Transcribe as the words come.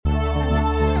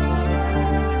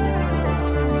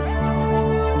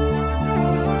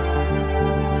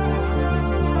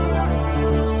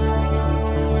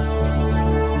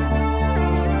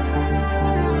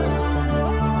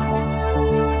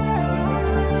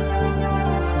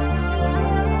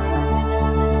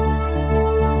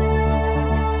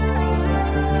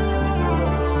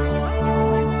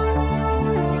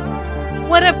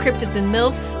Cryptids and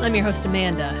MILFs. I'm your host,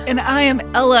 Amanda. And I am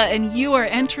Ella, and you are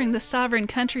entering the sovereign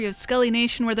country of Scully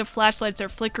Nation, where the flashlights are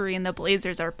flickery and the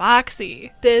blazers are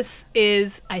boxy. This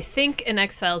is, I think, an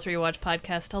X-Files rewatch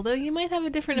podcast, although you might have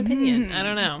a different opinion. I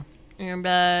don't know. And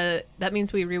that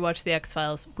means we rewatch the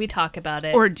X-Files. We talk about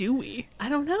it. Or do we? I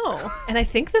don't know. And I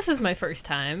think this is my first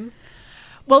time.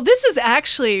 Well, this is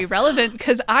actually relevant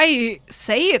because I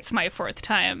say it's my fourth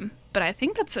time, but I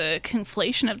think that's a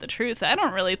conflation of the truth. I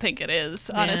don't really think it is,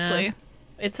 honestly. Yeah.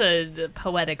 It's a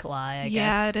poetic lie, I guess.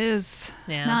 Yeah, it is.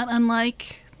 Yeah. Not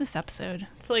unlike this episode.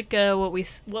 It's like what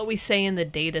we say in the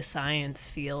data science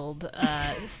field.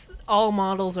 All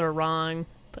models are wrong,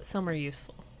 but some are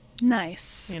useful.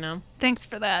 Nice. You know? Thanks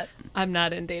for that. I'm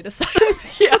not in data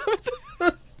science. Yeah.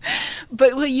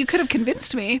 But well, you could have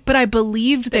convinced me, but I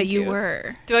believed that Thank you you.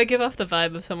 were. Do I give off the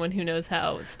vibe of someone who knows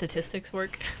how statistics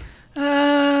work?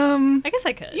 I guess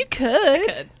I could. You could. I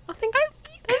could. I think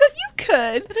You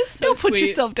could. that is so Don't sweet. put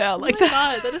yourself down like Oh my that.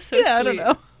 God, that is so Yeah, sweet. I don't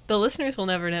know. The listeners will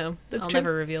never know. That's I'll true.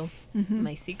 never reveal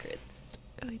my secrets.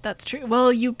 That's true.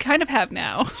 Well, you kind of have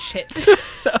now. Shit.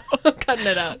 So, I'm cutting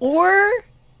it out. or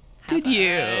did Have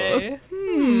you?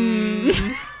 I?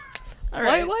 All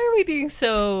right. Why are we being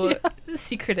so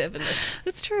secretive in this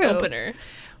That's true. opener?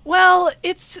 Well,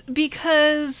 it's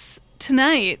because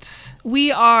tonight we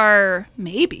are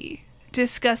maybe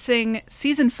discussing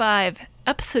season 5,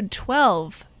 episode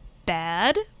 12,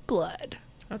 Bad Blood.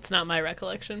 That's not my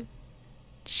recollection.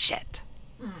 Shit.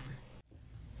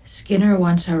 Skinner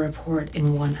wants our report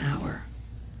in 1 hour.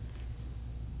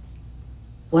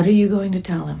 What are you going to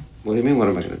tell him? What do you mean, what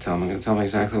am I going to tell him? I'm going to tell him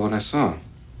exactly what I saw.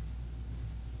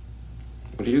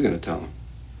 What are you going to tell him?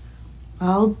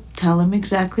 I'll tell him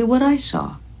exactly what I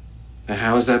saw. Now,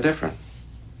 how is that different?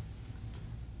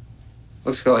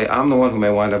 Look, Scully, I'm the one who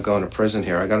may wind up going to prison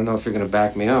here. I got to know if you're going to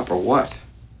back me up or what.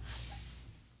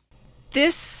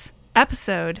 This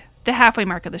episode, the halfway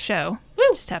mark of the show,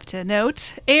 just have to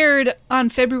note, aired on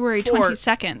February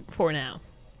 22nd. For now.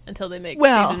 Until they make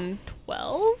Well- season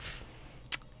 12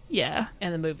 Yeah.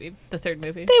 and the movie, the third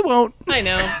movie. They won't. I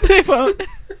know. They won't.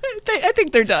 I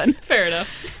think they're done. Fair enough.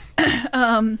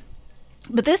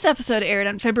 But this episode aired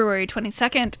on February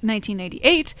 22nd,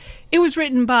 1988. It was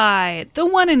written by the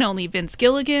one and only Vince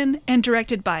Gilligan and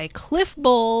directed by Cliff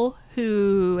Bole,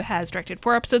 who has directed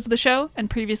 4 episodes of the show and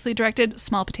previously directed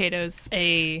Small Potatoes. So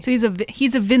he's a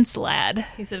Vince lad.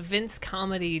 He's a Vince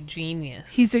comedy genius.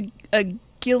 He's a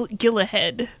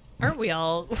Gillahead. Aren't we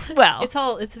all?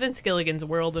 Well, it's Vince Gilligan's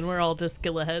world, and we're all just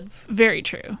Gillaheads. very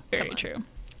true. Very Come on. true.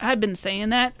 I've been saying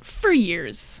that for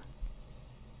years.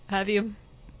 Have you?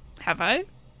 Have I?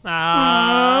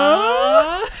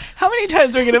 Ah. How many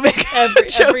times are we going to make Every a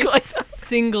joke like that?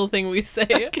 single thing we say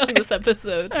on this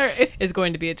episode All right. is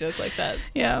going to be a joke like that.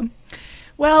 Yeah.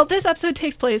 Well, this episode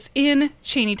takes place in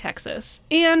Cheney, Texas.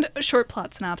 And a short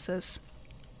plot synopsis.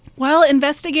 While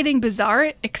investigating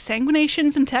bizarre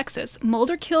exsanguinations in Texas,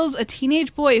 Mulder kills a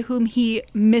teenage boy whom he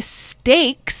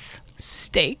mistakes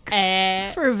for a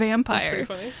That's vampire. pretty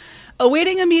funny.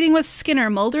 Awaiting a meeting with Skinner,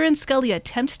 Mulder and Scully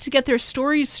attempt to get their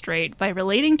stories straight by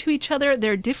relating to each other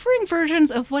their differing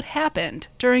versions of what happened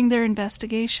during their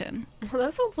investigation. Well,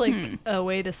 that sounds like a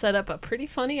way to set up a pretty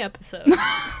funny episode.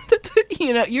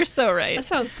 You're so right. That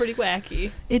sounds pretty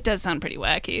wacky. It does sound pretty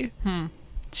wacky.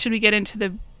 Should we get into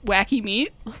the wacky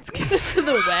meat? Let's get into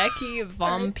the wacky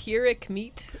vampiric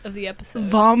meat of the episode.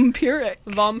 Vampiric.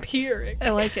 Vampiric. I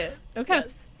like it. Okay. Yes.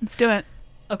 Let's do it.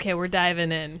 Okay, we're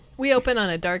diving in. We open on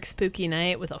a dark, spooky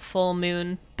night with a full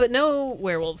moon, but no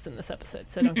werewolves in this episode,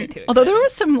 so don't get too excited. Although there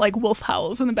was some like wolf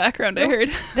howls in the background, I heard.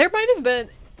 There might have been.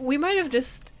 We might have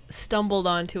just stumbled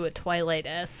onto a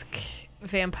Twilight-esque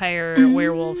vampire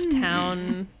werewolf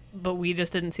town, but we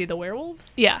just didn't see the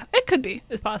werewolves. Yeah, it could be.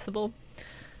 Is possible.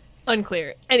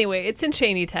 Unclear. Anyway, it's in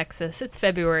Cheney, Texas. It's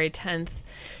February 10th.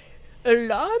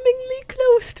 Alarmingly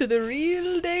close to the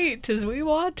real date as we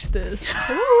watch this.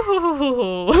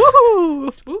 Ooh.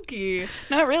 Ooh, Spooky.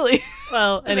 not really.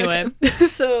 Well, anyway,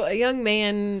 so a young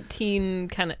man, teen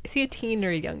kind of, is he a teen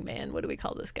or a young man? What do we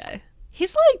call this guy?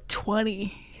 He's like 20.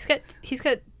 He's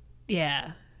got,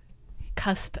 yeah,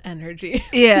 cusp energy.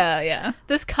 Yeah.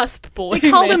 This cusp boy. We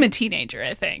called man. him a teenager,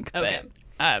 I think. Okay. But,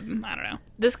 I don't know.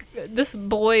 This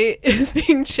boy is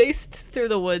being chased through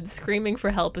the woods, screaming for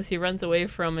help as he runs away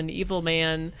from an evil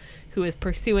man who is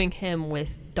pursuing him with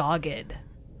dogged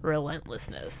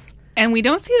relentlessness. And we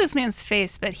don't see this man's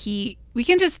face, but we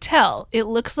can just tell it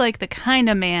looks like the kind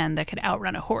of man that could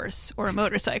outrun a horse or a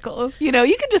motorcycle. You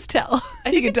can just tell.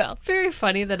 You can tell. Very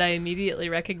funny that I immediately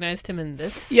recognized him in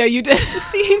this Yeah, you did.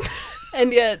 scene,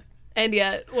 and yet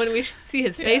when we see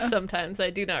his face, Yeah. sometimes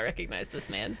I do not recognize this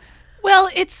man. Well,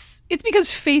 it's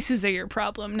because faces are your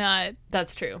problem, not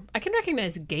That's true. I can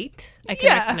recognize gait. I can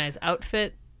Yeah. recognize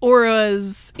outfit.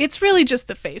 auras. It's really just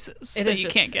the faces It that is you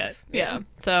just can't the get. face. Yeah.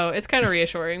 So it's kind of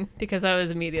reassuring because I was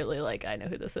immediately like, I know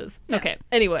who this is. Yeah. Okay.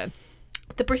 Anyway,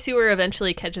 the pursuer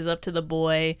eventually catches up to the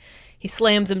boy. He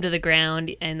slams him to the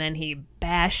ground and then he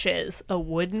bashes a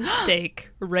wooden stake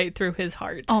right through his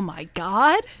heart. Oh my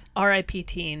god. R.I.P.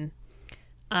 teen.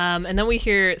 And then we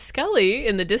hear Scully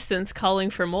in the distance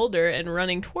calling for Mulder and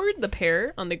running toward the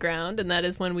pair on the ground. And that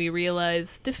is when we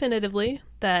realize definitively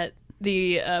that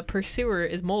the pursuer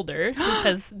is Mulder, who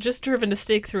has just driven a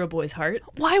stake through a boy's heart.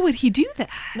 Why would he do that?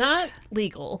 Not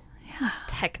legal,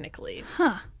 technically.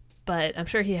 Huh. But I'm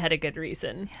sure he had a good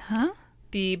reason. Huh?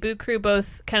 The boot crew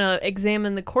both kind of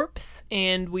examine the corpse,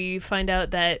 and we find out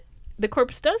that the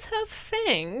corpse does have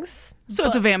fangs. So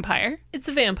it's a vampire. It's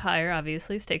a vampire,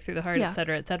 obviously. Stake through the heart, Yeah.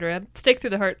 etc., etc. Stake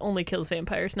through the heart only kills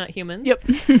vampires, not humans. Yep.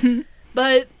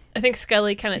 But I think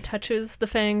Scully kind of touches the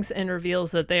fangs and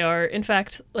reveals that they are, in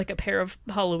fact, like a pair of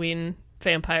Halloween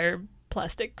vampire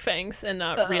plastic fangs and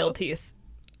not real teeth.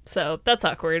 So that's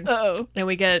awkward. Uh-oh. And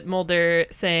we get Mulder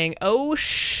saying, "Oh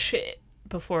shit,"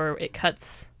 before it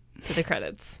cuts to the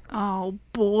credits. Oh Sounds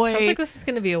boy. like this is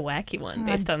going to be a wacky one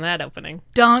based on that opening.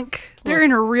 Dunk. They're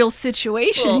in a real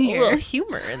situation A here. little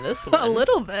humor in this one. A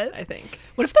little bit. I think.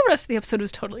 What if the rest of the episode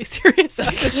was totally serious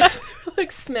after that?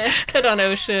 Like smash cut on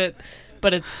oh shit,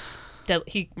 but it's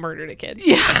he murdered a kid.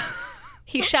 Yeah.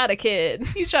 He shot a kid.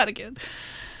 He shot again.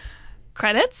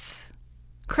 Credits.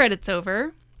 Credits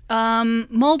over.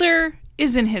 Mulder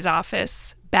is in his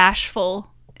office,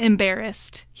 bashful,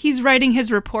 embarrassed. He's writing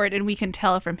his report, and we can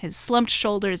tell from his slumped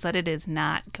shoulders that it is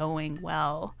not going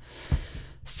well.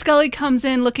 Scully comes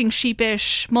in looking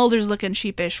sheepish. Mulder's looking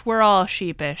sheepish. We're all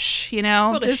sheepish, you know?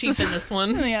 What a sheep in this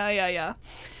one. Yeah.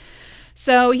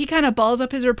 So he kind of balls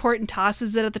up his report and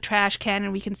tosses it at the trash can,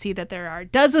 and we can see that there are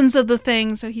dozens of the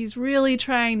things. So he's really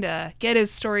trying to get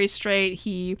his story straight.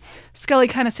 Scully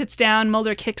kind of sits down.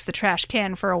 Mulder kicks the trash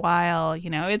can for a while. You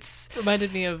know, it's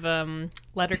Reminded me of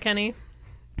Letterkenny,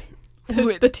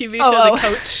 Who- the TV show, Oh, The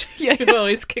Coach, Yeah. who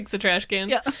always kicks a trash can.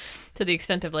 Yeah. To the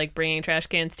extent of like bringing trash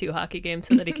cans to hockey games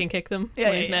so that he can kick them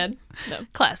when he's mad. No.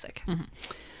 classic.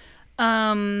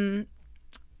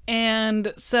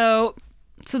 And so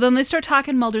then they start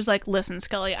talking. Mulder's like, "Listen,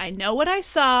 Scully, I know what I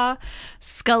saw."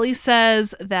 Scully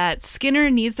says that Skinner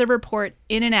needs the report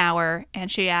in an hour,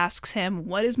 and she asks him,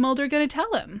 what is Mulder going to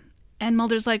tell him? And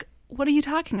Mulder's like, "What are you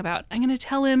talking about? I'm going to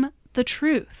tell him the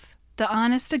truth, the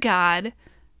honest-to-God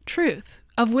truth,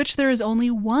 of which there is only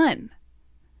one."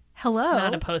 Hello?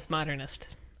 Not a postmodernist,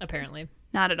 apparently.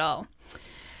 Not at all.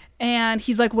 And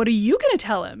he's like, "What are you going to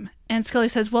tell him?" And Scully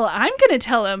says, "Well, I'm going to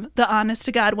tell him the honest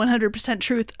to God 100%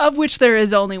 truth, of which there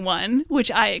is only one,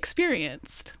 which I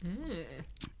experienced."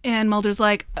 And Mulder's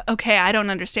like, "Okay, I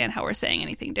don't understand how we're saying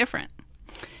anything different.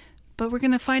 But we're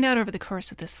going to find out over the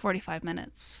course of this 45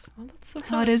 minutes Well, that's so how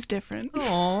fun. it is different."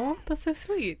 Aw, that's so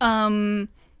sweet. Theme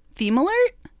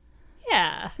alert?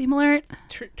 Yeah. Theme alert?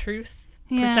 Truth,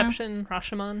 Yeah. perception,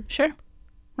 Rashomon. Sure.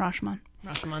 Rashomon.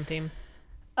 Rashomon theme.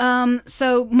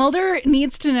 So Mulder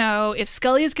needs to know if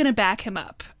Scully is going to back him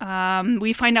up.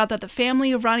 We find out that the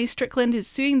family of Ronnie Strickland is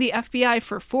suing the FBI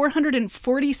for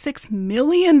 $446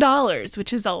 million,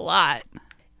 which is a lot.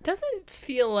 Doesn't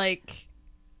feel like...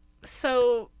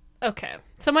 So, okay.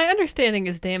 So my understanding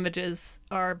is damages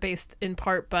are based in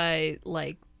part by,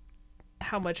 like,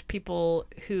 how much people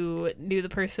who knew the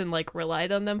person, like,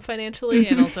 relied on them financially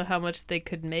and also how much they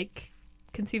could make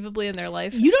conceivably in their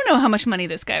life. You don't know how much money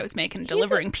this guy was making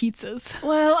delivering pizzas.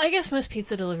 Well, I guess most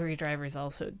pizza delivery drivers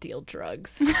also deal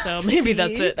drugs, so maybe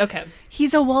that's See? it. Okay.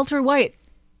 He's a Walter White.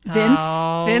 Vince?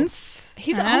 Oh. Vince?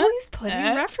 He's Huh? always putting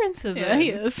Huh? references Yeah, in. he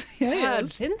is. Yeah, he God,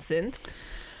 is. Vincent.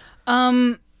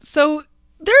 So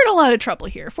they're in a lot of trouble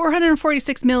here.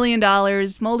 $446 million.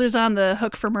 Mulder's on the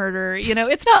hook for murder. You know,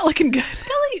 it's not looking good.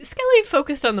 Scully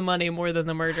focused on the money more than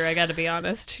the murder, I gotta be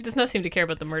honest. She does not seem to care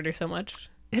about the murder so much.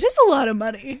 It is a lot of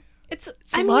money. It's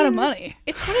a lot of money.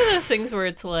 It's one of those things where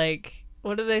it's like,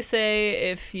 what do they say?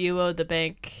 If you owe the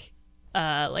bank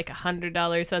like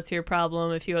 $100, that's your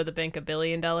problem. If you owe the bank $1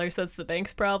 billion, that's the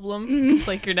bank's problem. It's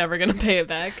like you're never gonna pay it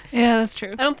back. Yeah, that's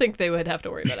true. I don't think they would have to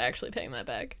worry about actually paying that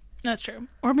back. That's true.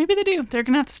 Or maybe they do. They're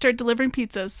going to have to start delivering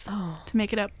pizzas to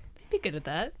make it up. They'd be good at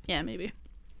that. Yeah, maybe.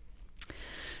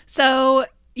 So,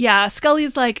 yeah,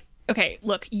 Scully's like, "Okay,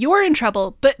 look, you're in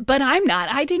trouble, but I'm not.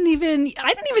 I didn't even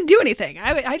do anything.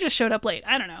 I just showed up late.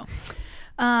 I don't know."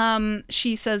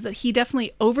 She says that he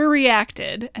definitely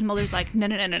overreacted, and Mulder's like,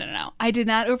 no. I did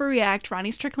not overreact.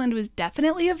 Ronnie Strickland was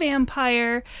definitely a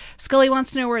vampire. Scully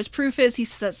wants to know where his proof is. He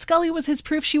says that Scully was his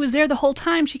proof. She was there the whole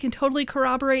time. She can totally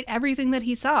corroborate everything that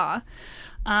he saw.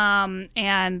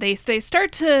 And they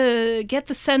start to get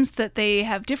the sense that they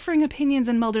have differing opinions,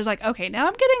 and Mulder's like, okay, now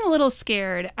I'm getting a little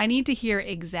scared. I need to hear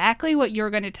exactly what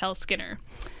you're going to tell Skinner.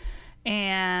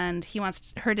 And he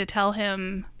wants her to tell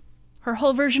him her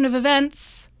whole version of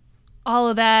events, all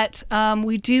of that.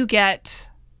 We do get...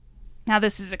 Now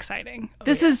this is exciting.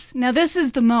 This is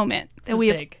the moment that we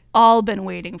have all been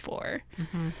waiting for.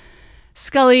 Mm-hmm.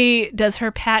 Scully does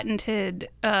her patented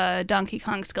Donkey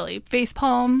Kong Scully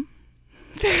facepalm.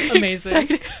 Amazing.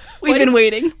 Exciting. We've been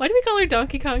waiting. Why do we call her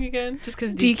Donkey Kong again? Just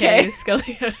because DK.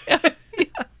 Scully. Yeah.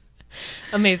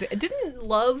 Amazing. I didn't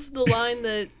love the line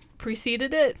that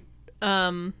preceded it,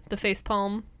 the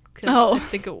facepalm. Oh.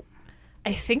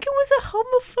 I think it was a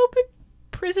homophobic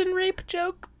prison rape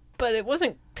joke, but it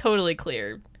wasn't totally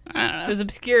clear. I don't know. It was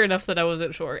obscure enough that I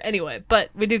wasn't sure. Anyway, but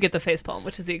we do get the facepalm,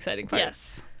 which is the exciting part.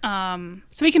 Yes.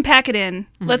 So we can pack it in.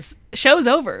 Mm-hmm. Show's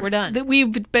over. We're done.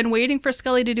 We've been waiting for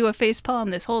Scully to do a facepalm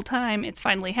this whole time. It's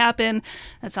finally happened.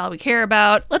 That's all we care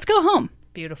about. Let's go home.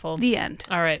 Beautiful. The end.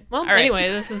 All right. Well, anyway,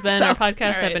 this has been our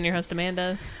podcast. Right. I've been your host,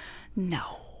 Amanda. No.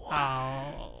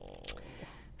 Oh.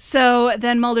 So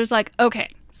then Mulder's like, okay,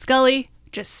 Scully,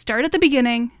 just start at the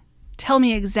beginning. Tell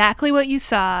me exactly what you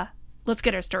saw. Let's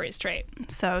get our story straight.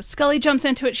 So Scully jumps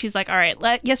into it. She's like, all right,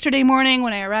 yesterday morning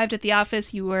when I arrived at the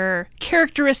office, you were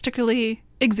characteristically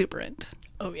exuberant.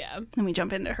 Oh, yeah. And we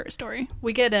jump into her story.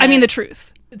 We get the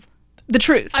truth. The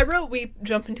truth. I wrote we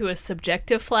jump into a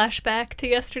subjective flashback to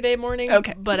yesterday morning.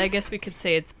 Okay. But I guess we could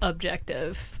say it's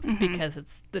objective because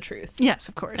it's the truth. Yes,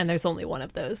 of course. And there's only one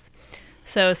of those.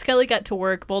 So Scully got to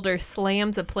work. Mulder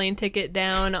slams a plane ticket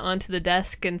down onto the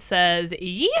desk and says,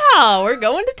 yeah, we're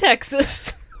going to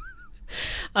Texas.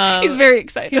 He's very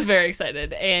excited. He's very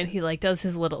excited. And he does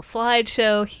his little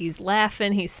slideshow. He's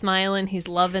laughing. He's smiling. He's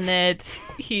loving it.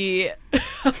 He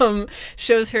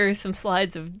shows her some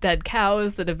slides of dead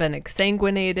cows that have been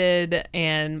exsanguinated.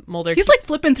 And Mulder... He's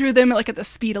flipping through them at the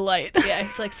speed of light. Yeah,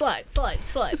 he's like, slide.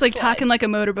 He's talking like a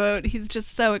motorboat. He's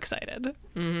just so excited.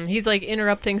 Mm-hmm. He's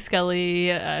interrupting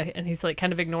Scully, and he's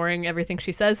kind of ignoring everything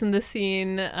she says in this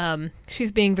scene.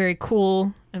 She's being very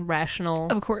cool and rational.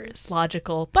 Of course.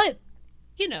 Logical, but...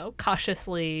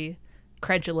 cautiously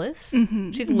credulous.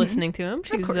 Mm-hmm, She's listening to him.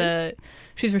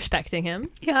 She's respecting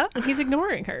him. Yeah. And he's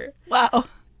ignoring her. Wow.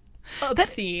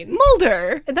 Obscene.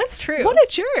 Mulder. And that's true. What a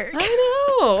jerk.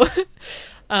 I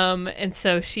know. And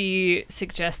so she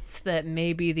suggests that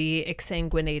maybe the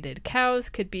exsanguinated cows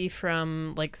could be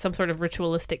from some sort of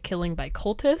ritualistic killing by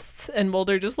cultists. And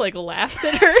Mulder just laughs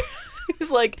at her.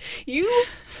 He's like, you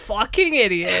fucking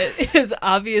idiot. It is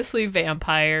obviously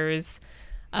vampires.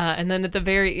 And then at the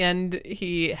very end,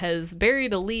 he has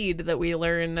buried a lead that we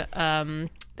learn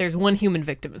there's one human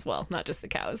victim as well, not just the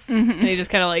cows. Mm-hmm. And he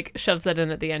just kind of shoves that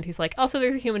in at the end. He's like, also,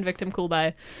 there's a human victim, cool,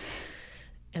 bye.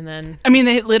 And then...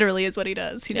 it literally is what he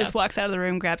does. He just walks out of the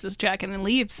room, grabs his jacket, and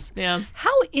leaves. Yeah.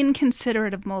 How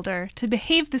inconsiderate of Mulder to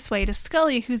behave this way to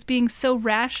Scully, who's being so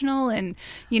rational and,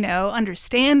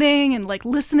 understanding and,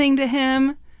 listening to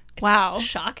him. Wow. It's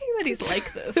shocking that he's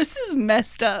like this. This is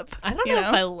messed up. I don't know if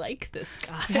I like this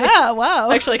guy. Yeah,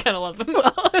 wow. Actually, I kind of love him.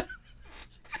 Well,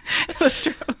 that's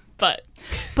true.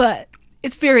 But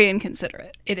it's very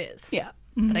inconsiderate. It is. Yeah.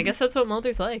 Mm-hmm. But I guess that's what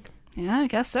Mulder's like. Yeah, I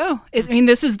guess so.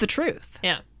 This is the truth.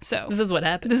 Yeah. So this is what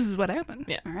happened.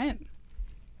 Yeah. All right.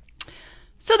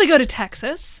 So they go to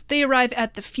Texas. They arrive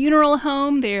at the funeral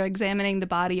home. They're examining the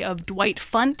body of Dwight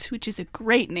Funt, which is a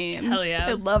great name. Hell yeah.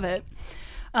 I love it.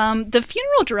 The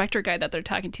funeral director guy that they're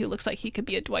talking to looks like he could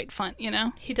be a Dwight Funt,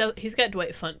 He does. He's got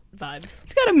Dwight Funt vibes.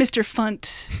 He's got a Mr.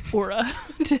 Funt aura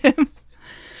to him.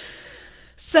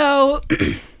 So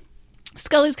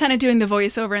Scully's kind of doing the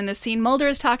voiceover in this scene. Mulder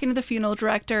is talking to the funeral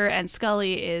director, and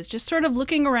Scully is just sort of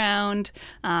looking around,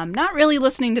 not really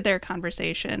listening to their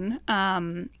conversation.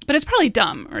 But it's probably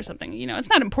dumb or something. It's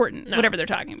not important, whatever they're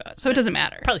talking about. So it doesn't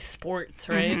matter. Probably sports,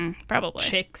 right? Mm-hmm, probably.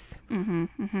 Chicks. Mm-hmm,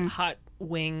 mm-hmm. Hot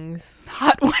wings.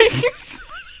 Hot wings.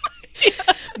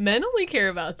 Yeah. Men only care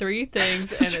about three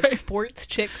things, That's and right. it's sports,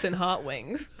 chicks, and hot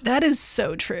wings. That is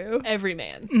so true. Every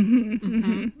man. Mm-hmm,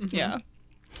 mm-hmm, mm-hmm. Yeah.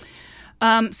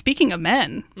 Speaking of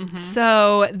men,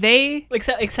 so they...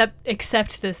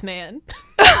 Except this man.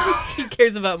 He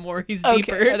cares about more. He's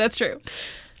deeper. Okay, that's true.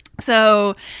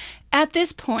 So At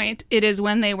this point, it is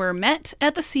when they were met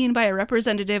at the scene by a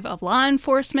representative of law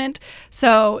enforcement.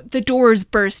 So the doors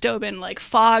burst open, like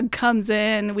fog comes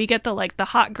in. We get the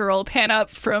hot girl pan up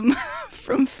from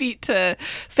from feet to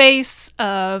face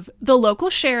of the local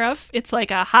sheriff. It's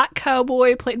like a hot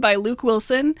cowboy played by Luke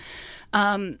Wilson.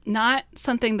 Not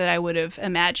something that I would have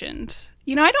imagined.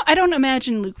 You know, I don't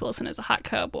imagine Luke Wilson as a hot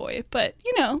cowboy, but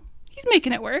you know, he's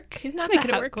making it work. He's not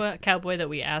making the hot cowboy that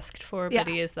we asked for, but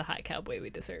he is the hot cowboy we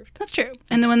deserved. That's true.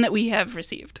 And the one that we have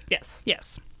received. Yes.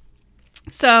 Yes.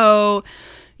 So,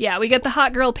 yeah, we get the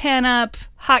hot girl pan up,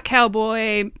 hot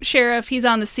cowboy, sheriff, he's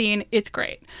on the scene. It's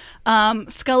great.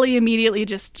 Scully immediately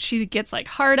she gets like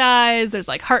hard eyes. There's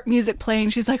like heart music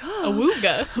playing. She's like, oh,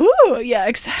 Awooga. Ooh, yeah,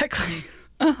 exactly.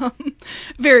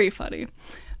 Very funny.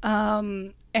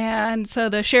 And so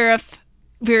the sheriff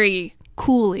very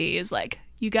coolly is like,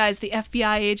 you guys, the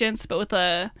FBI agents, but with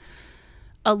a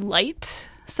light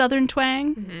Southern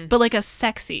twang, but like a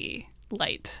sexy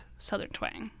light Southern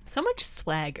twang. So much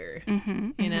swagger,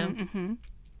 you know?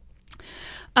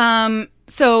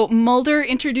 So Mulder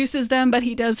introduces them, but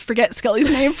he does forget Scully's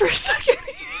name for a second.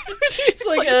 He's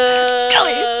like,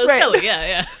 Scully. Right. Scully,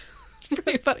 yeah. It's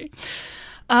pretty funny.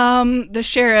 The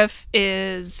sheriff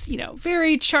is, you know,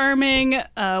 very charming,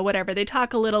 whatever. They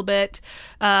talk a little bit.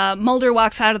 Mulder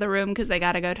walks out of the room because they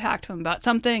got to go talk to him about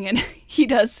something. And he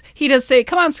does say,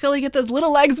 come on, Scully, get those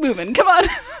little legs moving. Come on.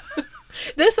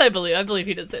 This I believe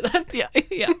he did say that.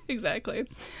 Yeah, exactly.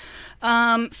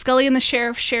 Scully and the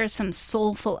sheriff share some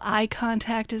soulful eye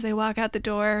contact as they walk out the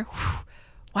door. Whew.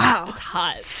 Wow. It's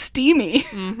hot. Steamy.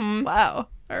 Wow.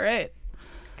 All right.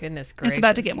 Goodness gracious. It's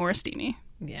about to get more steamy.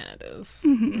 Yeah, it is.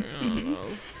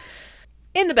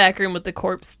 In the back room with the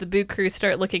corpse, the boot crew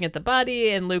start looking at the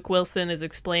body, and Luke Wilson is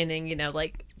explaining, you know,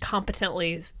 like,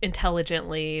 competently,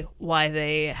 intelligently, why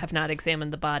they have not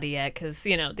examined the body yet, because,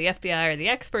 you know, the FBI are the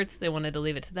experts. They wanted to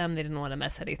leave it to them. They didn't want to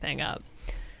mess anything up.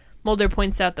 Mulder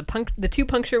points out the 2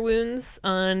 puncture wounds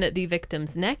on the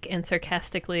victim's neck, and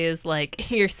sarcastically is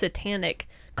like, your satanic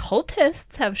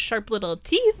cultists have sharp little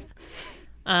teeth.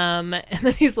 And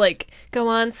then he's like, go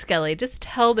on, Scully, just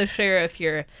tell the sheriff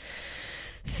your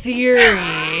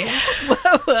theory.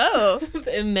 Whoa.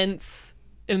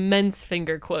 immense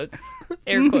finger quotes,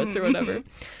 air quotes or whatever.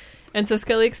 And so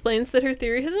Scully explains that her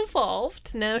theory has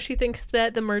evolved. Now she thinks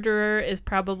that the murderer is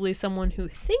probably someone who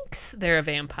thinks they're a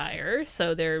vampire.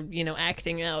 So they're, you know,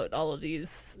 acting out all of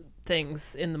these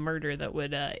things in the murder that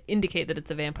would indicate that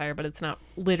it's a vampire, but it's not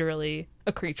literally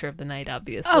a creature of the night,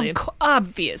 obviously.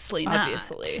 Obviously not.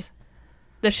 Obviously.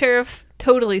 The sheriff,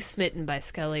 totally smitten by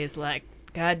Scully, is like,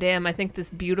 God damn, I think this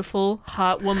beautiful,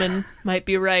 hot woman might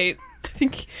be right.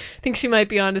 I think she might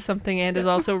be onto something, and is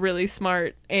also really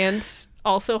smart and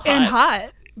also hot. And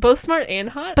hot. Both smart and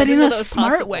hot. But in a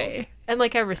smart way. And,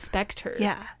 like, I respect her.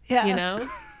 Yeah. You know?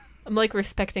 I'm, like,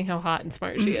 respecting how hot and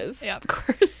smart she is. Yeah, of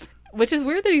course. Which is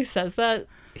weird that he says that.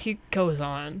 He goes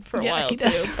on for a while, he too.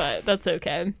 does. But that's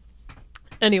okay.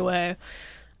 Anyway,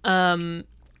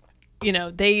 you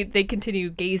know, they continue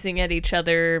gazing at each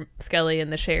other, Scully and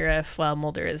the sheriff, while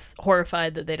Mulder is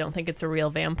horrified that they don't think it's a real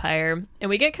vampire. And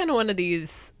we get kind of one of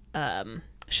these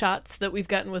shots that we've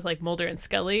gotten with, like, Mulder and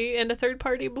Scully and a third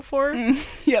party before.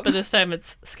 Yep. But this time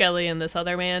it's Scully and this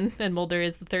other man, and Mulder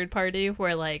is the third party,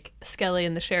 where, like, Scully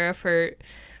and the sheriff are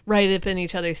right up in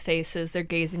each other's faces. They're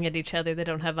gazing at each other. They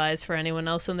don't have eyes for anyone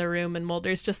else in the room, and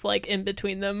Mulder's just, like, in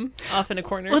between them, off in a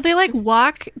corner. Well, they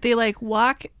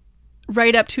walk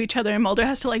right up to each other, and Mulder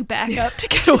has to, like, back up to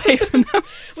get away from them.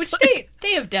 Which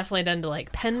they have definitely done to,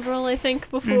 like, Penvril, I think,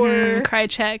 before.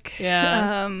 Krychek.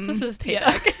 Yeah. So this is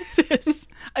payback. Yeah, it is.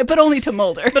 But only to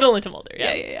Mulder. But only to Mulder,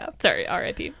 yeah. Yeah. Sorry,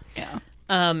 R.I.P. Yeah.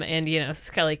 And, you know,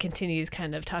 Scully continues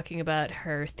kind of talking about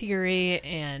her theory,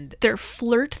 and they're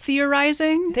flirt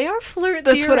theorizing. They are flirt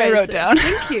That's theorizing. what I wrote down.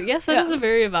 Thank you. Yes, that is a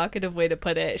very evocative way to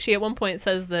put it. She at one point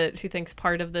says that she thinks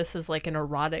part of this is like an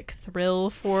erotic thrill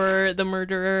for the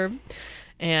murderer.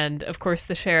 And, of course,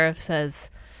 the sheriff says,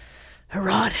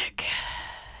 erotic.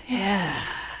 Yeah.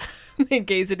 They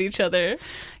gaze at each other.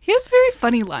 He has very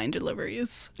funny line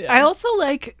deliveries. Yeah. I also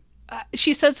like...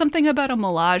 she says something about a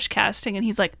Millage casting, and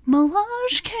he's like,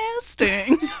 Millage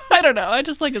casting? I don't know. I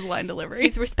just like his line delivery.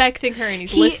 He's respecting her, and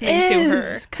he's listening to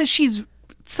her. Because she's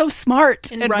so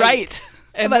smart and right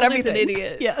and about Mulder's everything. An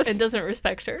idiot. Yes. And doesn't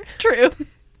respect her. True.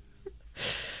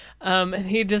 And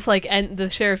he just, like, the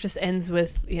sheriff just ends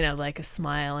with, you know, like, a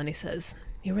smile, and he says,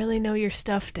 you really know your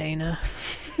stuff, Dana.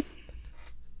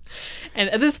 And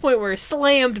at this point, we're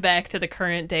slammed back to the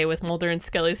current day with Mulder and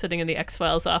Scully sitting in the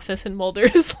X-Files office, and Mulder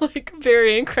is, like,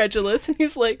 very incredulous, and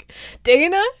he's like,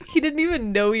 Dana? He didn't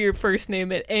even know your first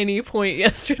name at any point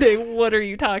yesterday. What are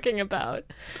you talking about?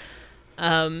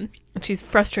 She's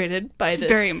frustrated by She's this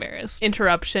very embarrassed.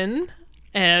 interruption,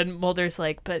 and Mulder's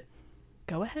like, "But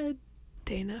go ahead,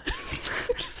 Dana."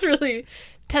 Just really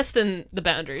testing the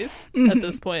boundaries at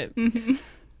this point.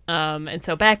 And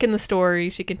so back in the story,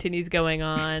 she continues going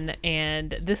on,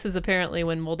 and this is apparently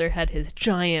when Mulder had his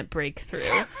giant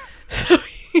breakthrough. So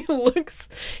he looks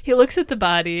at the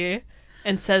body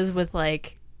and says with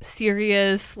like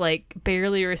serious, like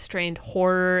barely restrained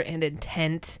horror and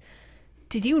intent,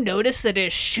 "Did you notice that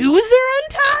his shoes are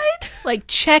untied?" Like,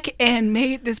 check and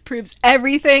mate. This proves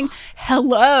everything.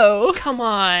 Hello. Come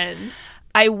on.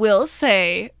 I will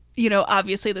say, you know,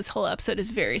 obviously this whole episode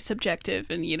is very subjective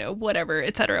and, you know, whatever,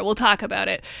 etc. We'll talk about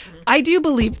it. I do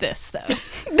believe this, though.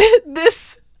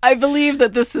 I believe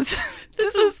that this is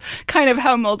kind of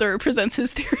how Mulder presents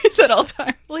his theories at all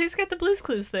times. Well, he's got the Blue's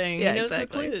Clues thing. Yeah, he knows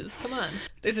exactly. the clues. Come on.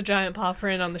 There's a giant paw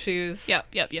print on the shoes. Yep.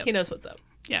 He knows what's up.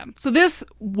 Yeah. So this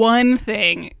one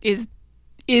thing is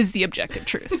the objective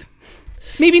truth.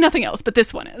 Maybe nothing else, but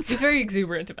this one is. He's very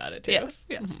exuberant about it, too. Yes.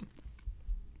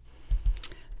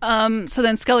 So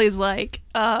then Scully's like,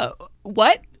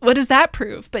 what? What does that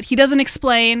prove? But he doesn't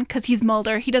explain because he's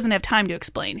Mulder. He doesn't have time to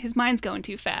explain. His mind's going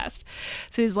too fast.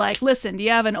 So he's like, listen, do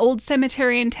you have an old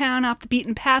cemetery in town off the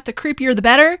beaten path? The creepier, the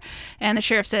better. And the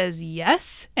sheriff says,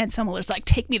 yes. And so Mulder's like,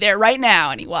 take me there right now.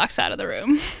 And he walks out of the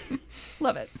room.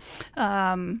 Love it.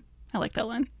 I like that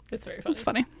line. It's very funny. It's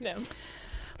funny. Yeah.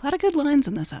 A lot of good lines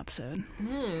in this episode.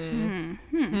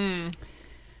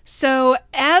 So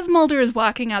as Mulder is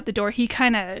walking out the door, he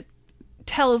kind of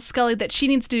tells Scully that she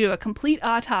needs to do a complete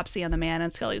autopsy on the man,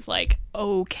 and Scully's like,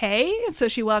 okay. And so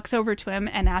she walks over to him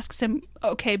and asks him,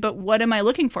 okay, but what am I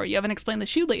looking for? You haven't explained the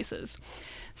shoelaces.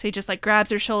 So he just like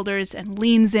grabs her shoulders and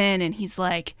leans in, and he's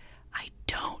like, I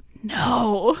don't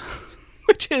know.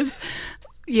 Which is,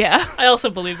 yeah. I also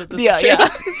believe that this is true.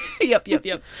 Yeah.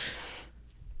 Yep.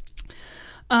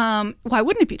 Why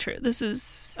wouldn't it be true? This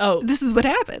is what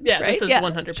happened. Yeah, right? this is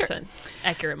 100% Sure.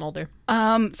 accurate, Mulder.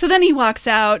 So then he walks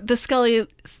out. Scully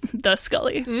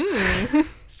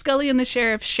and the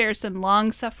sheriff share some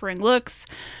long-suffering looks.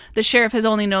 The sheriff has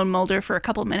only known Mulder for a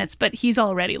couple minutes, but he's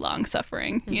already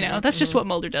long-suffering. You know, that's just what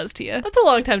Mulder does to you. That's a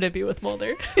long time to be with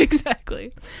Mulder.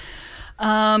 Exactly.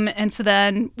 And so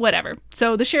then, whatever.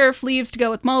 So the sheriff leaves to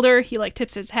go with Mulder. He, like,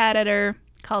 tips his hat at her,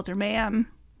 calls her ma'am.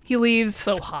 He leaves.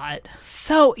 So hot.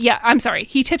 So, yeah, I'm sorry.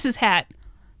 He tips his hat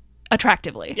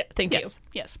attractively. Yeah, thank you.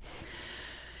 Yes.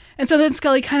 And so then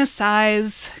Scully kind of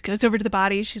sighs, goes over to the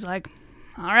body. She's like,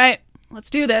 all right, let's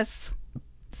do this.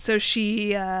 So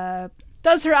she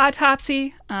does her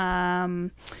autopsy.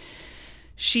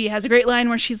 She has a great line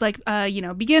where she's like,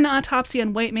 begin autopsy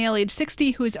on white male age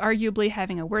 60 who is arguably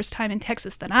having a worse time in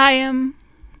Texas than I am.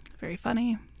 Very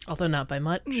funny. Although not by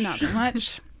much. Not by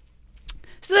much.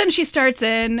 So then she starts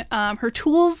in. Her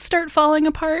tools start falling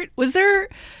apart. Was there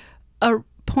a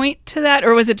point to that?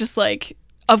 Or was it just like,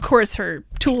 of course her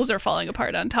tools are falling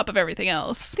apart on top of everything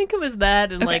else? I think it was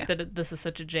that, and Okay. like that this is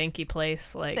such a janky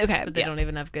place, like Okay, that they yeah. don't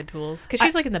even have good tools. Because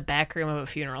she's like in the back room of a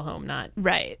funeral home, not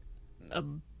Right. a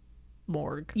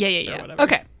morgue. Yeah. Or whatever.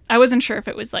 Okay. I wasn't sure if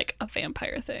it was like a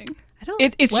vampire thing. I don't.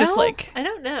 It's just like, I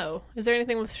don't know. Is there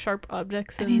anything with sharp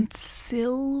objects? I In... mean,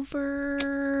 silver.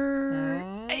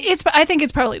 I think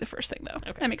it's probably the first thing though.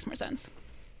 Okay. That makes more sense.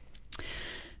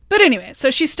 But anyway, so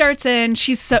she starts in.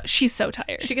 She's so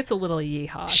tired. She gets a little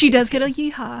yeehaw. She does get a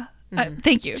yeehaw.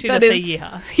 Thank you. She That does say is-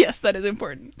 yeehaw. Yes, that is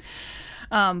important.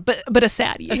 But a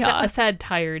sad yeehaw. a sad,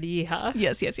 tired yeehaw.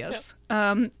 Yes.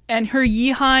 And her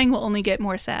yeehawing will only get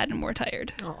more sad and more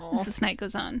tired Aw. as this night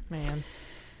goes on. Man.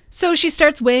 So she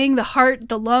starts weighing the heart,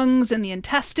 the lungs, and the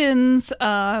intestines.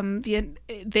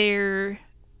 They're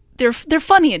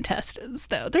funny intestines,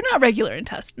 though. They're not regular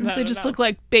intestines. No, They just no. look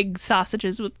like big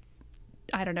sausages with,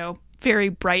 I don't know, very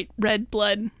bright red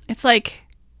blood. It's like,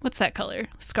 what's that color?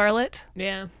 Scarlet?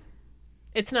 Yeah.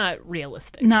 It's not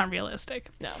realistic. Not realistic.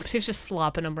 No, she's just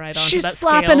slopping them right onto She's that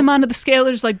slapping scale. them onto the scale.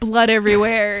 There's like blood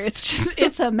everywhere.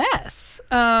 It's a mess.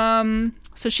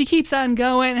 So she keeps on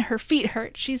going. Her feet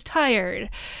hurt. She's tired.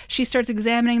 She starts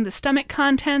examining the stomach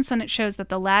contents, and it shows that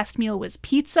the last meal was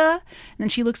pizza. And then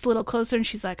she looks a little closer, and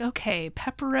she's like, okay,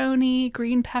 pepperoni,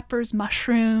 green peppers,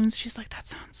 mushrooms. She's like, that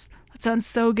sounds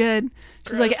so good.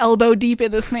 She's like Gross. elbow deep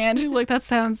in this man. She's like, that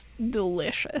sounds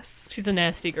delicious. She's a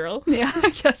nasty girl. Yeah, I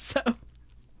guess so.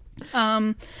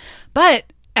 But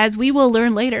as we will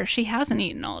learn later, she hasn't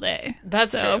eaten all day.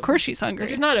 That's so true. Of course she's hungry.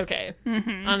 Which is not okay.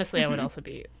 Honestly, I would also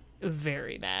be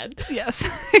very mad. Yes,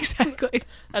 exactly.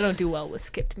 I don't do well with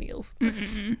skipped meals.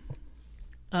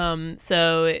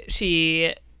 So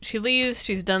she she leaves.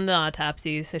 She's done the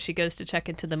autopsy, so she goes to check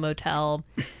into the motel.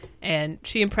 And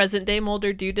she and present day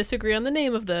Mulder do disagree on the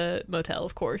name of the motel,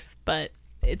 of course, but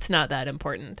it's not that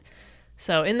important.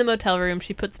 So in the motel room,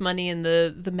 she puts money in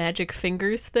the magic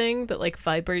fingers thing that like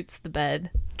vibrates the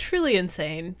bed. Truly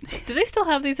insane. Do they still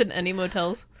have these in any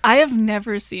motels? I have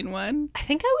never seen one. I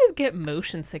think I would get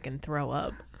motion sick and throw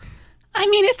up. I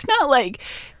mean, it's not like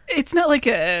I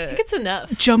think it's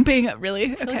enough. jumping.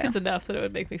 Really? I feel Okay. like it's enough that it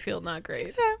would make me feel not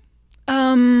great.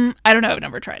 I don't know. I've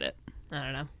never tried it. I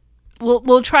don't know.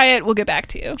 We'll try it. We'll get back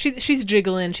to you. She's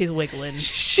jiggling. She's wiggling.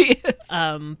 She is.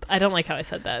 I don't like how I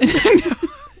said that.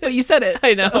 But you said it.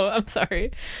 I know. so. I'm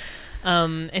sorry.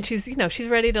 And she's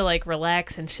ready to like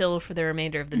relax and chill for the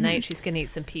remainder of the night. She's gonna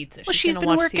eat some pizza. Well, she's gonna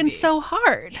been watch working TV. so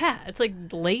hard. Yeah, it's like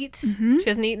late. She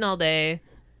hasn't eaten all day.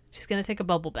 She's gonna take a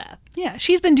bubble bath. Yeah,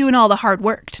 she's been doing all the hard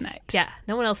work tonight. Yeah,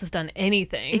 no one else has done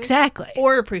anything Exactly.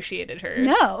 or appreciated her.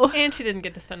 No. And she didn't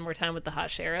get to spend more time with the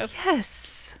hot sheriff.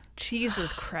 Yes.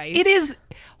 Jesus Christ. It is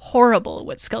horrible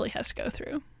what Scully has to go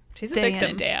through. She's a Day in victim.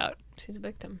 and day out. She's a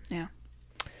victim. Yeah.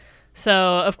 So,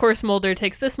 of course, Mulder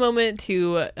takes this moment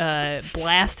to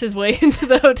blast his way into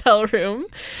the hotel room.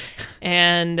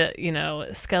 And,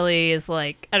 Scully is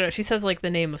like, I don't know, she says like the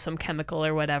name of some chemical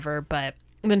or whatever, but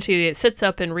then she sits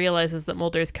up and realizes that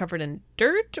Mulder is covered in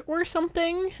dirt or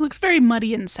something. He looks very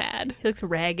muddy and sad. He looks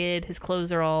ragged. His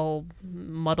clothes are all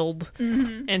muddled.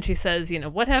 And she says,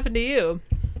 what happened to you?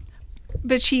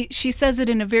 But she says it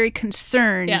in a very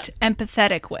concerned, Yeah.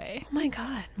 empathetic way. Oh my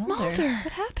God, Mulder.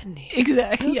 what happened to you?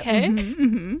 Exactly.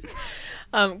 Okay.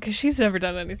 Because she's never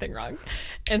done anything wrong.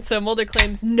 And so Mulder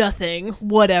claims nothing,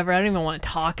 whatever, I don't even want to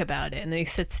talk about it. And then he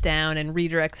sits down and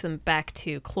redirects them back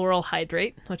to chloral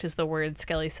hydrate, which is the word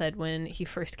Scully said when he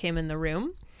first came in the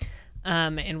room.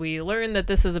 And we learn that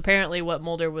this is apparently what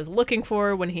Mulder was looking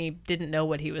for when he didn't know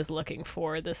what he was looking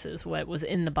for. This is what was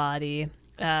in the body.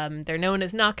 They're known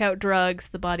as knockout drugs.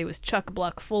 The body was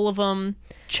chock-a-block full of them.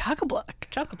 Chock-a-block.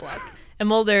 Chock-a-block. And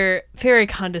Mulder very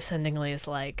condescendingly is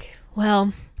like,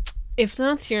 well, if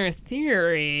that's your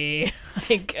theory,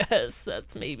 I guess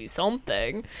that's maybe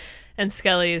something. And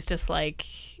Scully is just like,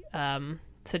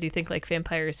 so do you think like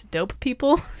vampires dope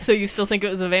people? So you still think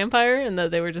it was a vampire and that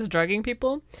they were just drugging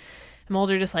people? And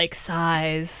Mulder just like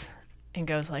sighs and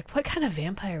goes like, what kind of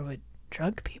vampire would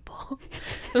drug people?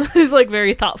 He's like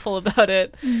very thoughtful about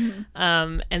it.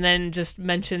 And then just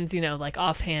mentions, like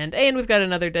offhand, and we've got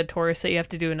another dead Taurus, so you have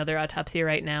to do another autopsy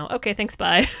right now. Okay, thanks,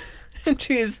 bye. And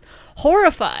she's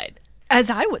horrified. As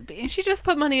I would be. She just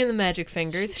put money in the magic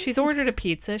fingers. She's ordered a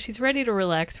pizza. She's ready to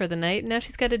relax for the night. Now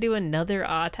she's got to do another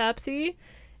autopsy.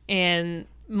 And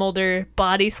Mulder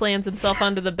body slams himself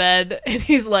onto the bed. And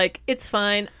he's like, it's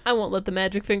fine. I won't let the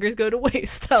magic fingers go to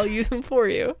waste. I'll use them for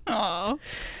you. Aw.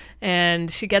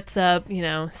 And she gets up,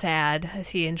 sad as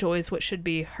he enjoys what should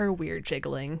be her weird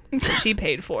jiggling that she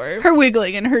paid for. Her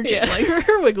wiggling and her jiggling. Yeah,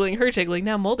 her wiggling, her jiggling.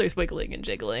 Now Mulder's wiggling and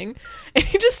jiggling. And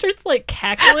he just starts, like,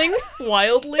 cackling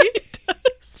wildly.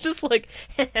 It's just like,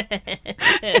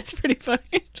 It's pretty funny.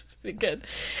 It's pretty good.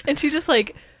 And she just,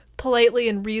 like, politely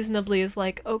and reasonably is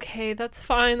like, okay, that's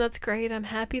fine, that's great, I'm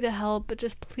happy to help, but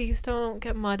just please don't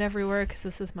get mud everywhere because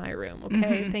this is my room,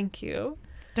 okay? Thank you.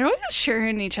 They're always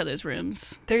sharing each other's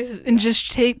rooms. There's... And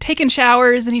just taking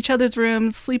showers in each other's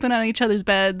rooms, sleeping on each other's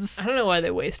beds. I don't know why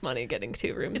they waste money getting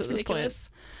 2 rooms It's at this ridiculous.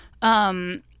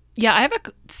 point. Yeah, I have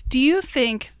do you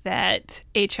think that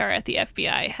HR at the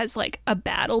FBI has like a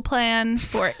battle plan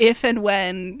for if and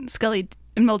when Scully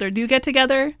and Mulder do get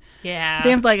together? Yeah. They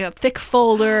have like a thick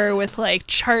folder with like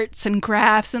charts and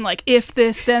graphs and like if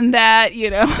this then that,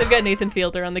 They've got Nathan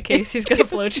Fielder on the case. He's got a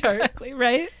flow chart. Exactly,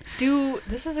 right?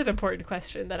 This is an important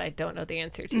question that I don't know the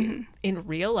answer to. In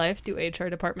real life, do HR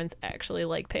departments actually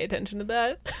like pay attention to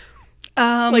that?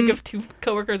 Like if 2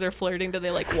 coworkers are flirting, do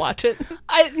they like watch it?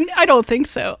 I don't think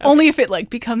so. Okay. Only if it like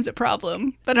becomes a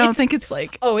problem. But I don't think it's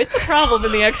like it's a problem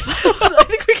in the X-Files. I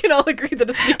think we can all agree that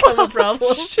it's become a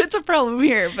problem. It's a problem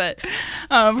here, but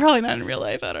probably not in real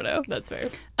life. I don't know. That's fair.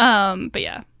 But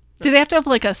yeah. Do they have to have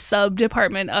like a sub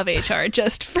department of HR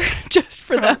just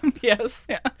for them? Yes.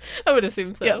 Yeah. I would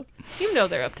assume so. Yep.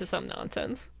 They're up to some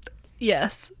nonsense.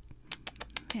 Yes.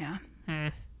 Yeah.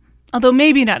 Although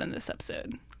maybe not in this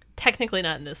episode. Technically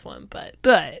not in this one, but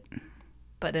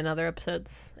in other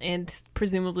episodes and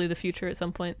presumably the future at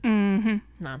some point.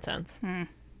 Nonsense.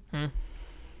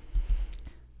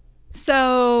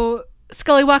 So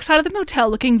Scully walks out of the motel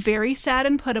looking very sad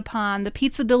and put upon. The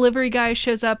pizza delivery guy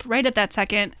shows up right at that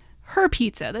second. Her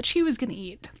pizza that she was going to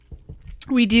eat.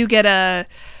 We do get a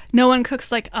No one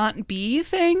cooks like Aunt Bee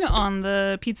thing on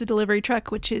the pizza delivery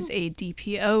truck, which is a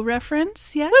DPO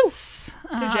reference. Yes.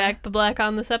 To Jack Black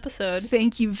on this episode.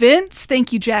 Thank you, Vince.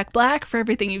 Thank you, Jack Black, for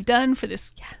everything you've done for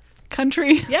this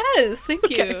country. Yes, thank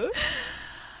you.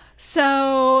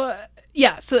 So,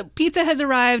 yeah, so pizza has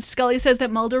arrived. Scully says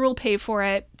that Mulder will pay for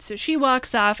it. So she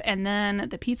walks off, and then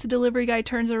the pizza delivery guy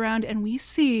turns around, and we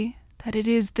see that it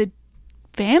is the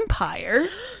vampire,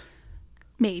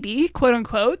 maybe, quote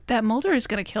unquote, that Mulder is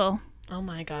going to kill. Oh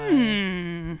my god.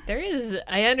 There is,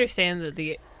 I understand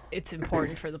that it's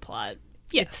important for the plot.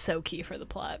 Yes. It's so key for the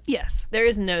plot. Yes. There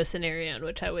is no scenario in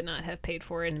which I would not have paid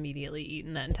for and immediately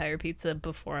eaten that entire pizza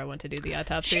before I went to do the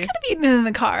autopsy. She could have eaten it in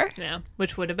the car. Yeah,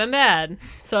 which would have been bad.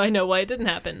 So I know why it didn't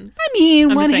happen. I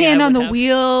mean, I'm one just saying hand I on would the have.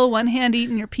 wheel, one hand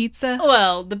eating your pizza.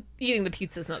 Well, eating the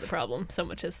pizza is not the problem so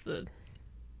much as the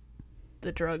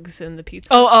drugs in the pizza.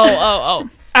 Oh.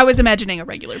 I was imagining a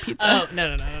regular pizza. Oh,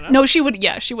 no. No, she would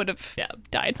have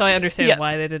died. So I understand Yes.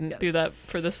 why they didn't do that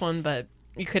for this one, but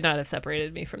you could not have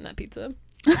separated me from that pizza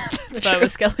if I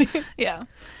was Scully. Yeah.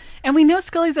 And we know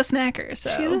Scully's a snacker,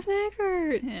 so. She's a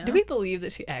snacker. Yeah. Do we believe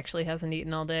that she actually hasn't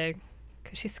eaten all day?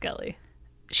 Because she's Scully.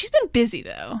 She's been busy,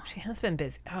 though. She has been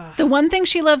busy. Ugh. The one thing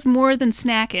she loves more than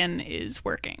snacking is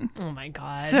working. Oh my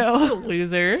god. So- What a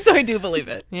loser. So I do believe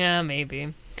it. Yeah,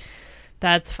 maybe.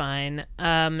 That's fine.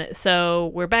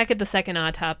 So we're back at the second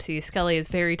autopsy. Scully is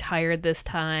very tired this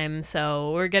time,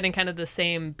 so we're getting kind of the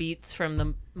same beats from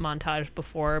the montage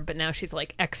before, but now she's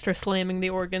like extra slamming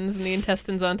the organs and the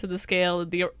intestines onto the scale.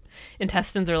 The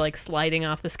intestines are like sliding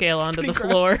off the scale onto the pretty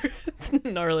floor. It's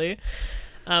gnarly.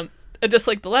 Just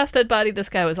like the last dead body, this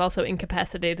guy was also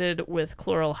incapacitated with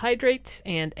chloral hydrate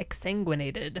and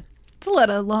exsanguinated. It's a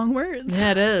lot of long words. Yeah,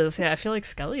 it is. Yeah, I feel like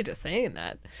Scully just saying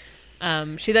that.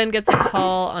 She then gets a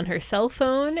call on her cell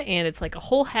phone, and it's like a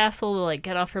whole hassle to like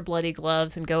get off her bloody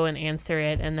gloves and go and answer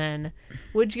it. And then,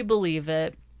 would you believe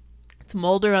it? It's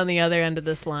Mulder on the other end of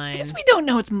this line. I guess we don't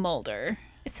know it's Mulder.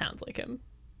 It sounds like him.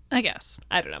 I guess.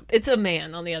 I don't know. It's a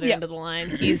man on the other end of the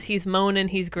line. He's moaning,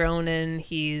 he's groaning,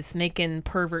 he's making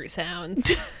pervert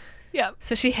sounds. Yeah.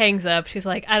 So she hangs up. She's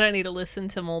like, I don't need to listen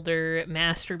to Mulder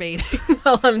masturbating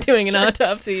while I'm doing an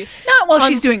autopsy. Not while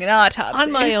she's doing an autopsy. On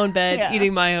my own bed, Yeah.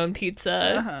 eating my own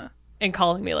pizza, and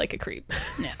calling me like a creep.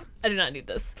 Yeah. I do not need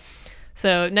this.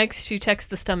 So next, she checks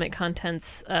the stomach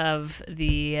contents of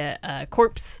the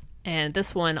corpse, and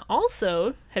this one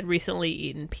also had recently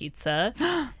eaten pizza,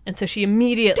 and so she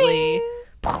immediately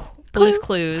Blue's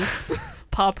Clues,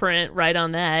 paw print right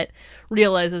on that,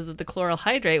 realizes that the chloral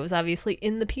hydrate was obviously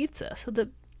in the pizza. So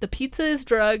the pizza is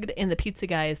drugged, and the pizza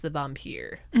guy is the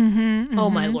vampire. Oh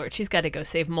my lord, she's got to go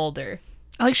save Mulder.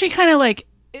 Like she kind of like,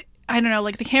 I don't know,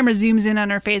 like the camera zooms in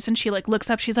on her face and she like looks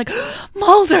up. She's like,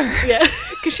 Mulder. Yeah,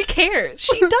 because she cares.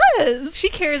 She does. She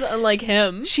cares, unlike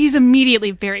him. She's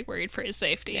immediately very worried for his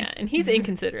safety. Yeah, and he's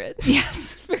inconsiderate.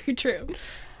 Yes, very true.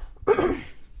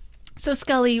 So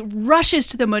Scully rushes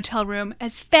to the motel room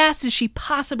as fast as she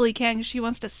possibly can because she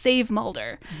wants to save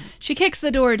Mulder. She kicks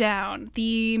the door down.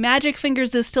 The magic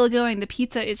fingers is still going. The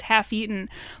pizza is half eaten.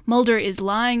 Mulder is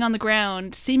lying on the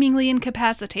ground, seemingly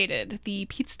incapacitated. The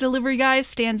pizza delivery guy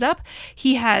stands up.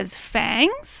 He has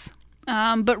fangs,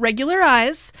 but regular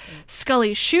eyes.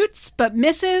 Scully shoots but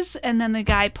misses, and then the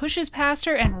guy pushes past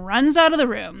her and runs out of the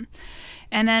room.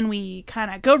 And then we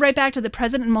kind of go right back to the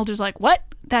present, and Mulder's like, what?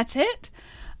 That's it?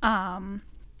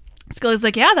 Scully's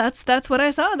like, yeah, that's what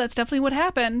I saw. That's definitely what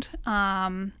happened.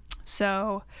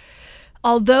 So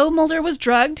although Mulder was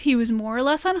drugged, he was more or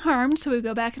less unharmed. So we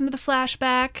go back into the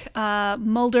flashback.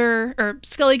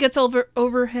 Scully gets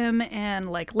over him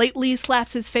and like lightly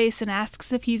slaps his face and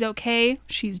asks if he's okay.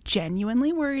 She's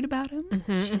genuinely worried about him.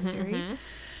 She's very.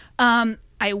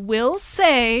 I will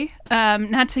say,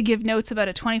 not to give notes about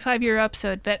a 25-year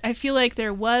episode, but I feel like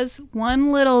there was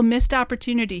one little missed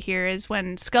opportunity here is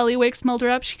when Scully wakes Mulder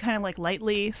up, she kind of like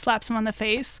lightly slaps him on the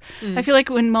face. I feel like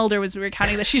when Mulder was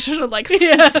recounting that, she should have like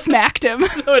smacked him.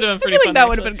 That would have been pretty I feel fun. like that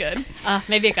would have been good.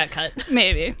 Maybe it got cut.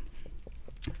 Maybe.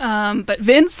 But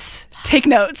Vince, take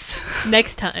notes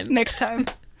Next time. next time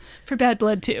for Bad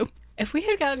Blood 2. If we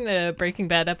had gotten a Breaking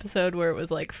Bad episode where it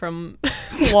was like from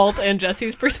Walt and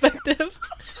Jesse's perspective,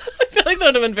 I feel like that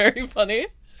would have been very funny.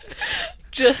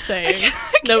 Just saying.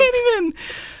 I can't even.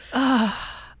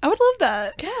 I would love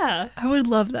that. Yeah. I would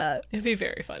love that. It'd be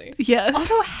very funny. Yes.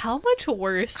 Also, how much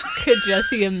worse could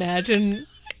Jesse imagine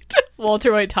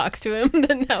Walter White talks to him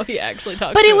than how he actually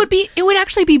talks But to it him? would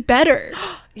actually be better.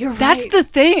 You're That's right. the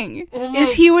thing.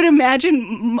 Is he would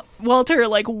imagine Walter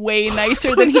like way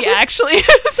nicer than he actually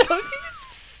is.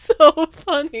 So so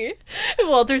funny.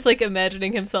 Walter's like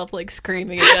imagining himself like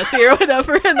screaming at Jesse or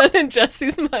whatever, and then in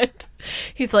Jesse's mind,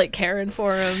 he's like caring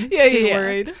for him. He's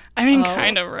worried. I mean, Oh.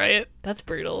 kind of, right? That's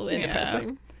brutal and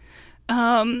depressing.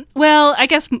 Well, I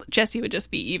guess Jesse would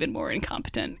just be even more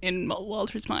incompetent in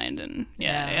Walter's mind, and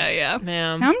yeah.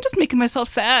 Man. Now I'm just making myself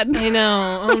sad, I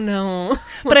know. Oh no.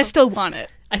 but I still want it.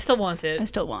 I still want it. I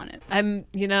still want it.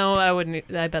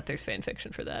 I bet there's fan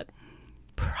fiction for that.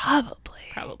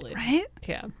 Probably. Right?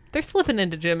 Yeah. They're slipping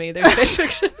into Jimmy. There's fan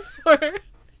fiction for.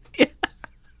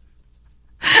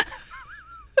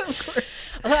 Of course.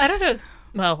 Although, I don't know.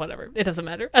 Well, whatever. It doesn't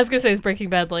matter. I was going to say, is Breaking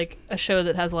Bad like a show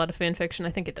that has a lot of fan fiction?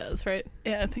 I think it does, right?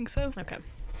 Yeah, I think so. Okay.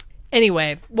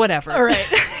 Anyway, whatever. All right.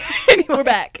 We're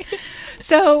back.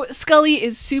 So Scully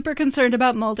is super concerned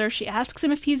about Mulder. She asks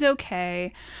him if he's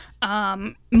okay.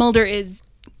 Mulder is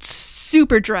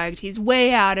super drugged. He's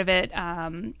way out of it.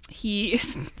 He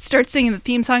starts singing the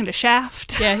theme song to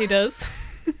Shaft. Yeah, he does.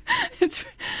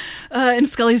 And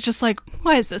Scully's just like,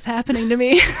 why is this happening to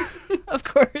me? Of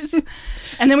course.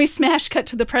 And then we smash cut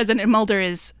to the present, and Mulder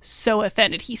is so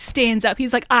offended. He stands up.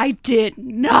 He's like, I did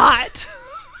not.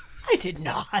 I did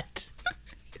not.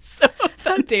 So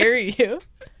How dare you?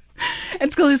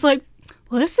 And Scully's like,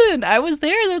 listen, I was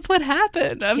there. That's what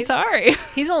happened. I'm sorry.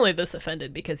 He's only this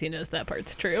offended because he knows that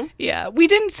part's true. Yeah, we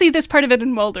didn't see this part of it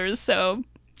in Mulder's, so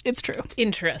it's true.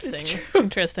 Interesting. It's true.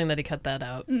 Interesting that he cut that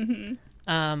out. Mm-hmm.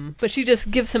 But she just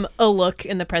gives him a look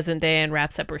in the present day and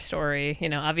wraps up her story. You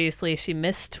know, obviously she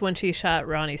missed when she shot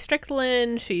Ronnie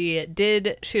Strickland. She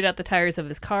did shoot out the tires of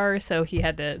his car, so he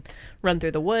had to run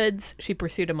through the woods. She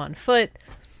pursued him on foot.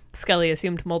 Scully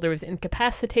assumed Mulder was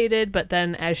incapacitated, but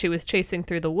then as she was chasing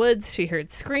through the woods, she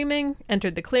heard screaming,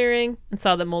 entered the clearing, and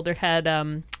saw that Mulder had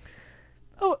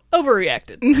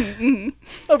overreacted.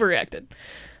 Overreacted.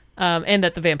 And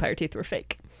that the vampire teeth were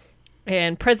fake.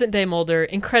 And present-day Mulder,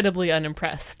 incredibly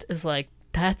unimpressed, is like,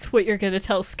 that's what you're going to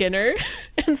tell Skinner?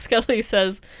 And Scully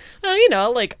says, well,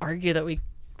 I'll, argue that we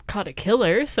caught a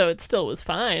killer, so it still was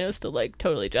fine. It was still,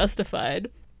 totally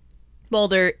justified.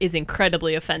 Mulder is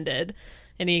incredibly offended,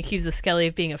 and he accuses Scully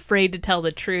of being afraid to tell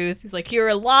the truth. He's like, you're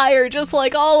a liar just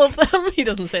like all of them. He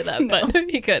doesn't say that, but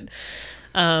he could.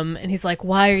 And he's like,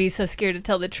 why are you so scared to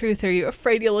tell the truth? Are you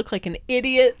afraid you'll look like an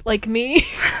idiot like me?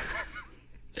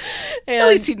 And, at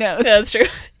least he knows. Yeah, that's true.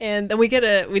 And then we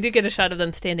do get a shot of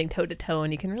them standing toe to toe,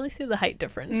 and you can really see the height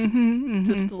difference.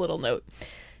 Just a little note.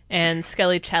 And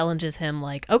Scully challenges him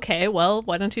like, okay, well,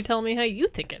 why don't you tell me how you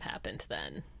think it happened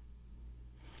then?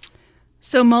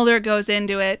 So Mulder goes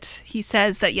into it. He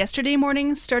says that yesterday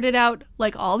morning started out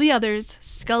like all the others.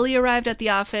 Scully arrived at the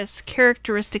office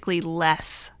characteristically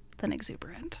less than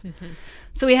exuberant.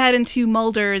 So we head into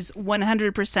Mulder's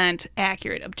 100%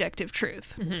 accurate objective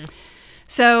truth.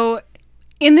 So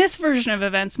in this version of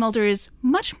events, Mulder is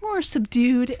much more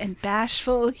subdued and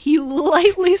bashful. He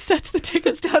lightly sets the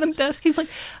tickets down on the desk. He's like,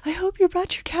 I hope you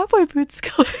brought your cowboy boots,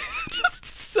 Scully. Just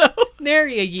so...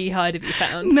 Nary a yeehaw to be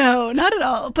found. No, not at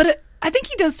all. But I think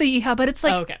he does say yeehaw, but it's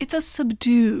like, okay. It's a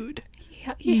subdued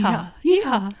Yeehaw.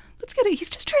 yeehaw. Let's get it. He's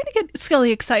just trying to get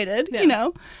Scully excited,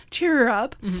 cheer her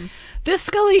up. This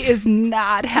Scully is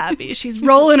not happy. She's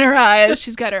rolling her eyes.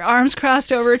 She's got her arms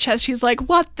crossed over her chest. She's like,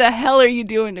 what the hell are you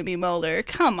doing to me, Mulder?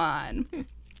 Come on.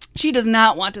 She does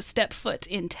not want to step foot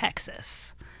in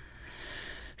Texas.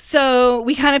 So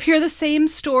we kind of hear the same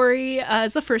story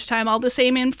as the first time, all the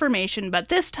same information, but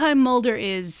this time Mulder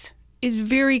is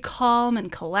very calm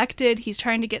and collected. He's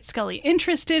trying to get Scully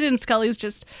interested, and Scully's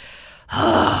just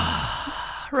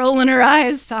rolling her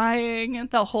eyes, sighing, and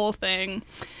the whole thing.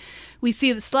 We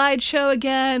see the slideshow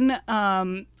again.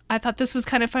 I thought this was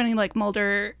kind of funny. Like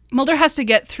Mulder has to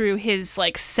get through his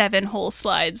 7 whole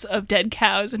slides of dead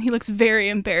cows, and he looks very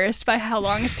embarrassed by how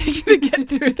long it's taking to get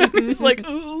through them. He's like,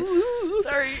 ooh,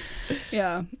 sorry.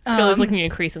 Yeah. Scully's looking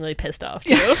increasingly pissed off,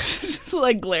 too. Yeah, she's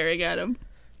just glaring at him.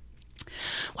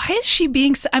 Why is she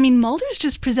being so... I mean, Mulder's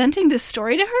just presenting this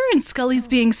story to her, and Scully's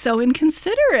being so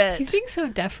inconsiderate. He's being so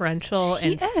deferential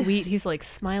and sweet. He's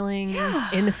smiling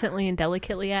innocently and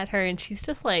delicately at her, and she's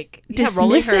just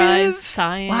rolling her eyes,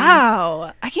 sighing.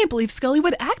 Wow. I can't believe Scully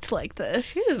would act like this.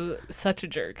 She is such a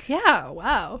jerk. Yeah,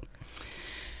 wow.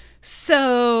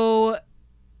 So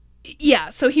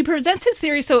he presents his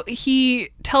theory. So he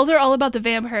tells her all about the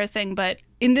vampire thing, but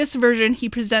in this version, he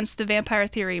presents the vampire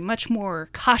theory much more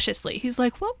cautiously. He's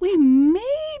like, what we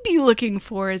may be looking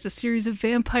for is a series of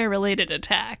vampire-related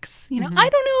attacks. I don't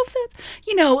know if that's,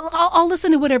 I'll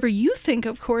listen to whatever you think,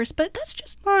 of course, but that's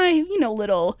just my,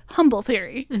 little humble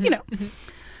theory,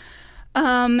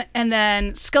 And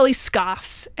then Scully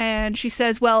scoffs, and she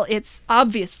says, well, it's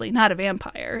obviously not a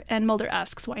vampire. And Mulder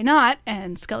asks, why not?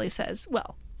 And Scully says,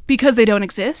 well, Because they don't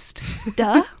exist.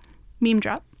 Duh. Meme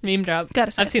drop. Meme drop.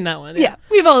 Gotta say. I've seen that one. Yeah.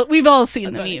 We've all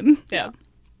seen the meme. Yeah.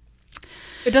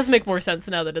 It does make more sense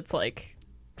now that it's like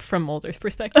from Mulder's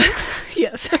perspective.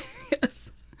 Yes.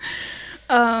 Yes.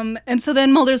 And so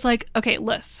then Mulder's like, okay,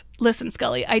 listen,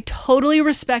 Scully, I totally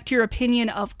respect your opinion,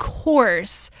 of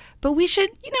course, but we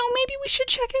should, maybe we should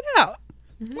check it out.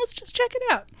 Mm-hmm. Let's just check it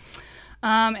out.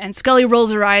 And Scully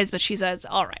rolls her eyes, but she says,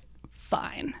 all right,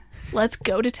 fine. Let's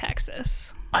go to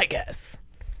Texas. I guess.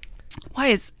 Why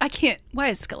is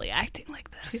Scully acting like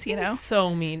this, She's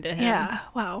so mean to him. Yeah,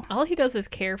 wow. All he does is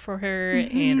care for her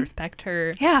and respect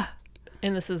her. Yeah.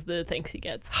 And this is the thanks he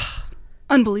gets.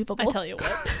 Unbelievable. I tell you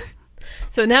what.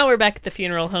 So now we're back at the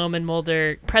funeral home, and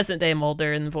Mulder, present day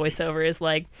Mulder in the voiceover, is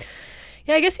like,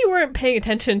 yeah, I guess you weren't paying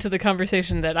attention to the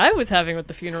conversation that I was having with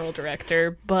the funeral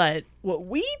director, but what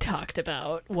we talked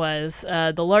about was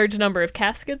the large number of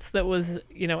caskets that was,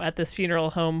 at this funeral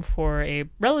home for a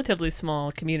relatively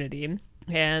small community.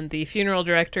 And the funeral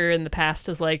director in the past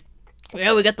is like,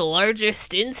 yeah, we got the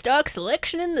largest in-stock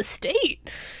selection in the state.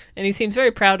 And he seems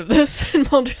very proud of this.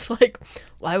 And Mulder's like,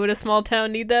 why would a small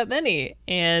town need that many?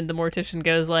 And the mortician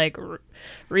goes like,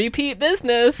 repeat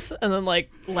business. And then like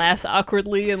laughs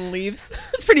awkwardly and leaves.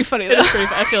 It's pretty funny though.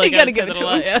 I feel like you I gotta give it to a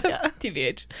lot. him. Yeah.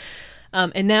 TBH.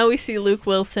 And now we see Luke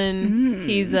Wilson.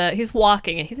 He's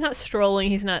walking. He's not strolling.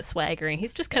 He's not swaggering.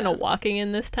 He's just kind of walking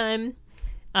in this time.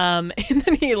 And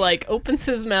then he like opens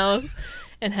his mouth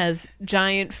and has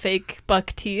giant fake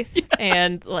buck teeth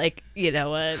and like,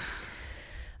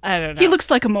 I don't know. He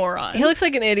looks like a moron. He looks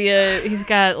like an idiot. He's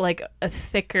got like a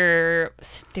thicker,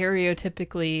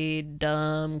 stereotypically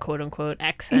dumb, quote unquote,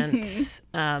 accent.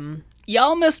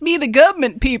 Y'all must be the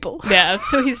government people. Yeah,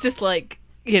 so he's just like,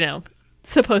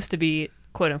 supposed to be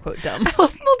quote unquote dumb. I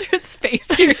love Mulder's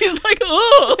face here. He's like,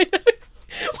 oh.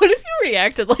 What if you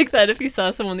reacted like that if you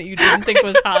saw someone that you didn't think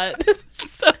was hot?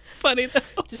 So funny though.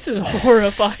 This is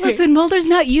horrifying. Listen, Mulder's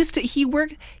not used to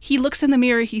he looks in the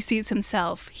mirror, he sees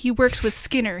himself. He works with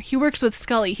Skinner. He works with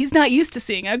Scully. He's not used to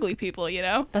seeing ugly people,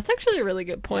 That's actually a really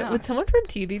good point. Yeah. Would someone from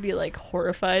TV be like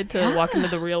horrified to walk into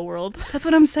the real world? That's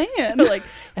what I'm saying. Like,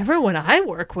 everyone I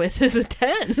work with is a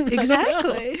 10.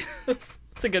 Exactly. That's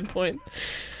a good point.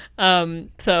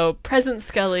 So present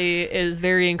Scully is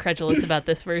very incredulous about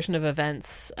this version of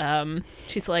events.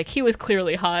 She's like, he was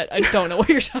clearly hot. I don't know what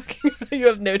you're talking about. You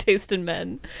have no taste in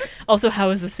men. Also, how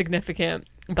is this significant?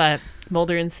 But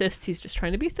Mulder insists he's just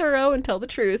trying to be thorough and tell the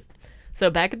truth.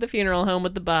 So back at the funeral home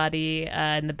with the body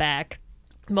in the back,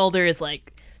 Mulder is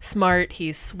like smart.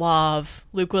 He's suave.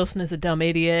 Luke Wilson is a dumb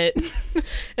idiot.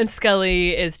 And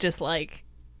Scully is just like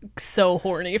so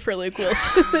horny for Luke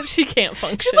Wilson that she can't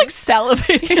function. She's like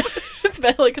salivating. It's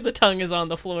bad, like the tongue is on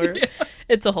the floor. Yeah.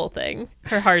 It's a whole thing.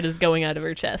 Her heart is going out of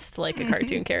her chest like a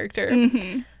cartoon character.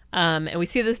 And we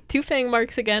see this 2 fang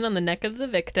marks again on the neck of the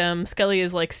victim. Scully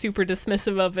is like super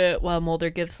dismissive of it, while Mulder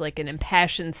gives like an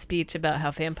impassioned speech about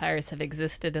how vampires have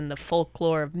existed in the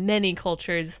folklore of many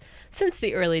cultures since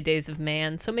the early days of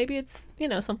man. So maybe it's,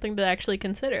 something to actually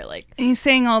consider. Like, and he's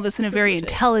saying all this in a very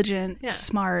legit. intelligent, Yeah.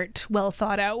 smart, well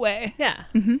thought out way. yeah.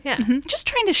 Yeah. Just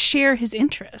trying to share his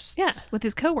interests with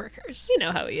his coworkers. You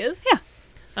know how he is. Yeah.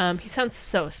 He sounds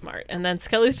so smart. And then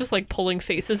Scully's just like pulling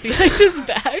faces behind his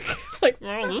back. Like,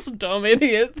 oh, this dumb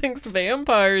idiot thinks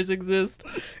vampires exist.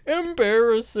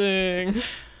 Embarrassing.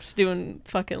 She's doing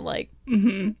fucking like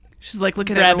She's like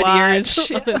looking at rabbit her ears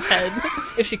watch. on his head,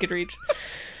 if she could reach.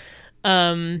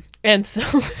 And so,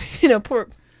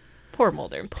 poor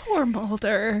Mulder. Poor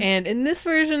Mulder. And in this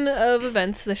version of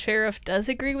events, the sheriff does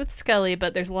agree with Scully,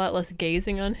 but there's a lot less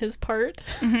gazing on his part.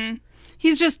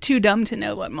 He's just too dumb to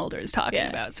know what Mulder is talking Yeah.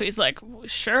 about. So he's like,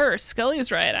 sure,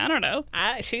 Scully's right. I don't know.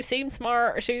 She seemed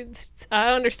smart. I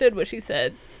understood what she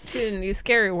said. She didn't use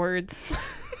scary words.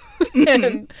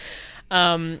 and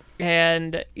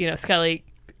Scully,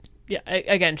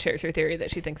 again shares her theory that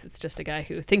she thinks it's just a guy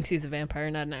who thinks he's a vampire,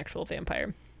 not an actual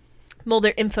vampire.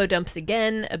 Mulder info dumps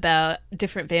again about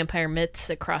different vampire myths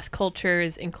across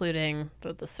cultures, including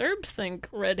that the Serbs think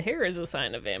red hair is a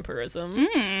sign of vampirism.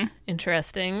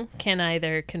 Interesting. Can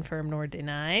neither confirm nor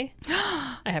deny.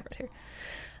 I have red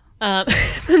hair.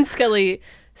 Then Scully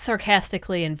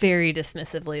sarcastically and very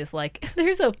dismissively is like, if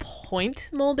there's a point,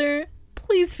 Mulder,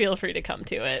 please feel free to come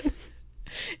to it.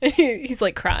 And he's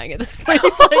like crying at this point.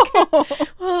 He's like,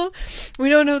 well, we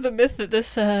don't know the myth that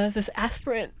this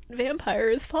aspirant vampire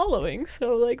is following,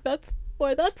 so like that's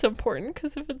why that's important,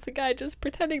 because if it's a guy just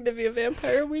pretending to be a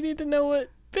vampire, we need to know what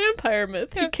vampire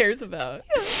myth he cares about.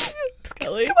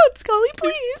 Scully, Come on, Scully,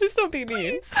 please. Please don't be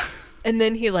mean. And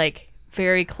then he like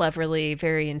very cleverly,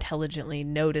 very intelligently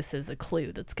notices a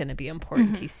clue that's going to be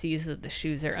important. He sees that the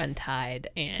shoes are untied,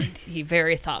 and he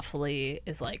very thoughtfully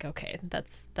is like, okay,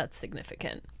 that's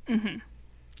significant.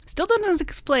 Still doesn't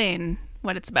explain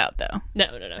what it's about, though. No.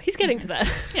 He's getting to that.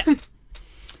 Yeah.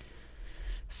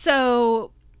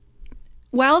 So,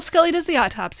 while Scully does the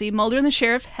autopsy, Mulder and the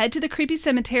sheriff head to the creepy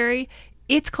cemetery.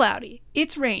 It's cloudy.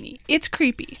 It's rainy. It's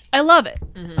creepy. I love it.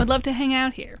 I'd love to hang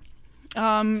out here.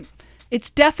 It's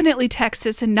definitely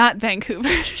Texas and not Vancouver.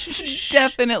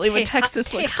 Definitely what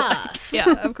Texas looks like.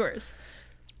 Yeah, of course.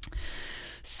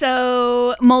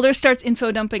 So Mulder starts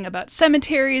info dumping about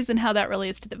cemeteries and how that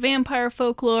relates to the vampire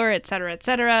folklore, et cetera, et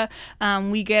cetera.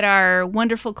 We get our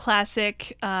wonderful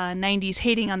classic 90s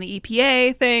hating on the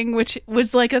EPA thing, which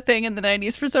was like a thing in the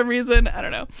 90s for some reason. I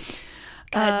don't know.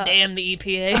 God damn the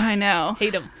EPA. I know.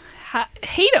 Hate them.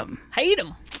 Hate them. Hate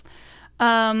them.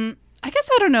 I guess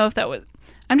I don't know if that was...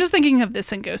 I'm just thinking of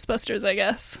this and Ghostbusters, I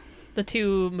guess. The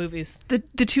two movies. The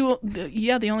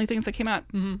only things that came out.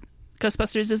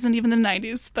 Ghostbusters isn't even the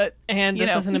 90s, but... And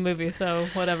this isn't a movie, so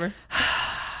whatever.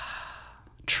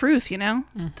 Truth,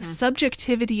 The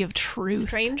subjectivity of truth.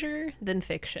 Stranger than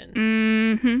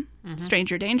fiction.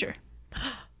 Stranger danger.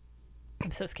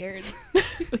 I'm so scared.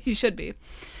 You should be.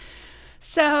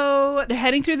 So they're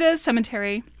heading through the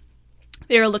cemetery.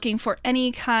 They're looking for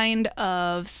any kind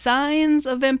of signs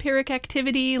of vampiric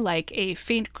activity, like a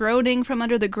faint groaning from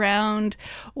under the ground,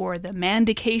 or the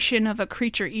mandication of a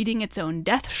creature eating its own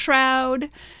death shroud.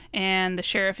 And the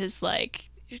sheriff is like,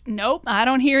 nope, I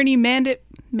don't hear any mandication.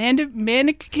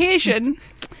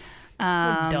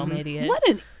 Dumb idiot.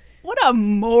 What a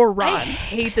moron. I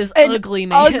hate this ugly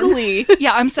man. Ugly.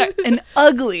 Yeah, I'm sorry. An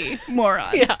ugly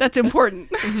moron. Yeah. That's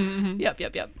important.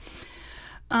 Yep.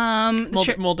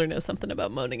 Mulder knows something about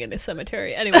moaning in a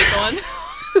cemetery. Anyway, go on.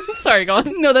 Sorry, go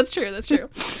on. No, that's true.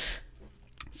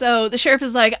 So the sheriff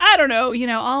is like, I don't know.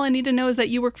 All I need to know is that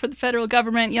you work for the federal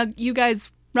government. You guys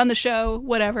run the show,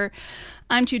 whatever.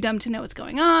 I'm too dumb to know what's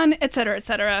going on, et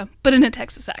cetera, but in a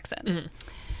Texas accent.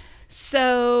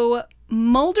 So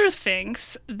Mulder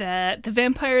thinks that the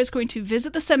vampire is going to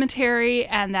visit the cemetery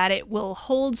and that it will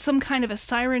hold some kind of a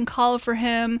siren call for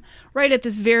him. Right at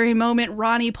this very moment,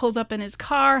 Ronnie pulls up in his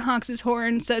car, honks his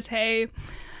horn, says, hey.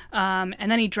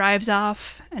 And then he drives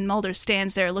off, and Mulder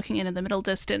stands there looking into the middle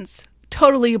distance,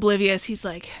 totally oblivious. He's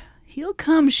like, he'll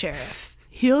come, Sheriff.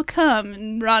 He'll come.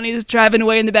 And Ronnie's driving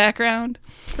away in the background.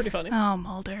 It's pretty funny. Oh,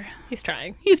 Mulder. He's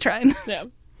trying. Yeah.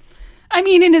 I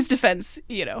mean, in his defense,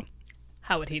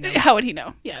 How would he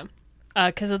know? Yeah.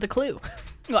 Because of the clue.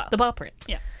 Well, the paw print.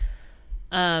 Yeah.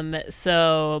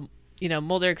 So,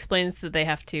 Mulder explains that they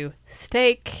have to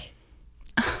stake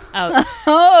out at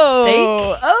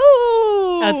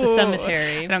the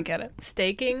cemetery. I don't get it.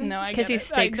 Staking? No, I get Because he it.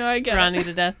 stakes I get Ronnie it.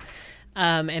 to death.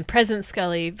 And President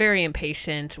Scully, very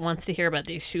impatient, wants to hear about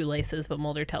these shoelaces, but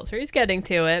Mulder tells her he's getting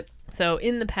to it. So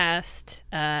in the past,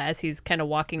 as he's kind of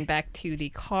walking back to the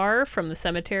car from the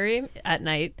cemetery at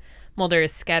night, Mulder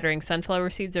is scattering sunflower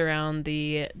seeds around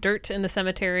the dirt in the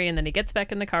cemetery, and then he gets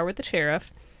back in the car with the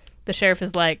sheriff. The sheriff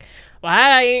is like, well,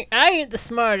 I ain't the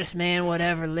smartest man would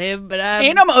ever live, but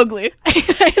I'm ugly.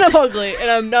 I'm ugly,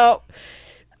 and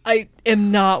I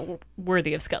am not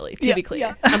worthy of Scully, to be clear.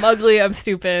 Yeah. I'm ugly, I'm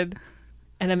stupid,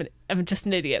 and I'm just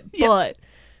an idiot. Yeah. But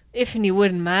if you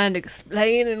wouldn't mind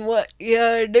explaining what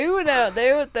you're doing out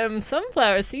there with them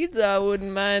sunflower seeds, I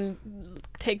wouldn't mind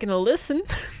taking a listen.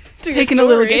 Taking a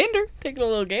little gander. Taking a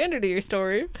little gander to your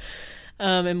story.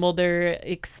 And Mulder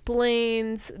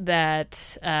explains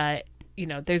that,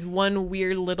 there's one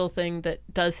weird little thing that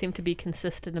does seem to be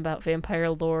consistent about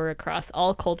vampire lore across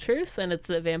all cultures, and it's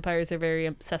that vampires are very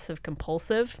obsessive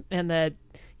compulsive, and that,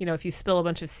 if you spill a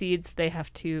bunch of seeds, they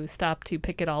have to stop to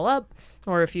pick it all up,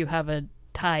 or if you have a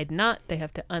tied knot, they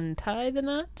have to untie the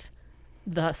knot,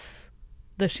 thus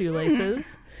the shoelaces.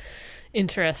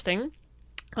 Interesting.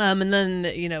 And then,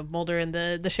 Mulder and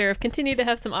the sheriff continue to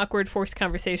have some awkward forced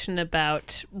conversation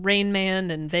about Rain Man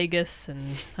and Vegas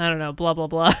and, I don't know, blah, blah,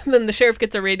 blah. Then the sheriff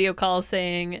gets a radio call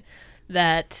saying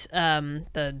that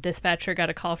the dispatcher got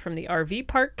a call from the RV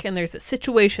park and there's a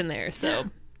situation there. So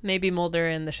maybe Mulder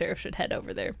and the sheriff should head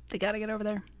over there. They got to get over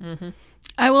there.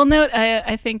 I will note,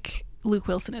 I think Luke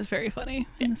Wilson is very funny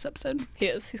in this episode. He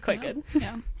is. He's quite good.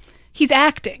 Yeah. He's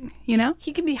acting,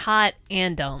 He can be hot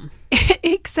and dumb.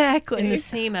 Exactly. In the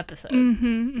same episode.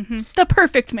 The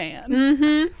perfect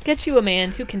man. Get you a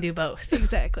man who can do both.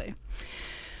 Exactly.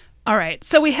 All right,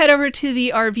 so we head over to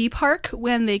the RV park.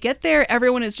 When they get there,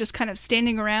 everyone is just kind of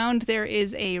standing around. There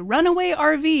is a runaway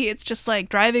RV. It's just like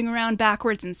driving around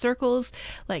backwards in circles,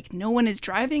 like no one is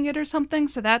driving it or something,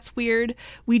 so that's weird.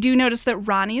 We do notice that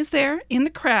Ronnie is there in the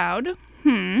crowd.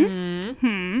 This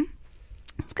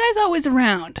guy's always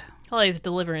around. Well, he's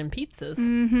delivering pizzas.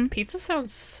 Mm-hmm. Pizza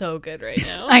sounds so good right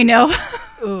now. I know.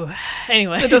 Ooh.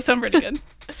 Anyway. It does sound pretty good.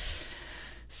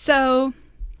 So...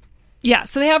 yeah,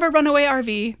 so they have a runaway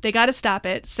RV. They got to stop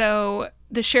it. So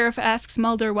the sheriff asks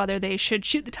Mulder whether they should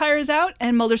shoot the tires out,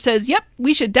 and Mulder says, yep,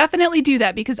 we should definitely do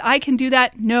that because I can do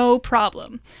that, no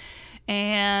problem.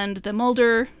 And the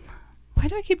Mulder... why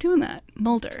do I keep doing that?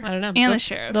 Mulder. I don't know. And the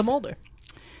sheriff. The Mulder.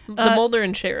 The Mulder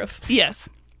and sheriff. Yes.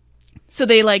 So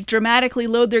they like dramatically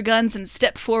load their guns and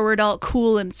step forward all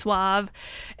cool and suave.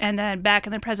 And then back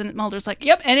in the present, Mulder's like,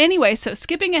 yep. And anyway, so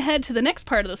skipping ahead to the next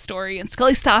part of the story, and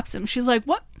Scully stops him. She's like,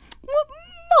 what?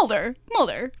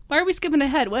 Mulder, why are we skipping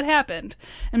ahead? What happened?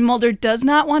 And Mulder does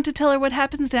not want to tell her what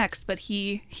happens next, but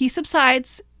he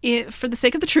subsides for the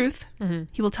sake of the truth. Mm-hmm.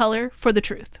 He will tell her for the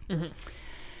truth.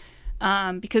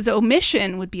 Mm-hmm. Because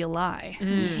omission would be a lie.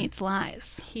 He hates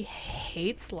lies. He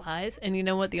hates lies. And you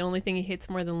know what the only thing he hates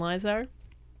more than lies are?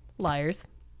 Liars.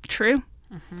 True.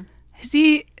 Mm-hmm. Is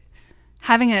he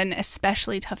having an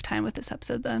especially tough time with this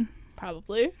episode then?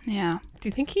 Probably. Yeah. Do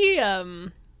you think he,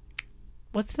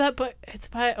 what's that book? It's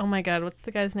by, oh my God, what's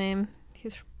the guy's name?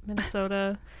 He's from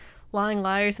Minnesota. Lying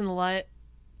liars and the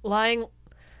lying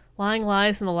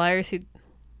lies and the liars who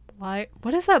lie.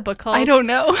 What is that book called? I don't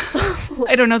know.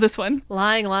 I don't know this one.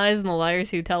 Lying lies and the liars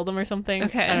who tell them or something.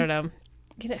 Okay. I don't know.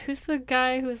 You know, who's the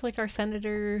guy who's like our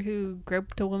senator who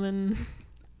groped a woman?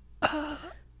 The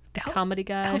comedy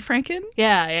guy. Al Franken?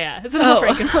 Yeah. It's an Al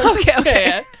Franken one. Okay.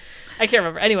 Yeah. I can't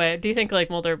remember. Anyway, do you think like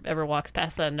Mulder ever walks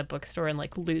past that in a bookstore and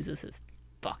like loses his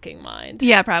fucking mind?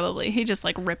 Yeah, probably. He just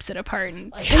like rips it apart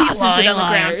and like, tosses it on the ground,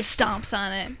 liars. stomps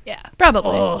on it. Yeah,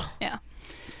 probably. Oh. Yeah.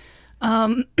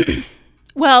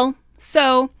 Well,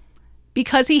 so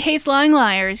because he hates lying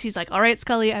liars, he's like, all right,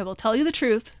 Scully, I will tell you the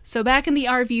truth. So back in the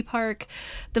RV park,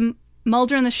 the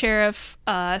Mulder and the sheriff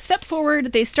step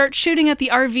forward. They start shooting at the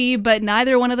RV, but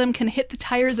neither one of them can hit the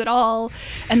tires at all.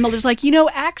 And Mulder's like,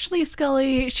 actually,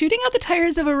 Scully, shooting out the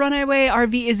tires of a runaway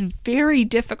RV is very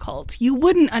difficult. You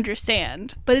wouldn't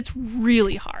understand, but it's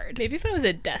really hard. Maybe if I was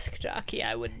a desk jockey,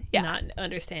 I would not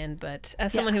understand. But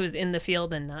as someone who was in the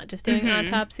field and not just doing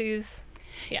autopsies...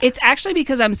 yeah. It's actually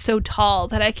because I'm so tall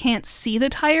that I can't see the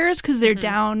tires because they're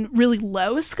down really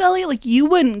low, Scully. Like, you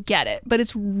wouldn't get it, but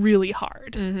it's really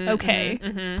hard. Okay?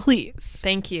 Please.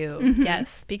 Thank you. Yes.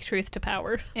 Speak truth to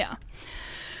power. Yeah.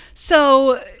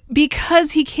 So,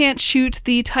 because he can't shoot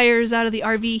the tires out of the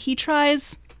RV, he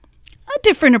tries a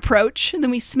different approach. And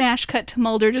then we smash cut to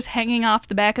Mulder just hanging off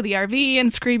the back of the RV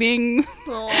and screaming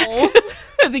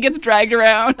as he gets dragged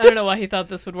around. I don't know why he thought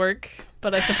this would work,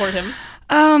 but I support him.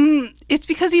 It's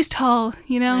because he's tall,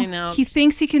 I know. He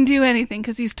thinks he can do anything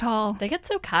because he's tall. They get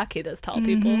so cocky, those tall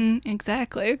people.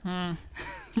 Exactly.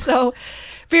 So,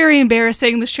 very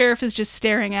embarrassing. The sheriff is just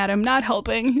staring at him, not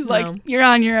helping. He's like, you're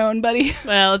on your own, buddy.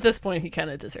 Well, at this point, he kind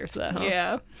of deserves that, huh?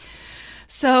 Yeah.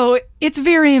 So, it's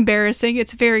very embarrassing.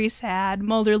 It's very sad.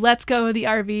 Mulder lets go of the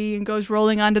RV and goes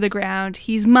rolling onto the ground.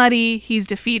 He's muddy. He's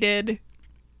defeated.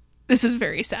 This is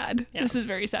very sad. Yeah. This is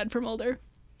very sad for Mulder.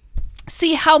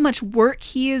 See how much work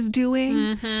he is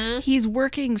doing? He's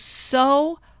working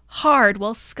so hard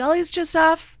while Scully's just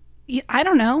off, I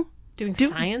don't know.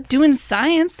 Science? Doing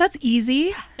science. That's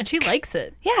easy. And she likes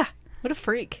it. Yeah. What a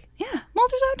freak. Yeah.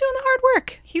 Mulder's out doing the hard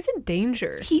work. He's in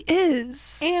danger. He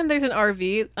is. And there's an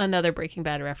RV, another Breaking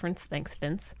Bad reference. Thanks,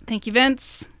 Vince. Thank you,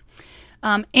 Vince.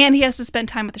 And he has to spend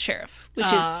time with the sheriff,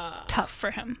 which is tough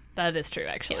for him. That is true,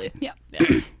 actually. Yeah.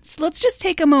 So let's just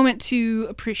take a moment to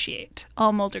appreciate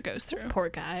all Mulder goes through. This poor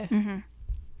guy.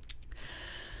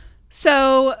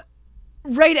 So,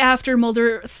 right after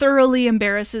Mulder thoroughly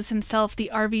embarrasses himself, the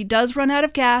RV does run out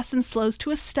of gas and slows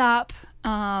to a stop.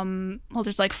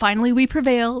 Mulder's like, finally we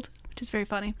prevailed, which is very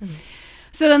funny.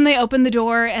 So then they open the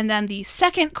door, and then the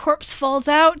second corpse falls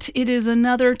out. It is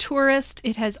another tourist.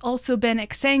 It has also been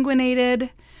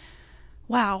exsanguinated.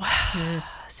 Wow.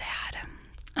 Sad.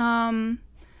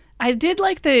 I did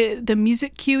like the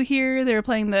music cue here. They were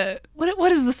playing the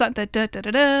what is the song? The da da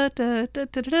da da da da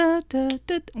da da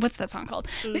da. What's that song called?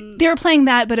 They were playing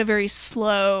that, but a very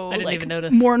slow, I didn't even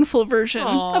notice. Mournful version.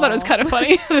 Aww. I thought it was kind of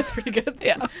funny. That's pretty good.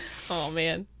 Yeah. Oh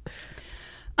man.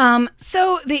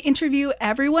 So they interview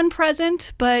everyone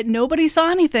present, but nobody saw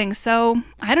anything. So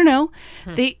I don't know.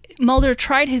 Mulder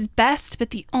tried his best,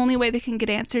 but the only way they can get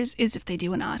answers is if they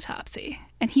do an autopsy.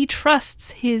 And he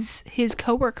trusts his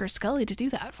coworker Scully to do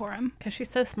that for him. Because she's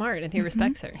so smart and he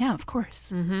respects her. Yeah, of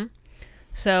course.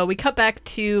 So we cut back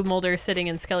to Mulder sitting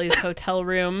in Scully's hotel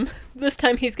room. This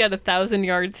time he's got a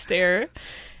 1,000-yard stare.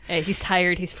 He's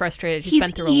tired. He's frustrated. He's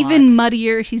been through a lot. He's even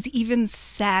muddier. He's even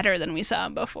sadder than we saw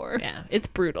him before. Yeah, it's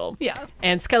brutal. Yeah.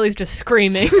 And Scully's just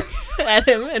screaming at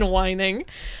him and whining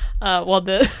while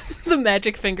the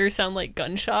magic fingers sound like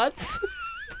gunshots.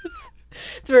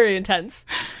 It's very intense.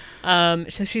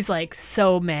 So she's like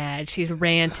so mad. She's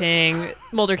ranting.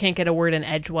 Mulder can't get a word in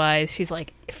edgewise. She's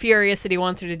like furious that he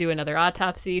wants her to do another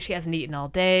autopsy. She hasn't eaten all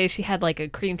day. She had like a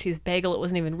cream cheese bagel. It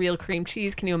wasn't even real cream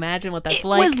cheese. Can you imagine what that's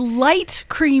like? It was light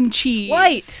cream cheese.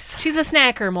 Light. She's a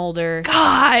snacker, Mulder.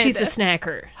 God. She's a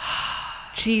snacker.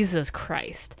 Jesus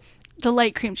Christ. The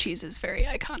light cream cheese is very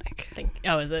iconic.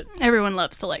 Oh, is it? Everyone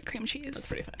loves the light cream cheese. That's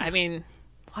pretty fun. I mean,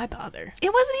 why bother?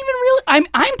 It wasn't even real.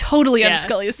 I'm totally on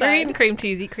Scully's You're side. eating cream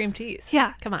cheese. Eat cream cheese.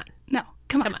 Yeah. Come on. No,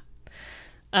 come on.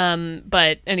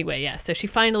 But anyway, yeah, so she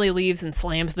finally leaves and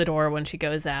slams the door when she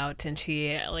goes out, and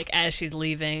she, like, as she's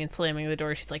leaving and slamming the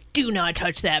door, she's like, do not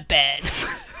touch that bed.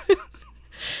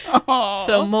 Oh.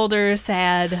 So Mulder is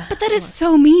sad. But that is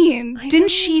so mean.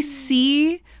 Didn't she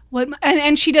see what...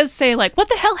 And she does say, like, what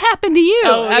the hell happened to you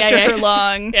after her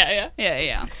long...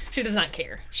 Yeah. She does not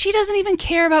care. She doesn't even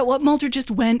care about what Mulder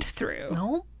just went through.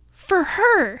 No. For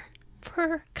her.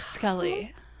 For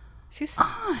Scully. She's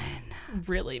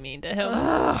really mean to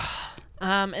him.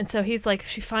 And so he's like,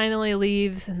 she finally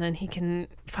leaves, and then he can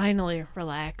finally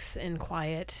relax and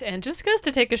quiet, and just goes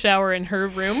to take a shower in her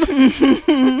room,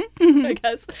 I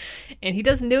guess. And he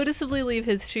does noticeably leave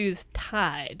his shoes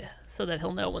tied so that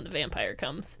he'll know when the vampire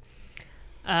comes.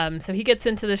 So he gets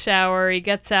into the shower, he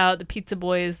gets out, the pizza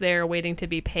boy is there waiting to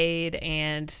be paid,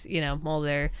 and,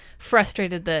 Mulder,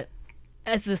 frustrated that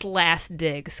as this last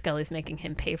dig, Scully's making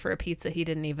him pay for a pizza he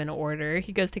didn't even order.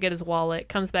 He goes to get his wallet,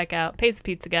 comes back out, pays the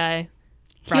pizza guy.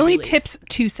 He only tips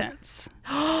 2 cents,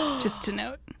 just to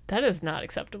note. That is not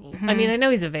acceptable. I mean, I know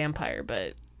he's a vampire,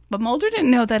 but... But Mulder didn't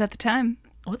know that at the time.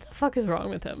 What the fuck is wrong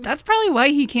with him? That's probably why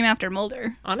he came after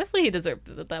Mulder. Honestly, he deserved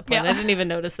it at that point. Yeah. I didn't even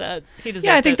notice that. He deserved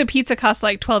Yeah, I think it. the pizza cost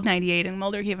like $12.98, and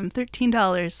Mulder gave him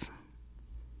 $13.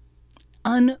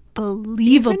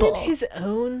 Unbelievable. Even in his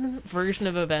own version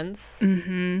of events,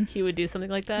 he would do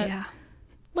something like that. Yeah.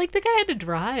 Like, the guy had to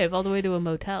drive all the way to a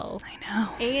motel. I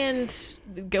know.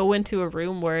 And go into a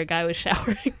room where a guy was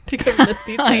showering to give him this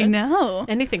pizza. I know.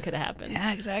 Anything could have happened.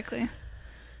 Yeah, exactly.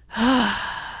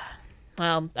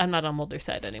 Well, I'm not on Mulder's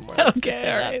side anymore. Let's just Okay,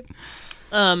 say all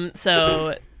that. right.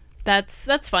 So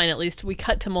that's fine. At least we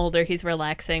cut to Mulder. He's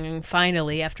relaxing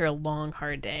finally after a long,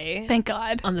 hard day. Thank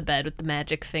God. On the bed with the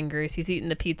magic fingers. He's eating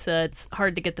the pizza. It's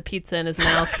hard to get the pizza in his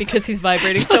mouth because he's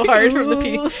vibrating so hard from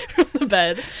the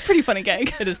bed. It's a pretty funny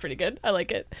gag. It is pretty good. I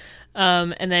like it.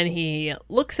 And then he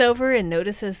looks over and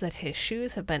notices that his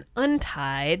shoes have been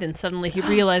untied, and suddenly he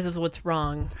realizes what's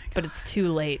wrong, but it's too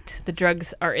late. The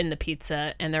drugs are in the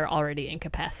pizza, and they're already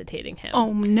incapacitating him.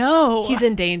 Oh, no. He's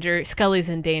in danger. Scully's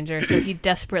in danger, so he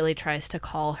desperately tries to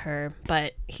call her,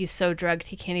 but he's so drugged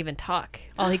he can't even talk.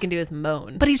 All he can do is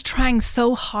moan. But he's trying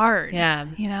so hard. Yeah.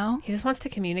 You know? He just wants to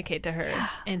communicate to her.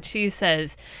 And she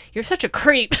says, "You're such a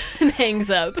creep," and hangs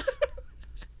up.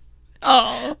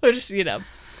 Oh. Which,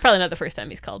 probably not the first time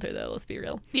he's called her, though. Let's be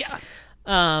real. Yeah.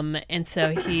 And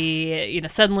so he,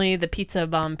 suddenly the pizza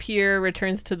vampire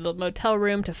returns to the motel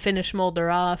room to finish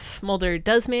Mulder off. Mulder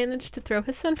does manage to throw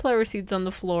his sunflower seeds on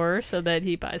the floor so that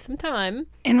he buys some time.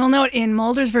 And we'll note, in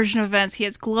Mulder's version of events, he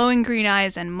has glowing green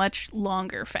eyes and much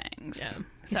longer fangs. Yeah.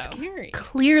 So, He's scary.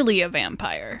 clearly a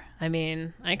vampire. I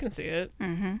mean, I can see it.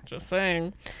 Mm-hmm. Just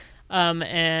saying.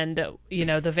 And,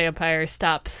 the vampire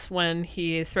stops when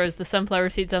he throws the sunflower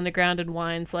seeds on the ground and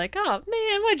whines like, "Oh,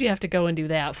 man, why'd you have to go and do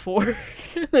that for?"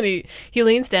 Then he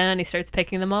leans down, he starts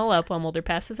picking them all up while Mulder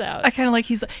passes out. I kind of like,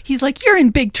 he's like, "You're in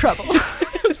big trouble."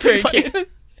 It's very cute.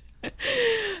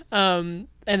 And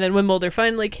then when Mulder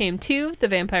finally came to, the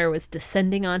vampire was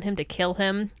descending on him to kill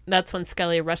him. That's when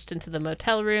Scully rushed into the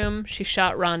motel room. She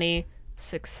shot Ronnie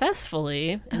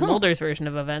successfully in Mulder's version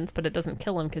of events, but it doesn't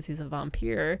kill him because he's a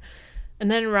vampire. And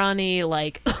then Ronnie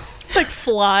like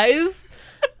flies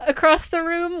across the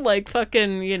room like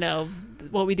fucking,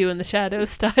 what we do in the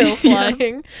Shadows style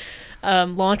flying.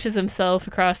 Launches himself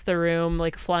across the room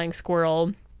like a flying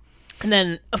squirrel. And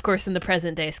then, of course, in the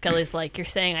present day, Scully's like, "You're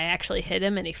saying I actually hit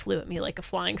him and he flew at me like a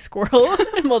flying squirrel?"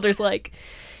 And Mulder's like,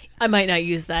 "I might not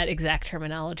use that exact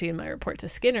terminology in my report to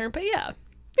Skinner, but yeah,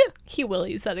 he will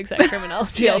use that exact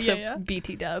terminology." Yeah.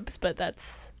 BT dubs, but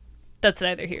that's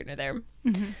neither here nor there.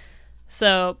 Mm-hmm.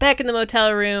 So back in the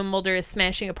motel room, Mulder is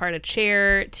smashing apart a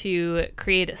chair to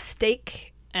create a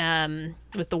stake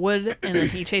with the wood, and then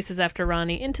he chases after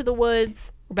Ronnie into the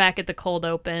woods. We're back at the cold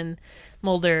open.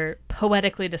 Mulder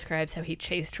poetically describes how he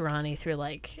chased Ronnie through,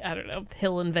 like, I don't know,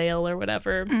 hill and vale or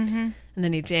whatever. Mm-hmm. And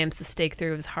then he jams the stake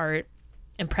through his heart.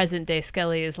 And present day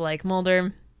Scully is like,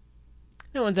 Mulder,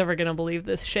 no one's ever going to believe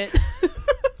this shit.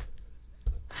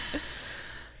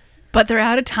 But they're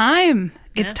out of time.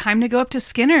 It's Yeah. time to go up to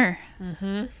Skinner.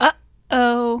 Mm-hmm.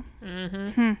 Uh-oh.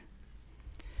 Mm-hmm.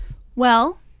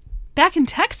 Well, back in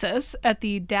Texas at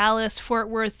the Dallas-Fort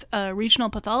Worth Regional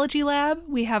Pathology Lab,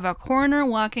 we have a coroner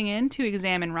walking in to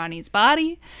examine Ronnie's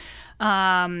body.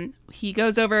 He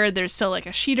goes over, there's still like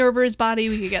a sheet over his body.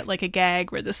 We could get like a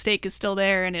gag where the stake is still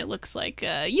there and it looks like,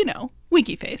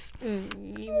 winky face.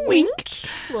 Wink.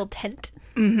 Little tent.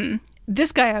 Mm-hmm.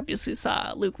 This guy obviously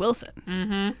saw Luke Wilson.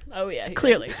 Mm-hmm. Oh, yeah.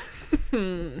 Clearly.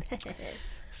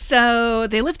 So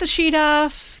they lift the sheet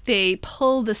off. They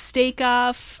pull the stake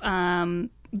off.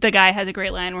 The guy has a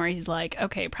great line where he's like,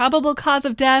 okay, probable cause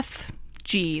of death.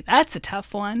 Gee, that's a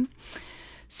tough one.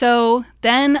 So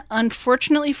then,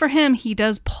 unfortunately for him, he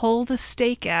does pull the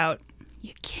stake out.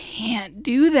 You can't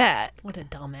do that What a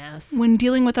dumbass. when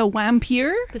dealing with a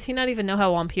vampire. Does he not even know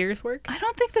how vampires work? I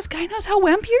don't think this guy knows how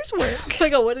vampires work.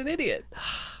 Like, oh, what an idiot.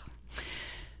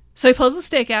 So he pulls the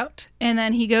stake out, and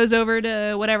then he goes over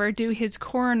to do his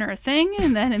coroner thing,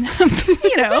 and then,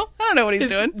 I don't know what he's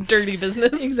doing. Dirty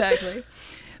business. Exactly.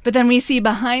 But then we see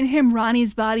behind him,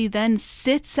 Ronnie's body then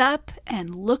sits up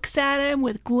and looks at him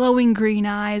with glowing green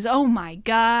eyes. Oh my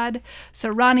God. So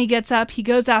Ronnie gets up, he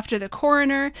goes after the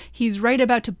coroner, he's right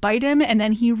about to bite him, and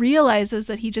then he realizes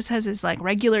that he just has his like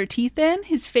regular teeth in,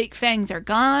 his fake fangs are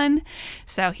gone.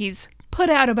 So he's put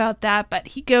out about that, but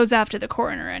he goes after the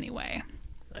coroner anyway.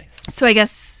 Nice. So I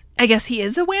guess he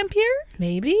is a vampire?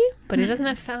 Maybe, but he doesn't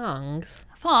have fangs.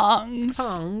 Fangs.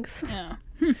 Fangs. Yeah.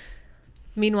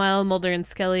 Meanwhile, Mulder and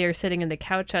Scully are sitting in the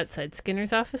couch outside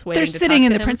Skinner's office waiting They're to sitting talk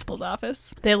in to the him. principal's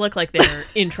office. They look like they're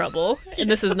in trouble, and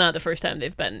this is not the first time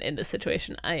they've been in this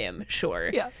situation, I am sure.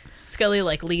 Yeah. Scully,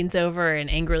 like, leans over and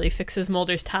angrily fixes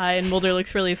Mulder's tie, and Mulder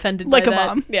looks really offended Like by a that.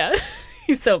 mom. Yeah.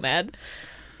 He's so mad.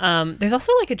 There's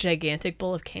also, like, a gigantic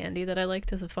bowl of candy that I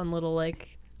liked as a fun little,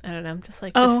 like, I don't know, just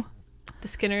like,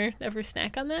 does Skinner ever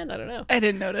snack on that? I don't know. I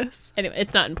didn't notice. Anyway,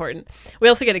 it's not important. We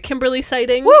also get a Kimberly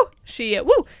sighting. Woo! She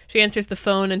answers the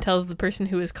phone and tells the person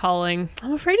who is calling,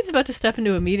 I'm afraid he's about to step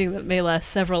into a meeting that may last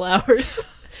several hours.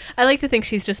 I like to think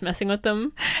she's just messing with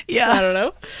them. Yeah. I don't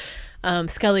know.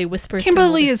 Scully whispers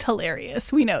Kimberly to Mulder. is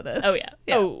hilarious. We know this. Oh,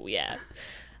 yeah. Oh,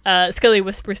 yeah. Scully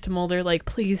whispers to Mulder, like,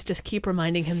 please just keep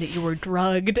reminding him that you were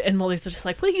drugged. And Mulder's just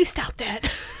like, will you stop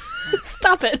that?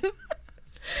 Stop it.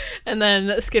 And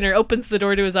then Skinner opens the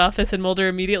door to his office, and Mulder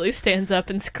immediately stands up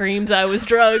and screams, I was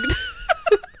drugged.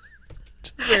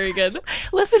 Which is very good.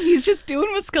 Listen, he's just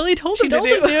doing what Scully told She him told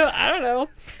to him do. to. I don't know.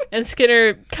 And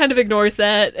Skinner kind of ignores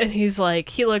that, and he's like,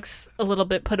 he looks a little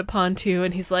bit put upon too,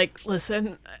 and he's like,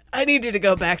 listen, I need you to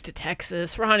go back to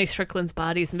Texas. Ronnie Strickland's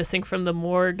body's missing from the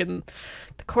morgue, and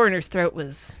the coroner's throat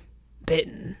was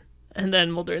bitten. And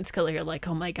then Mulder and Scully are like,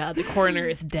 oh my God, the coroner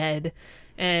is dead.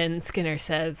 And Skinner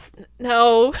says,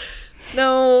 no,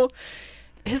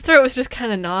 his throat was just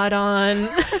kind of gnawed on.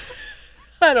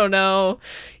 I don't know.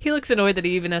 He looks annoyed that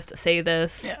he even has to say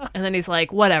this. Yeah. And then he's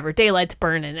like, whatever, daylight's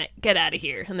burning. Get out of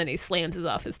here. And then he slams his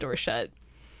office door shut.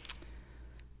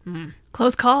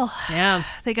 Close call. Yeah.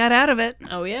 They got out of it.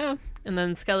 Oh, yeah. And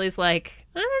then Scully's like,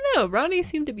 I don't know. Ronnie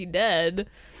seemed to be dead.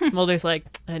 Mulder's like,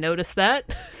 I noticed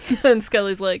that. And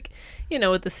Scully's like,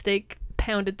 with the stake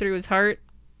pounded through his heart.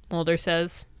 Mulder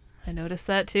says, I noticed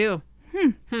that too.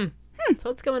 So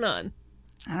what's going on?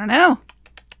 I don't know.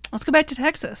 Let's go back to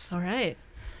Texas. All right.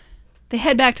 They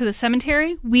head back to the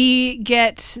cemetery. We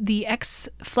get the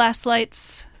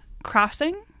ex-Flashlights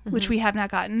crossing, which we have not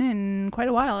gotten in quite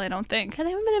a while, I don't think. God,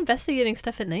 they haven't been investigating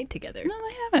stuff at night together. No,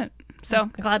 they haven't. So, I'm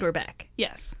glad we're back.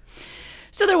 yes.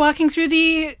 So they're walking through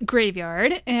the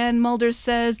graveyard, and Mulder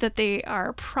says that they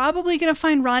are probably going to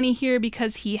find Ronnie here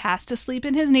because he has to sleep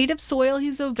in his native soil.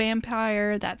 He's a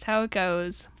vampire. That's how it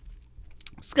goes.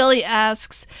 Scully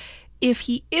asks, if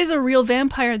he is a real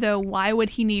vampire, though, why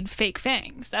would he need fake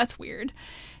fangs? That's weird.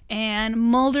 And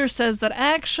Mulder says that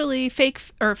actually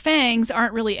fangs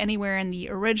aren't really anywhere in the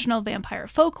original vampire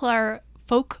folklore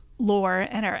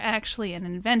and are actually an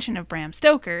invention of Bram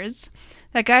Stoker's.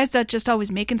 That guy's that just always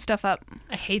making stuff up.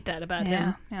 I hate that about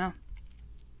him. Yeah.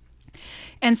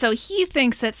 And so he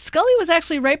thinks that Scully was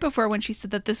actually right before when she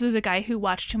said that this was a guy who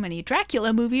watched too many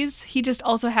Dracula movies. He just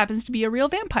also happens to be a real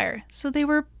vampire. So they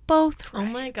were both right. Oh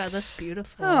my God, that's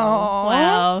beautiful. Oh,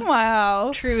 Wow.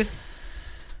 wow. Truth.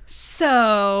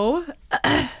 So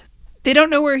They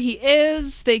don't know where he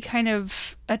is. They kind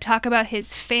of talk about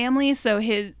his family. So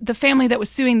the family that was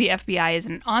suing the FBI is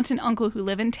an aunt and uncle who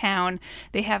live in town.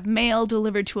 They have mail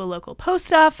delivered to a local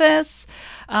post office.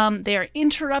 They are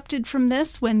interrupted from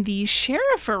this when the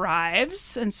sheriff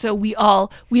arrives, and so we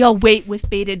all wait with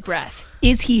bated breath.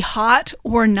 Is he hot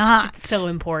or not? So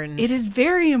important. It is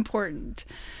very important.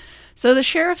 So the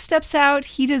sheriff steps out.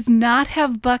 He does not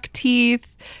have buck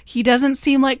teeth. He doesn't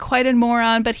seem like quite a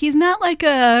moron, but he's not like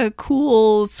a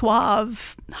cool,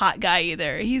 suave, hot guy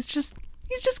either. He's just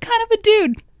kind of a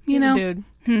dude, you He's know? a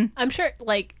dude. I'm sure,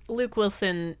 like, Luke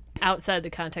Wilson, outside the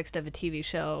context of a TV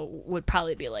show, would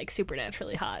probably be, like,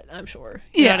 supernaturally hot, I'm sure.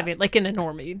 You know what I mean? Like, in a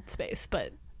normie space,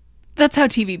 but... That's how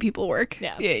TV people work.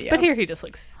 Yeah. Yeah. But here he just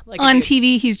looks like a On dude.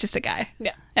 TV, he's just a guy.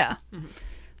 Yeah. Yeah.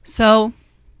 So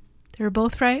they were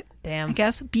both right, I Damn.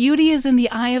 guess. Beauty is in the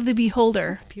eye of the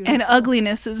beholder, beautiful. and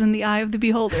ugliness is in the eye of the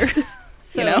beholder.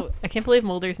 So, you know? I can't believe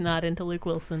Mulder's not into Luke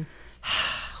Wilson.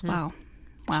 Wow.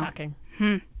 Shocking.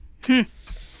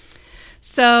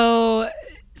 So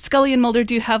Scully and Mulder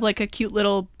do have like a cute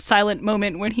little silent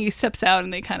moment when he steps out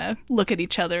and they kind of look at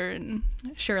each other and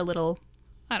share a little,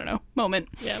 I don't know, moment.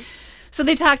 Yeah. So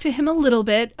they talk to him a little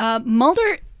bit.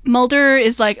 Mulder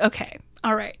is like, okay,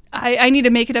 all right, I need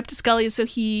to make it up to Scully. So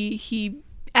he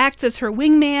acts as her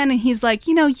wingman, and he's like,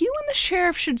 you and the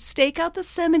sheriff should stake out the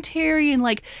cemetery and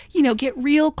like, get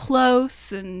real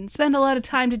close and spend a lot of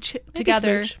time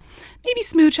together. Smooch. Maybe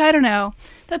smooch, I don't know.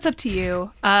 That's up to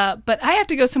you. But I have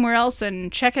to go somewhere else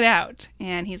and check it out.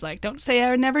 And he's like, don't say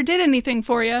I never did anything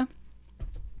for you.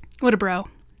 What a bro.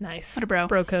 Nice. What a bro.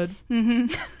 Bro code.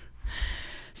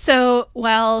 So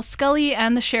while Scully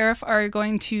and the sheriff are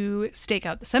going to stake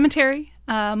out the cemetery,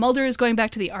 Mulder is going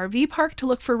back to the RV park to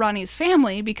look for Ronnie's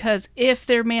family, because if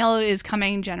their mail is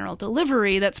coming general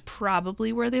delivery, that's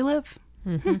probably where they live.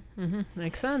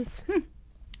 Makes sense.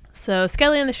 So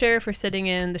Scully and the sheriff are sitting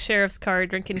in the sheriff's car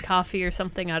drinking coffee or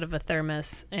something out of a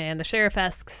thermos, and the sheriff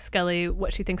asks Scully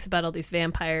what she thinks about all these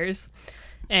vampires.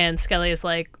 And Scully is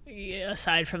like, yeah,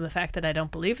 aside from the fact that I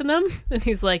don't believe in them. And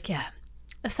he's like, yeah,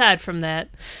 aside from that.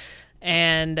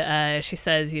 And she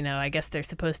says, I guess they're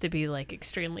supposed to be like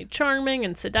extremely charming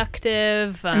and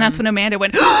seductive. And that's when Amanda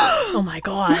went, oh my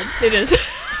God, it is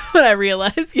what I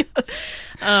realized. You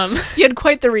had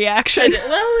quite the reaction.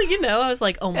 I was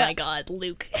like, oh my God,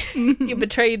 Luke, you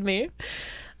betrayed me.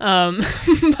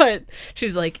 But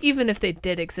she's like, even if they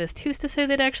did exist, who's to say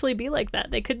they'd actually be like that?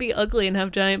 They could be ugly and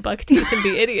have giant buck teeth and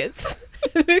be idiots.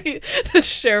 The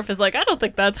sheriff is like, I don't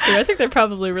think that's true. I think they're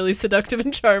probably really seductive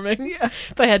and charming,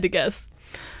 if I had to guess.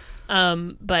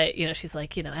 But she's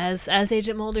like, as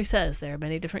Agent Mulder says, there are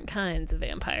many different kinds of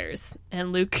vampires.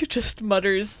 And Luke just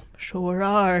mutters, sure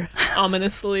are,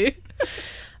 ominously.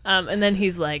 And then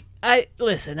he's like, I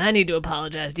need to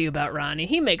apologize to you about Ronnie.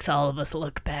 He makes all of us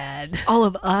look bad. All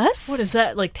of us? What is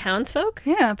that, like townsfolk?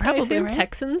 Yeah, I probably, assume right?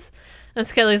 Texans. And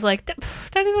Skelly's like,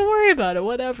 don't even worry about it,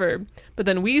 whatever. But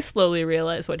then we slowly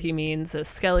realize what he means as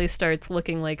Skelly starts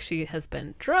looking like she has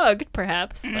been drugged,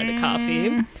 perhaps, by the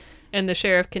coffee. And the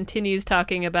sheriff continues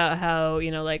talking about how,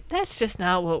 that's just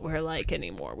not what we're like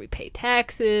anymore. We pay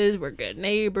taxes, we're good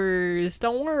neighbors,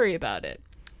 don't worry about it.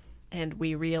 And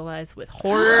we realize with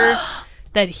horror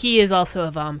that he is also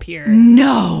a vampire.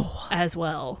 No. As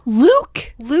well.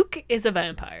 Luke? Luke is a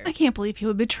vampire. I can't believe he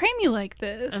would betray me like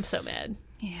this. I'm so mad.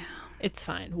 Yeah. It's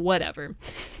fine. Whatever.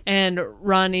 And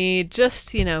Ronnie just,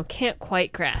 can't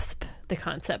quite grasp the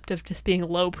concept of just being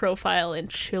low profile and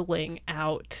chilling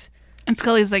out. And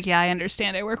Scully's like, yeah, I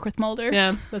understand. I work with Mulder.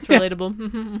 Yeah, that's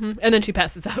relatable. And then she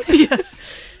passes out. Yes.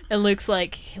 And Luke's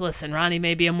like, listen, Ronnie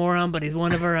may be a moron, but he's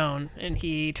one of our own. And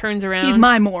he turns around. He's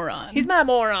my moron. He's my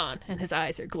moron. And his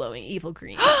eyes are glowing evil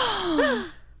green.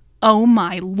 Oh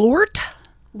my lord.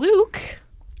 Luke.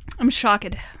 I'm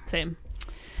shocked. Same.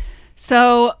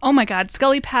 So, oh my God,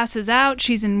 Scully passes out.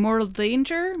 She's in mortal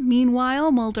danger.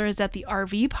 Meanwhile, Mulder is at the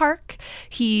RV park.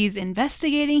 He's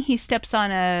investigating. He steps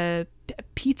on a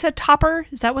pizza topper.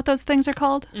 Is that what those things are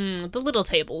called? The little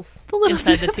tables. The little,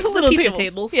 inside the little pizza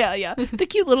tables. Yeah. The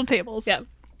cute little tables. Yeah.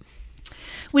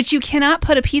 Which you cannot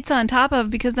put a pizza on top of,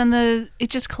 because then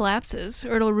it just collapses,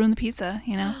 or it'll ruin the pizza,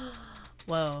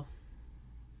 Whoa.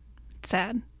 It's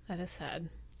sad. That is sad.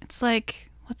 It's like,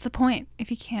 what's the point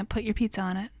if you can't put your pizza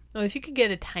on it? Oh, if you could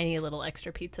get a tiny little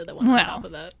extra pizza that went on top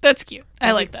of that. That's cute. I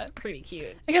That'd like be that. Pretty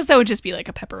cute. I guess that would just be like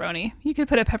a pepperoni. You could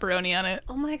put a pepperoni on it.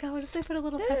 Oh my God, what if they put a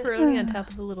little pepperoni on top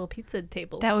of the little pizza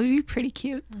table? That would be pretty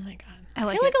cute. Oh my God. I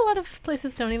like feel like it. a lot of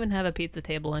places don't even have a pizza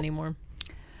table anymore.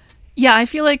 Yeah, I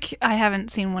feel like I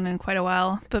haven't seen one in quite a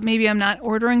while, but maybe I'm not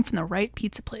ordering from the right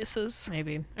pizza places.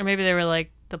 Maybe. Or maybe they were like,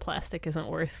 the plastic isn't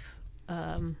worth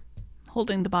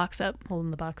holding the box up.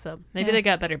 Holding the box up. Maybe Yeah. they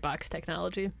got better box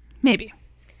technology. Maybe.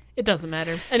 It doesn't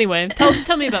matter. Anyway,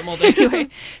 tell me about Mulder. Anyway,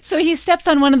 so he steps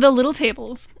on one of the little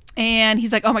tables and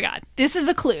he's like, oh my God, this is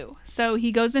a clue. So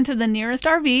he goes into the nearest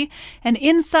RV and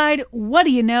inside, what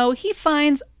do you know? He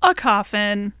finds a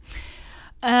coffin.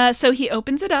 So he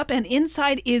opens it up and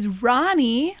inside is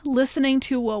Ronnie listening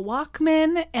to a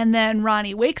Walkman. And then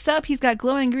Ronnie wakes up. He's got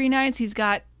glowing green eyes.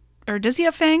 Or does he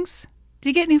have fangs? Did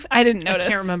he get any? I didn't notice.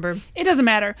 I can't remember. It doesn't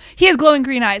matter. He has glowing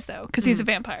green eyes though, because he's a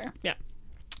vampire. Yeah.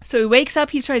 So he wakes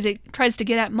up, he tries to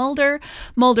get at Mulder.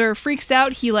 Mulder freaks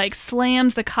out, he like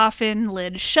slams the coffin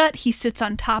lid shut, he sits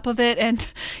on top of it, and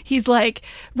he's like,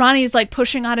 Ronnie's like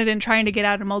pushing on it and trying to get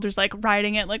out, and Mulder's like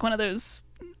riding it like one of those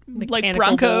like Mechanical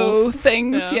Bronco bulls.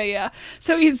 things. Yeah.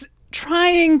 So he's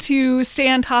trying to stay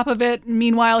on top of it.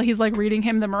 Meanwhile, he's like reading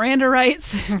him the Miranda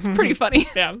rights. It's pretty funny.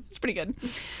 Yeah. It's pretty good.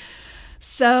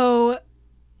 So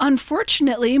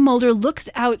unfortunately, Mulder looks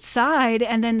outside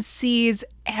and then sees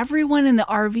everyone in the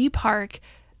RV park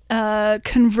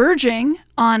converging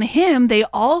on him. They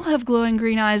all have glowing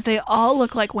green eyes. They all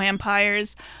look like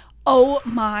vampires. Oh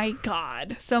my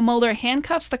God. So Mulder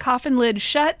handcuffs the coffin lid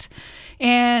shut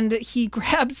and he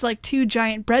grabs like 2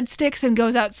 giant breadsticks and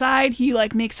goes outside. He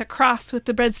like makes a cross with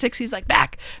the breadsticks. He's like,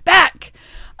 back.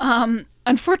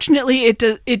 Unfortunately, it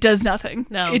does nothing.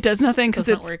 No, it does nothing because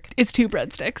does not work. it's 2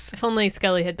 breadsticks. If only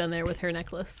Scully had been there with her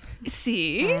necklace.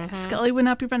 See, Scully would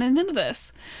not be running into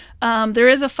this. There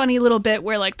is a funny little bit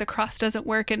where like the cross doesn't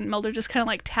work and Mulder just kind of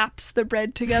like taps the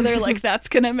bread together like that's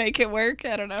gonna make it work.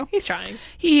 I don't know. He's trying.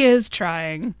 He is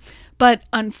trying, but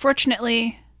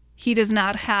unfortunately, he does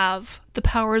not have the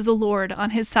power of the Lord on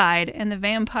his side, and the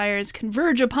vampires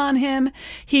converge upon him.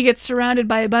 He gets surrounded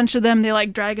by a bunch of them. They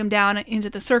like drag him down into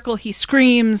the circle. He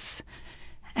screams,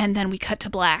 and then we cut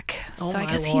to black. Oh so I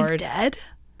my guess Lord. he's dead.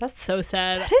 That's so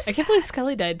sad. That is I can't believe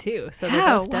Scully died too. So they're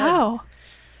Yeah, both dead. wow.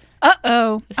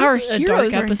 Uh-oh. This Our is a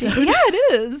heroes dark are indeed. episode. Yeah,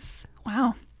 it is.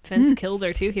 Wow. Vince killed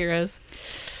their 2 heroes.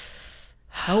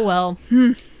 Oh well.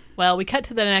 Well, we cut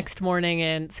to the next morning,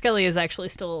 and Scully is actually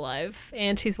still alive,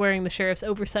 and she's wearing the sheriff's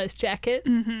oversized jacket.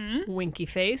 Mm-hmm. Winky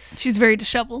face. She's very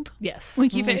disheveled. Yes.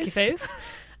 Winky face.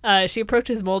 She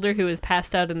approaches Mulder, who is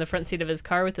passed out in the front seat of his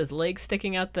car with his legs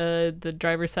sticking out the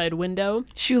driver's side window.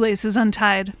 Shoelaces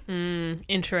untied.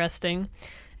 Interesting.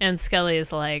 And Scully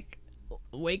is like,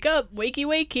 wake up, wakey,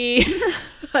 wakey.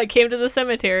 I came to the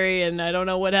cemetery, and I don't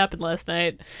know what happened last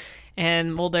night.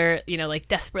 And Mulder, like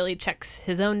desperately checks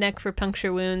his own neck for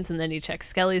puncture wounds, and then he checks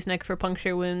Scully's neck for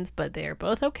puncture wounds, but they are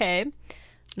both okay.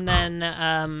 And then,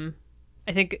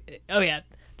 I think,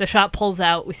 the shot pulls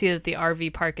out. We see that the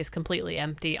RV park is completely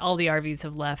empty. All the RVs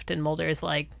have left, and Mulder is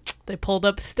like, they pulled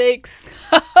up stakes.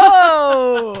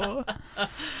 Oh!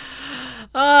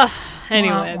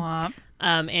 Anyway. Womp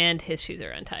womp. And his shoes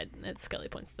are untied. And Scully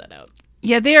points that out.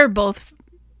 Yeah, they are both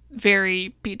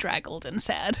very bedraggled and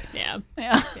sad. Yeah.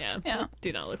 Yeah. Yeah.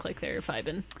 Do not look like they're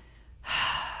vibing.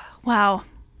 Wow.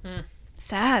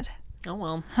 Sad. Oh,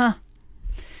 well.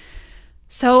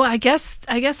 So I guess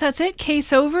that's it.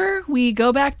 Case over. We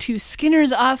go back to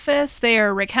Skinner's office. They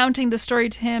are recounting the story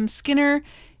to him. Skinner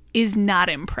is not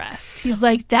impressed. He's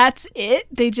like, that's it?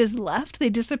 They just left? They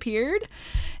disappeared?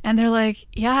 And they're like,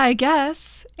 yeah, I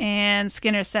guess. And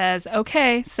Skinner says,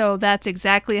 okay, so that's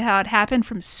exactly how it happened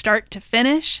from start to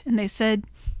finish. And they said,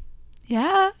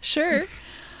 yeah, sure.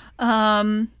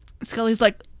 Scully's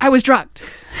like, I was drugged.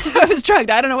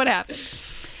 I don't know what happened.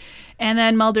 And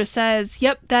then Mulder says,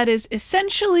 yep, that is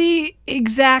essentially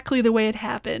exactly the way it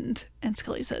happened. And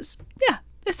Scully says, yeah,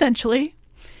 essentially.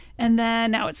 And then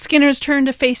now it's Skinner's turn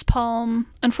to facepalm.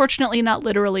 Unfortunately, not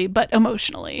literally, but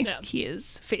emotionally. Yeah. He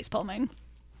is facepalming.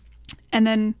 And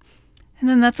then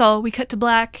that's all. We cut to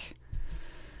black.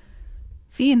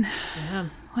 Fiend. Yeah.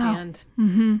 Wow.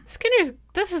 And Skinner's,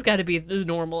 this has got to be the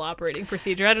normal operating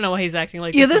procedure. I don't know why he's acting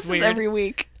like Yeah, this this is is weird. every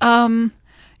week.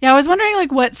 Yeah, I was wondering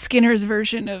like what Skinner's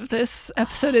version of this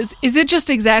episode is. Is it just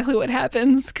exactly what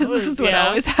happens? Because this is what Yeah.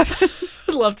 always happens.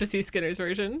 I'd love to see Skinner's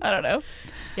version. I don't know.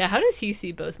 Yeah, how does he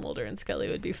see both Mulder and Scully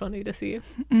would be funny to see.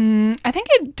 I think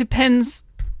it depends,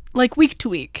 like week to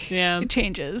week. Yeah. It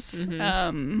changes.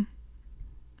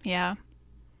 Yeah.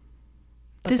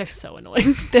 But they're This- so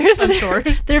annoying. I'm sure.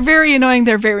 They're very annoying.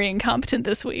 They're very incompetent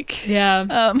this week.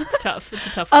 Yeah. It's tough. It's a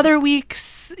tough one, Other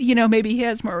weeks, maybe he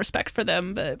has more respect for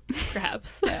them, but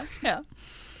perhaps. yeah.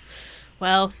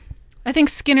 Well, I think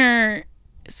Skinner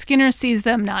sees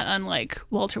them not unlike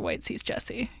Walter White sees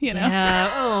Jesse,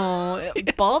 yeah. Oh,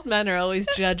 bald men are always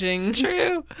judging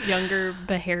True. younger,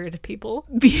 behaired people.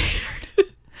 Beard.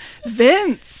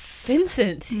 Vince.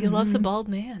 Vincent, he loves a bald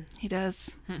man. He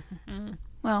does.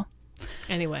 Well,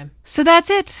 Anyway. So that's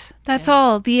it. That's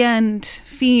all. The end.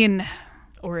 Fiend.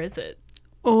 Or is it?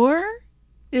 Or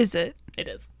is it? It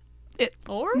is. It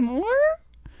Or more?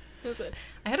 is it?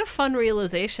 I had a fun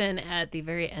realization at the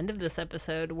very end of this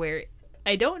episode where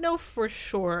I don't know for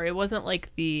sure. It wasn't like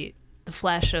the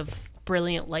flash of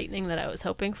brilliant lightning that I was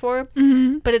hoping for,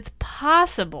 but it's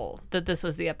possible that this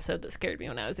was the episode that scared me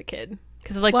when I was a kid.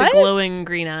 Because of like What? the glowing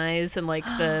green eyes and like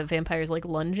the vampires like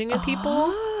lunging at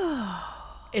people.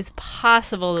 It's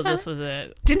possible that this was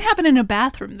it. Didn't happen in a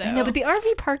bathroom though. No, but the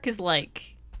RV park is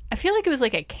like, I feel like it was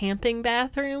like a camping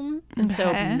bathroom. And so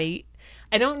Okay.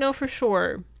 I don't know for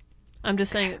sure. I'm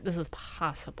just saying that this is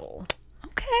possible.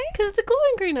 okay. Because the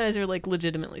glowing green eyes are like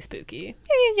legitimately spooky.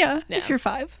 Yeah. Yeah. If you're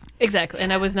 5. Exactly.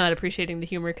 And I was not appreciating the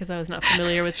humor because I was not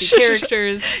familiar with the Sure.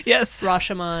 characters. Yes.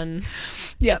 Rashomon.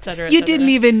 Yeah. et cetera, et You cetera. didn't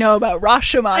even know about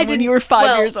Rashomon when you were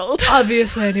 5 years old.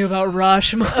 Obviously, I knew about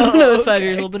Rashomon when I was 5 okay.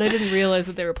 years old, but I didn't realize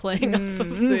that they were playing off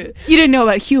of You didn't know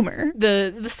about humor.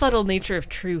 the subtle nature of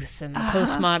truth and the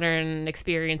postmodern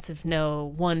experience of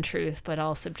no one truth, but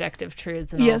all subjective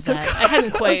truths and Yes, all of that. I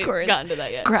hadn't quite course. gotten to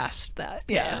that yet. Grasped that.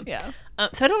 Yeah. Yeah.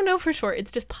 So I don't know for sure.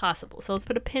 It's just possible. So let's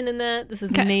put a pin in that. This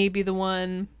is Okay. maybe the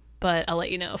one, but I'll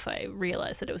let you know if I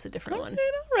realize that it was a different one.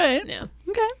 All right. Yeah.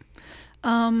 Okay.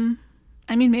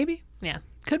 I mean, maybe. Yeah.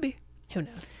 Could be. Who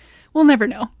knows? We'll never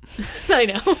know. I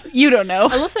know. You don't know.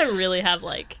 Unless I really have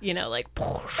like,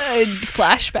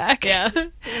 Flashback. yeah.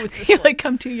 It was this You one. like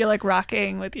come to, you're like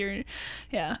rocking with your,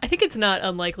 yeah. I think it's not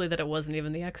unlikely that it wasn't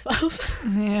even the X-Files.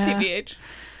 Yeah. TBH.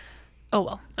 Oh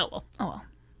well. Oh well. Oh well.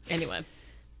 Anyway.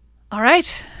 All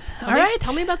right. All right.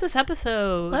 Tell me about this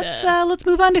episode. Let's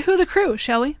move on to Who the Crew,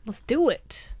 shall we? Let's do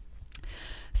it.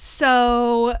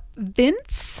 So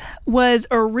Vince was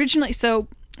originally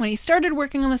when he started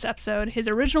working on this episode, his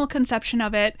original conception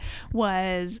of it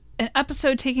was an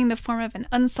episode taking the form of an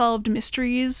Unsolved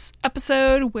Mysteries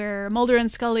episode where Mulder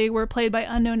and Scully were played by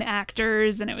unknown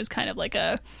actors, and it was kind of like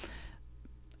I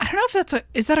don't know if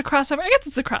is that a crossover? I guess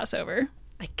it's a crossover.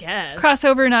 I guess.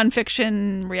 Crossover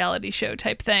nonfiction reality show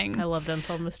type thing. I loved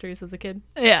Unsolved Mysteries as a kid.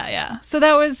 Yeah. So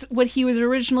that was what he was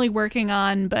originally working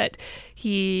on, but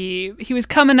he was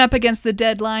coming up against the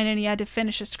deadline and he had to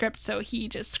finish a script, so he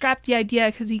just scrapped the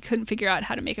idea because he couldn't figure out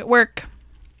how to make it work.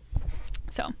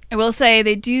 So I will say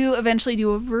they do eventually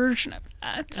do a version of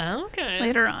that Okay.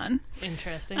 later on,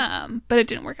 Interesting. but it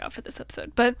didn't work out for this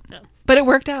episode. But No. it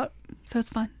worked out, so it's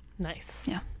fun. Nice.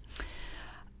 Yeah.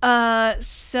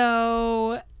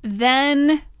 So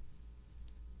then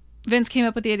Vince came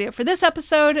up with the idea for this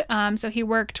episode. So he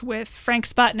worked with Frank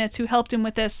Spotnitz, who helped him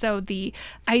with this. So the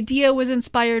idea was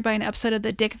inspired by an episode of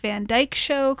the Dick Van Dyke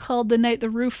Show called The Night the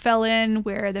Roof Fell In,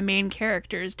 where the main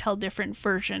characters tell different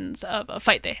versions of a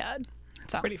fight they had.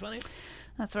 So Pretty funny.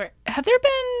 that's where. Have there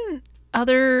been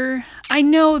other? I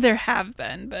know there have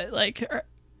been, but like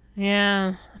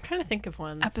Yeah. I'm trying to think of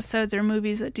one. episodes or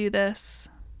movies that do this.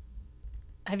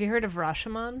 Have you heard of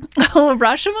Rashomon? Oh,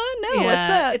 Rashomon? No, what's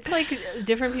that? It's like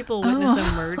different people witness a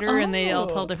Oh. murder and they all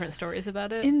Oh. tell different stories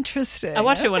about it. Interesting. I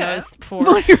watched it when I Okay. was 4.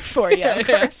 When you're 4, yeah, of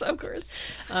course, of course.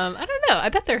 I don't know. I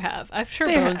bet there have. I'm sure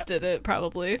They Bones have. did it,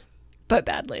 probably. But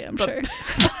badly, I'm sure.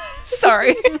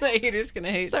 Sorry. The haters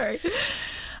gonna hate. Sorry.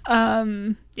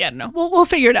 Yeah, no. We'll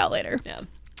figure it out later. Yeah.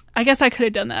 I guess I could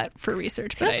have done that for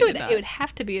research, I but feel I like did not. it would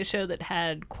have to be a show that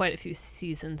had quite a few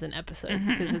seasons and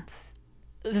episodes Mm-hmm. because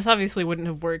this obviously wouldn't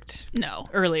have worked No.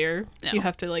 earlier. No. You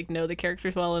have to like know the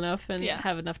characters well enough and Yeah.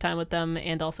 have enough time with them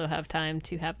and also have time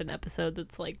to have an episode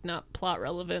that's like not plot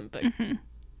relevant but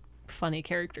funny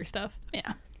character stuff.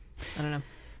 Yeah. I don't know.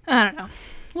 I don't know.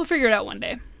 We'll figure it out one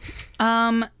day.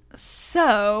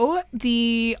 So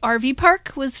the RV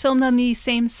park was filmed on the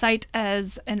same site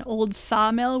as an old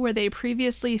sawmill where they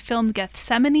previously filmed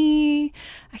Gethsemane.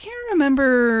 I can't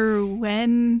remember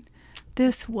when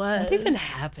this was. What even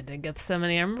happened in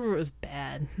Gethsemane? I remember it was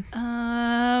bad.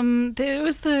 It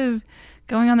was the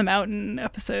going on the mountain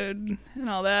episode and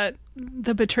all that.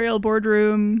 The betrayal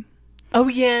boardroom, Oh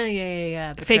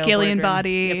yeah. Fake Betrayal alien Boardroom.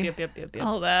 body. Yep.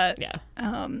 all that. Yeah.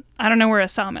 I don't know where a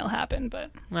sawmill happened,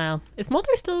 but Wow. Is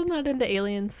Mulder still not into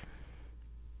aliens?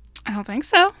 I don't think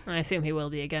so. I assume he will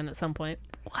be again at some point.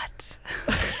 What?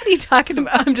 What are you talking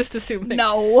about? I'm just assuming.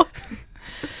 No.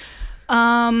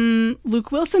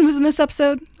 Luke Wilson was in this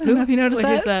episode. I don't know if you noticed Wait,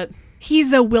 that. who's that?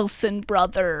 He's a Wilson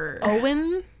brother.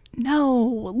 Owen?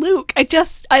 No, Luke.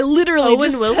 I literally Owen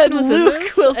just Wilson said was in Luke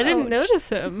this? Wilson. I didn't Oh, notice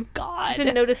him. God. I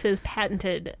didn't notice his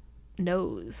patented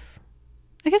nose.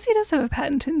 I guess he does have a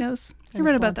patented nose. I And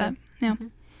read his about that.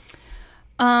 blonde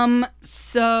Yeah.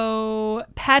 So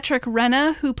Patrick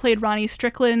Renna, who played Ronnie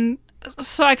Strickland,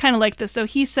 so I kind of like this. So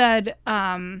he said,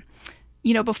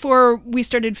 before we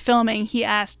started filming, he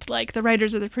asked like the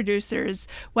writers or the producers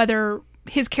whether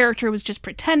his character was just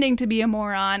pretending to be a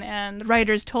moron, and the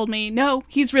writers told me, no,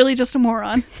 he's really just a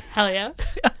moron. Hell yeah.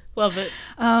 Love it.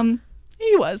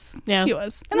 He was. Yeah. He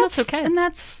was. And that's okay. And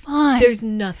that's fine. There's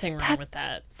nothing wrong with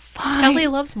that. fine. Scully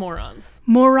loves morons.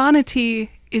 Moronity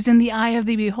is in the eye of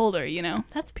the beholder,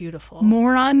 That's beautiful.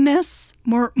 Moronness.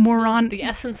 Moron. The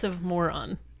essence of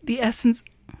moron. The essence.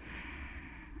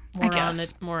 I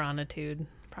guess. Moronitude.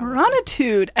 Probably.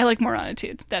 Moronitude. I like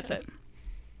moronitude. That's it.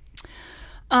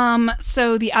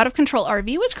 So the Out of Control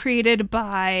RV was created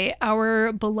by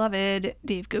our beloved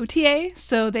Dave Gautier.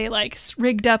 So they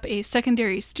rigged up a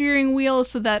secondary steering wheel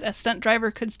so that a stunt driver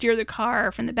could steer the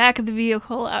car from the back of the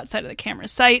vehicle outside of the camera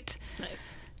sight.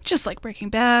 Nice. Just like Breaking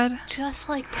Bad. Just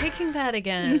like Breaking Bad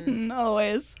again.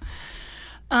 Always.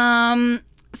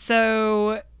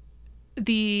 So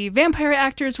the vampire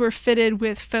actors were fitted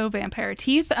with faux vampire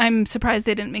teeth. I'm surprised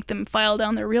they didn't make them file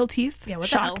down their real teeth. Yeah, what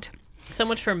Shocked. the hell? So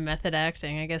much for method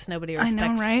acting. I guess nobody I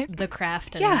respects know, right? the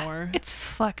craft Yeah, anymore. it's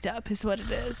fucked up is what it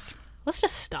is. Let's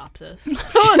just stop this. I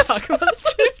don't want to talk about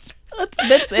this.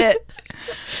 That's it.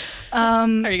 Are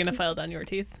you going to file down your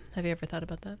teeth? Have you ever thought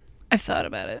about that? I've thought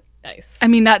about it. Nice. I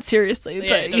mean, not seriously, Yeah, but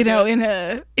don't do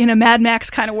it. in a Mad Max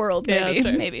kind of world, Yeah, maybe, that's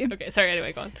right. maybe. Okay, sorry.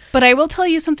 Anyway, go on. But I will tell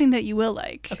you something that you will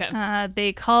like. Okay.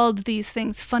 They called these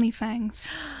things funny fangs.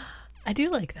 I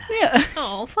do like that. Yeah,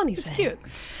 Oh, funny thing. cute.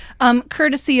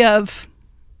 Courtesy of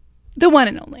the one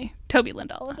and only Toby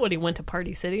Lindala. What, he went to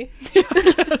Party City?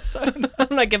 I'm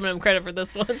not giving him credit for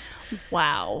this one.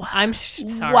 Wow. I'm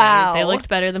sorry. Wow. They looked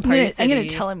better than Party City. I'm gonna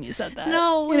tell him you said that.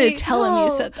 No, I'm gonna wait, tell him no.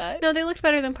 you said that. No, they looked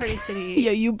better than Party City.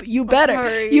 Yeah, you better.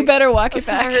 sorry. You better walk I'm it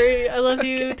back. sorry. I love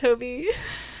you, Toby.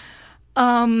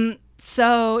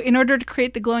 So in order to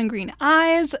create the glowing green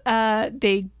eyes,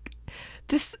 they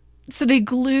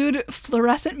glued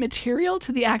fluorescent material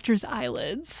to the actors'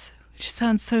 eyelids, which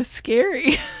sounds so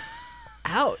scary.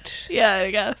 Ouch. Yeah,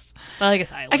 I guess. Well, I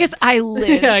guess eyelids. I guess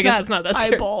eyelids. Yeah, I guess it's not that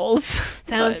scary. eyeballs.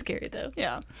 Sounds But, scary, though.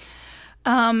 yeah.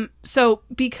 So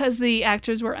because the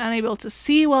actors were unable to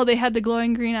see while they had the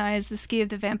glowing green eyes, this gave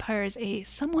the vampires a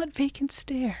somewhat vacant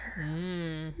stare.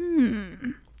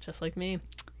 Just like me.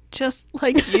 Just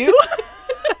like you,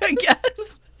 I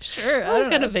guess. Sure. I always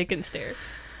got a vacant stare.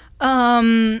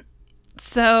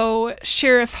 So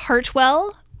Sheriff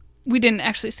Hartwell, we didn't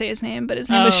actually say his name, but his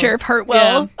name was Oh, Sheriff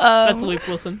Hartwell. Yeah, that's Luke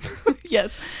Wilson.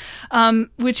 Yes.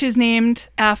 Which is named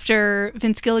after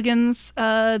Vince Gilligan's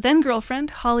then girlfriend,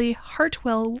 Holly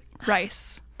Hartwell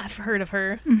Rice. I've heard of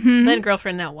her. Mm-hmm. Then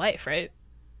girlfriend, now wife, right?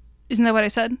 Isn't that what I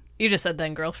said? You just said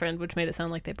then girlfriend, which made it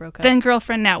sound like they broke up. Then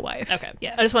girlfriend, now wife. Okay.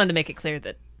 Yes. I just wanted to make it clear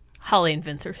that Holly and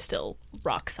Vince are still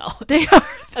rock solid. They are.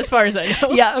 As far as I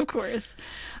know. Yeah, of course.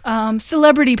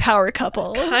 Celebrity power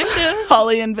couple. Kind of.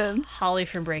 Holly and Vince. Holly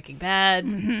from Breaking Bad.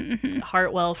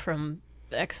 Hartwell from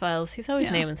X-Files. He's always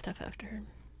Yeah. naming stuff after her.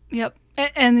 Yep.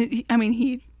 And I mean,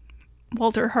 he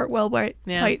Walter Hartwell White.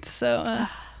 Yeah. White, so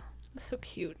That's so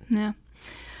cute. yeah.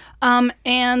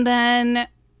 And then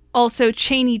also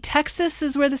Cheney, Texas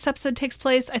is where this episode takes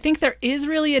place. I think there is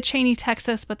really a Cheney,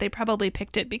 Texas, but they probably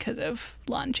picked it because of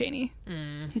Lon Chaney,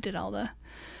 who did all the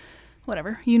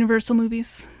Universal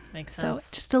movies. Makes So sense.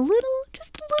 just a little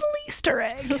Easter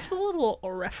egg. Just a little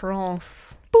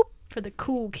reference Boop. for the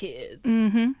cool kids.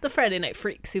 Mm-hmm. The Friday Night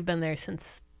Freaks who've been there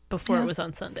since before Yeah. it was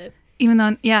on Sunday. Even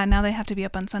though, now they have to be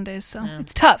up on Sundays, so Yeah.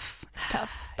 it's tough. It's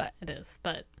tough, but It is,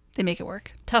 but they make it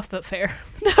work. tough but fair.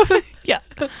 Yeah.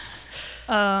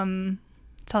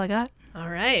 That's all I got. All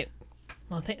right.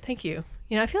 Well, thank you.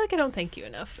 I feel like I don't thank you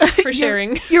enough for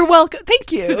sharing. You're welcome.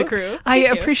 Thank you. The crew. I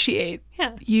Thank you. appreciate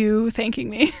Yeah. you thanking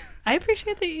me. I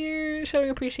appreciate that you're showing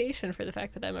appreciation for the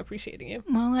fact that I'm appreciating you.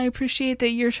 Well, I appreciate that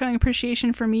you're showing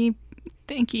appreciation for me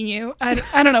thanking you. I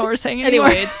don't know what we're saying anymore.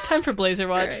 Anyway, it's time for Blazer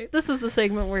Watch. Right. This is the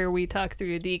segment where we talk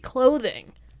through the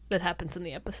clothing that happens in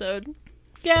the episode.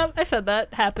 Yeah, I said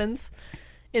that happens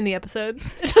in the episode.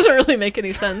 It doesn't really make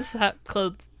any sense.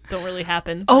 Clothes don't really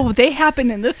happen. Oh, they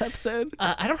happen in this episode.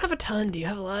 I don't have a ton. Do you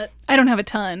have a lot? I don't have a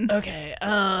ton. Okay.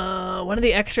 One of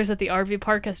the extras at the RV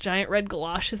park has giant red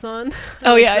galoshes on.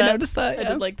 Oh, yeah, I That- noticed that. I yeah.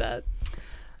 did like that.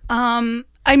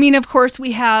 I mean, of course,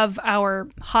 we have our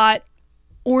hot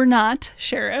or not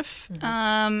sheriff.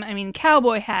 Mm-hmm. I mean,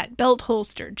 cowboy hat, belt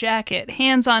holster, jacket,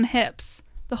 hands on hips,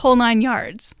 the whole 9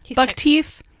 yards. He's Buck Texan.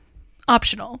 teeth,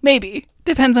 optional. Maybe.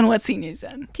 Depends on what scene he's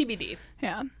in. TBD.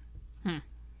 Yeah.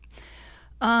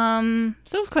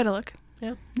 So it was quite a look.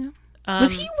 Yeah.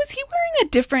 Was he wearing a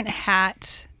different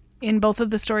hat in both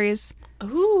of the stories?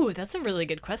 Ooh, that's a really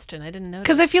good question. I didn't know.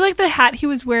 Because I feel like the hat he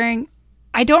was wearing,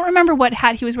 I don't remember what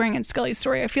hat he was wearing in Scully's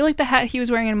story. I feel like the hat he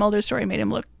was wearing in Mulder's story made him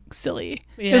look silly.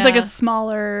 It was like Yeah. a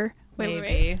smaller. Wait.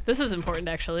 Maybe. This is important,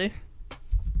 actually.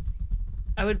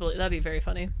 I would believe that'd be very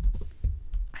funny.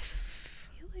 I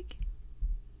feel like.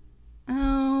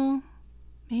 Oh,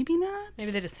 maybe not.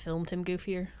 Maybe they just filmed him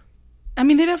goofier. I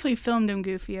mean, they definitely filmed him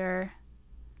goofier.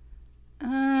 He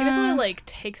definitely like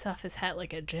takes off his hat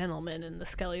like a gentleman in the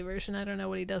Scully version. I don't know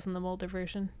what he does in the Mulder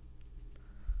version.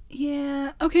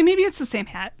 Yeah. Okay, maybe it's the same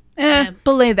hat. Yeah.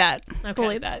 Belay that. Okay.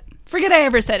 Belay that. Forget I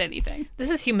ever said anything. This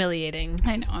is humiliating.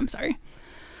 I know. I'm sorry.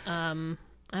 I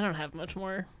don't have much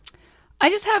more. I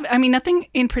just have, I mean, nothing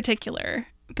in particular,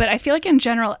 but I feel like in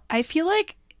general, I feel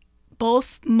like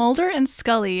both Mulder and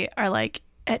Scully are like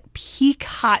at peak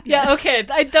hotness. Yeah, okay.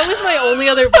 That was my only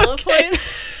other bullet point.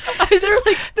 I was just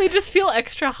like, they just feel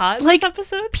extra hot in Like, this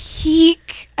episode.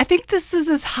 Peak. I think this is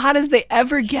as hot as they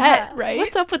ever get, Yeah. right?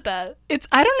 What's up with that? It's,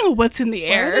 I don't know what's in the Why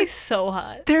air. are they so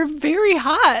hot? They're very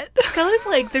hot. Scully's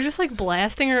like, they're just like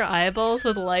blasting her eyeballs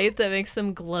with light that makes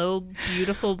them glow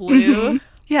beautiful blue.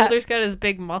 Yeah. Mulder's got his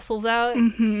big muscles out.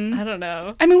 Mm-hmm. I don't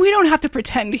know. I mean, we don't have to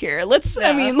pretend here. Let's, I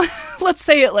Yeah. mean, let's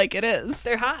say it like it is.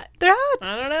 They're hot. They're hot.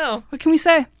 I don't know. What can we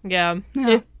say? Yeah.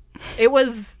 Yeah. It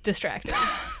was distracting.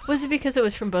 Was it because it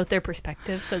was from both their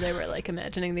perspectives, so they were like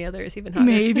imagining the other is even hotter?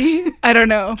 Maybe. I don't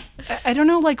know. I don't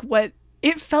know, like, what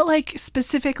it felt like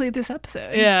specifically this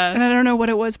episode. Yeah. And I don't know what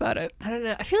it was about it. I don't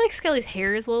know. I feel like Scully's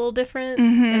hair is a little different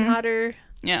Mm-hmm. and hotter.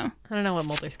 Yeah. I don't know what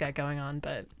Mulder's got going on,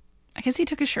 but I guess he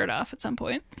took his shirt off at some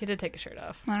point. he did take his shirt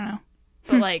off. I don't know.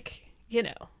 But like, you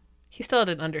know, he still had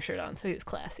an undershirt on, so he was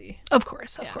classy. Of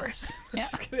course. Yeah. Yeah.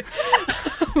 Just kidding.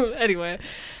 Anyway,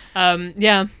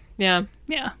 yeah.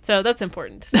 Yeah. So that's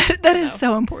important. That is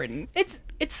so important.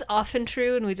 It's often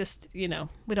true, and we just, you know,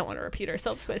 we don't want to repeat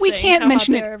ourselves by We saying can't how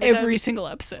mention hot it they are every every time. single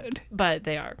episode. But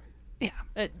they are.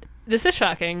 Yeah. This is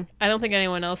shocking. I don't think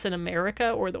anyone else in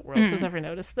America or the world has ever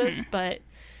noticed this, but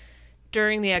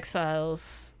during the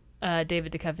X-Files,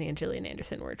 David Duchovny and Gillian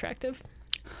Anderson were attractive,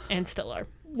 and still are.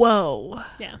 Whoa.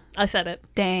 Yeah, I said it.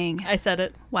 Dang. I said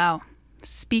it. Wow.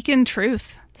 Speaking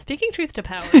truth. Speaking truth to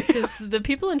power, because the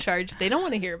people in charge, they don't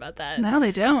want to hear about that. No,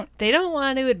 they don't. They don't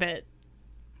want to admit.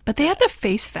 But they have to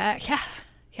face facts.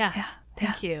 Yeah.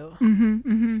 Thank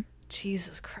you.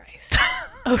 Jesus Christ.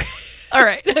 Okay. All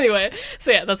right. Anyway,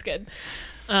 so yeah, that's good.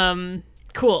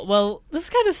 Cool. Well, this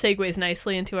kind of segues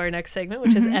nicely into our next segment,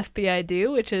 which is FBI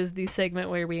Do, which is the segment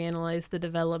where we analyze the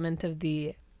development of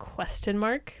the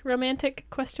romantic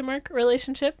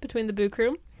relationship between the Boo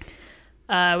Crew.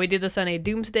 We do this on a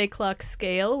doomsday clock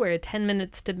scale where 10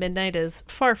 minutes to midnight is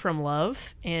far from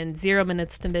love and 0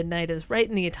 minutes to midnight is right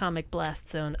in the atomic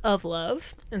blast zone of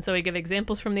love. And so we give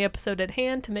examples from the episode at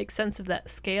hand to make sense of that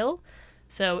scale.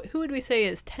 So who would we say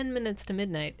is 10 minutes to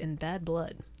midnight in Bad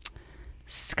Blood?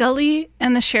 Scully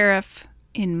and the sheriff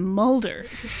in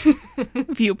Mulder's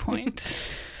viewpoint.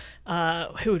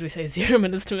 Who would we say 0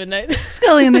 minutes to midnight?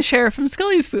 Scully and the sheriff from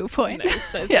Scully's viewpoint.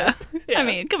 Nice. Yeah. Yeah. I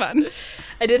mean, come on.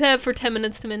 I did have for 10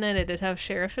 minutes to midnight, I did have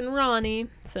Sheriff and Ronnie,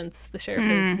 since the sheriff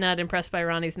is not impressed by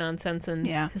Ronnie's nonsense and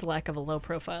Yeah. his lack of a low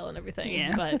profile and everything.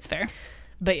 Yeah, but that's fair.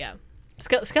 But yeah,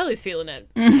 Scully's feeling it.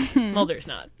 Mulder's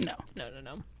not. No.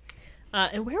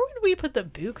 And where would we put the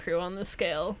Boo Crew on the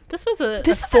scale? This was a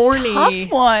This is a thorny,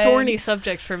 tough one. thorny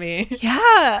subject for me.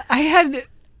 Yeah.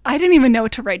 I didn't even know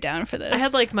what to write down for this. I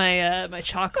had like my my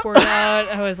chalkboard out.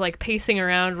 I was like pacing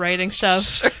around, writing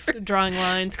stuff, drawing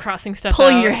lines, crossing stuff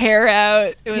pulling out. your hair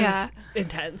out. It was yeah.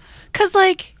 intense. Because,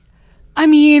 like, I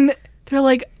mean, they're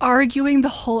like arguing the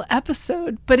whole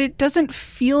episode, but it doesn't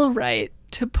feel right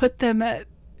to put them at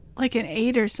like an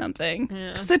 8 or something.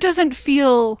 Yeah. Because it doesn't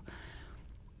feel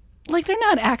like they're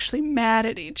not actually mad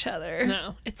at each other.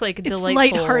 No, it's like It's delightful.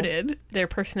 lighthearted. Their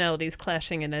personalities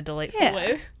clashing in a delightful Yeah,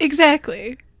 way.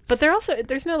 exactly. But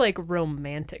there's no like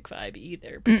romantic vibe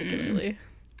either, particularly.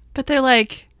 But they're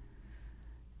like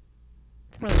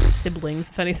It's more like siblings,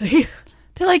 if anything.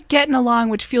 they're like getting along,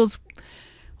 which feels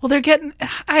well. They're getting.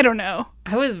 I don't know.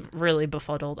 I was really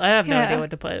befuddled. I have no Yeah. idea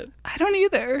what to put. I don't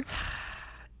either.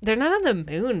 They're not on the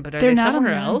moon, but are They're they not on the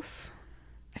somewhere moon. else?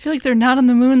 I feel like they're not on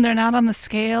the moon. They're not on the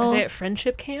scale. Are they at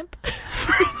friendship camp?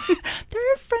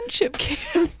 They're at friendship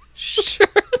camp. Sure,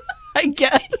 I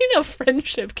guess. You know,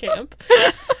 friendship camp.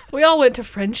 We all went to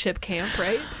friendship camp,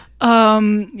 right?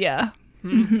 Yeah.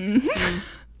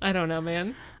 I don't know,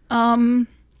 man. Um,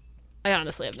 I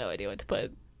honestly have no idea what to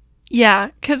put. yeah,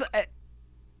 because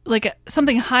like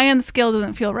something high on the scale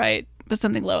doesn't feel right, but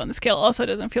something low on the scale also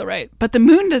doesn't feel right. But the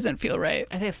moon doesn't feel right.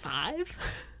 Are they a 5?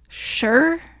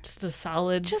 Sure, Just a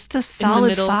solid. just a solid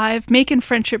middle. 5. Making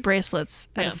friendship bracelets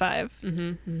at Yeah. a 5.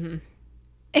 Mm-hmm.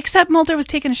 Except Mulder was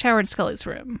taking a shower in Scully's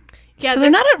room. Yeah, so they're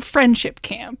not at friendship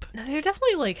camp. They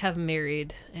definitely like have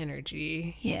married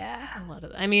energy. Yeah. A lot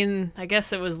of. I mean, I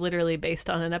guess it was literally based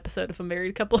on an episode of a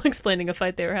married couple explaining a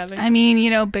fight they were having. I mean, you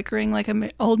know, bickering like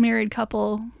an old married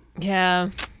couple. Yeah.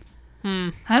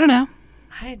 I don't know.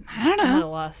 I don't know. I'm at a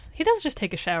loss. He does just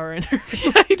take a shower in her.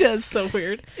 Yeah, he does. So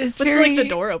weird. It's With very like the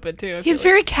door open too. I He's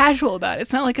feel very casual about it.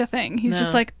 It's not like a thing. He's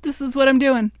just No. like, this is what I'm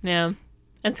doing. Yeah.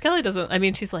 And Scully doesn't, I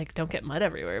mean, she's like, don't get mud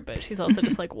everywhere, but she's also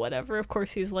just like, whatever. Of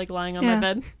course, he's like lying on Yeah. my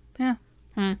bed.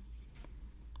 Yeah.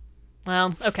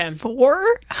 Well, okay.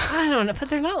 4? I don't know, but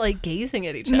they're not like gazing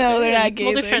at each other. No, they're not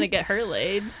Well, they're gazing. trying to get her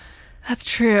laid. That's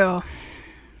true.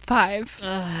 5.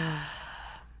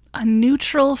 A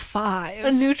neutral 5.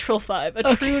 A neutral 5.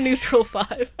 A true neutral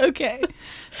 5. Okay.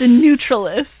 The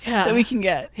neutralist Yeah. that we can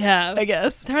get, Yeah. I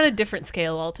guess. They're on a different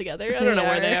scale altogether. I don't know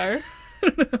where they are.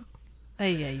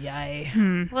 Ay, ay,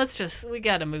 ay. We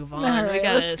gotta move on. All We right,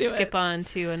 gotta let's do skip it. on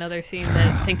to another scene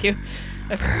that, thank you.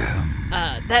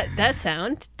 That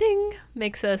sound, ding,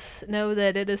 makes us know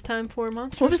that it is time for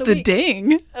Monster What of was the the Week.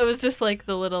 ding? It was just like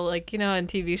the little, like, you know, on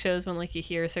TV shows when like you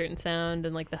hear a certain sound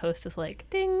and like the host is like,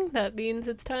 ding, that means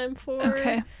it's time for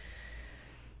Okay.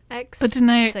 X But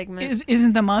tonight, segment.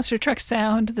 isn't the monster truck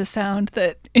sound the sound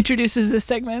that introduces this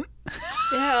segment?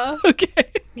 Yeah. Okay.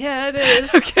 Yeah, it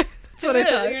is. Okay. That's what It I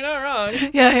is. thought. You're not wrong.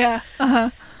 Yeah. Uh-huh.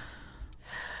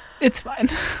 It's fine.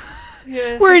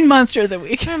 Yeah, We're in Monster of the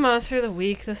Week. Our Monster of the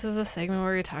Week. This is a segment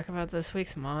where we talk about this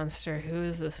week's monster. Who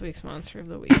is this week's Monster of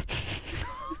the Week?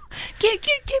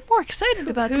 Get more excited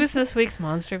about Who's this. this week's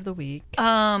Monster of the Week?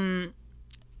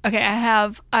 Okay, I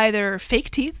have either fake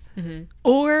teeth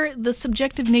or the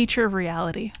subjective nature of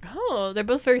reality. Oh, they're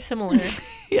both very similar.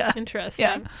 Yeah. Interesting.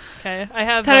 Yeah. Okay, I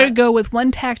have. Thought I'd go with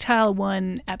one tactile,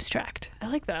 one abstract. I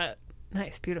like that.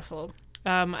 Nice, beautiful.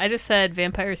 I just said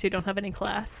vampires who don't have any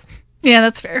class. Yeah,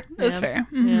 that's fair. That's Yeah. fair.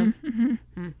 Yeah.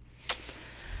 Mm-hmm.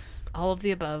 All of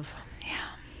the above. Yeah.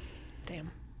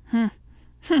 Damn.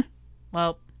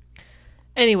 Well,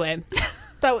 anyway,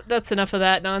 that's enough of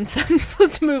that nonsense.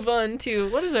 Let's move on to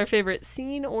what is our favorite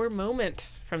scene or moment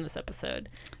from this episode.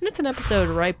 And it's an episode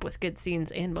ripe with good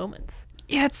scenes and moments.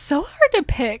 Yeah, it's so hard to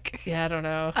pick. Yeah, I don't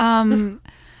know.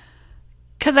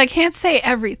 Because I can't say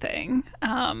everything.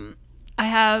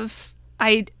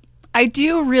 I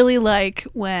do really like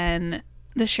when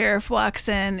the sheriff walks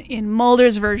in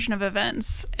Mulder's version of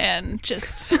events and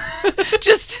just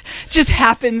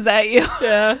happens at you.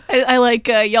 Yeah. I like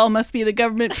y'all must be the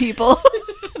government people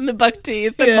and the buck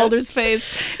teeth and Yeah. Mulder's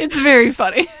face. It's very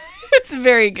funny. It's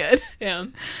very good. Yeah.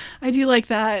 I do like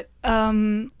that.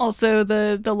 Also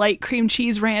the light cream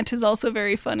cheese rant is also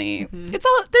very funny. It's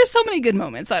all there's so many good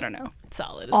moments. I don't know.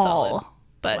 Solid. It's All. solid.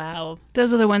 But Wow.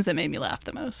 those are the ones that made me laugh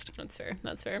the most. That's fair.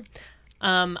 That's fair.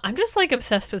 I'm just like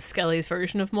obsessed with Scully's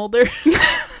version of Mulder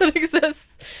that exists.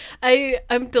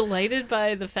 I'm delighted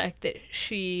by the fact that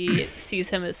she sees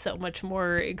him as so much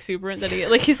more exuberant than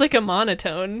he's like a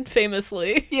monotone,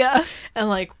 famously. Yeah. And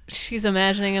like she's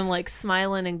imagining him like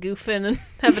smiling and goofing and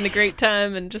having a great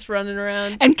time and just running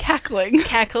around And cackling.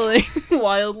 cackling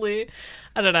wildly.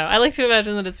 I don't know. I like to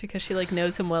imagine that it's because she like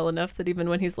knows him well enough that even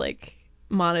when he's like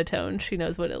monotone, she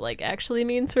knows what it like actually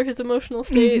means for his emotional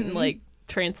state and like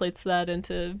translates that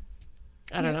into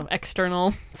I don't know,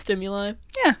 external stimuli.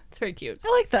 Yeah. It's very cute. I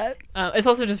like that. It's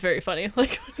also just very funny.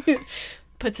 Like when he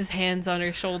puts his hands on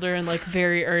her shoulder and like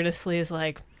very earnestly is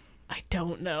like, I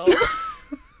don't know.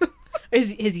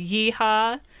 his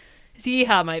yeehaw. His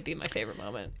yeehaw might be my favorite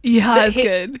moment. Yeah, it's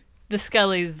good. The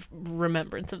Scully's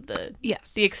remembrance of the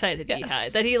Yes. the excited Yes.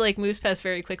 yeehaw that he like moves past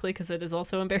very quickly because it is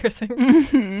also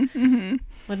embarrassing.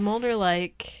 Would Mulder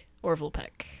like Orville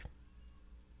Peck?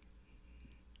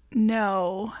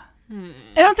 No. I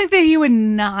don't think that he would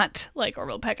not like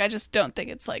Orville Peck. I just don't think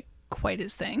it's like quite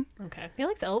his thing. Okay, he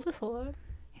likes Elvis a lot.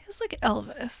 He's like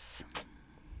Elvis.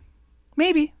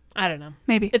 Maybe. I don't know.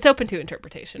 Maybe. It's open to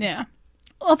interpretation. Yeah.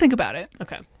 I'll think about it.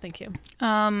 Okay, thank you.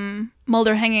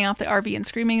 Mulder hanging off the RV and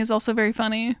screaming is also very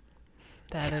funny.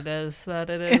 That it is. That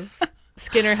it is.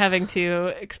 Skinner having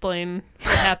to explain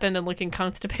what happened and looking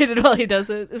constipated while he does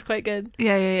it is quite good.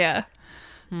 Yeah.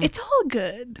 It's all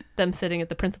good. Them sitting at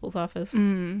the principal's office.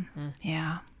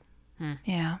 Yeah.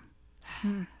 Yeah.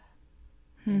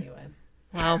 Anyway.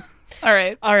 Well. All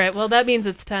right. All right. Well, that means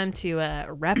it's time to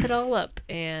wrap it all up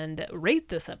and rate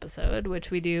this episode, which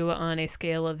we do on a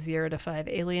scale of 0 to 5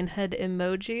 alien head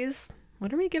emojis.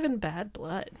 What are we giving Bad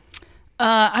Blood?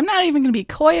 I'm not even going to be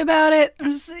coy about it.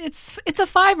 It's a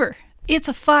 5. It's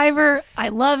a 5. I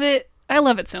love it. I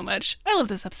love it so much. I love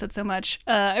this episode so much.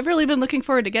 I've really been looking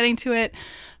forward to getting to it.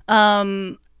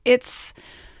 It's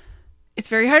It's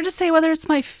very hard to say whether it's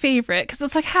my favorite, because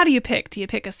it's like, how do you pick? Do you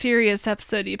pick a serious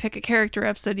episode? Do you pick a character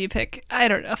episode? Do you pick, I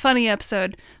don't know, a funny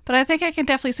episode? But I think I can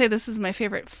definitely say this is my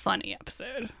favorite funny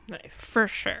episode. Nice. For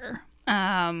sure.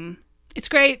 It's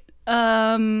great.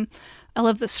 I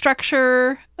love the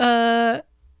structure.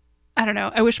 I don't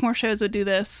know. I wish more shows would do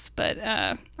this, but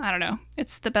I don't know.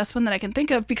 It's the best one that I can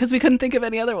think of because we couldn't think of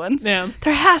any other ones. Yeah.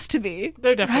 There has to be.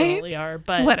 There definitely are,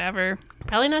 but whatever.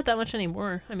 Probably not that much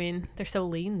anymore. I mean, they're so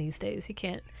lean these days. You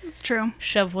can't It's true.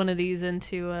 shove one of these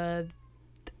into The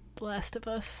Last of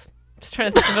Us. Just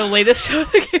trying to think of the latest show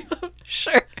that came up.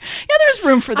 Sure. Yeah, there's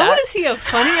room for I that. want to see a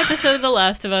funny episode of The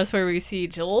Last of Us where we see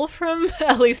Joel from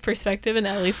Ellie's perspective and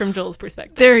Ellie from Joel's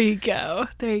perspective. There you go.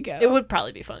 There you go. It would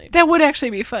probably be funny. That would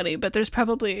actually be funny, but there's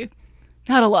probably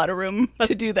not a lot of room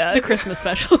to do that. The Christmas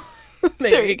special.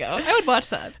 Maybe. There you go. I would watch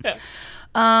that. Yeah.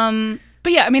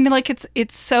 But yeah, I mean, like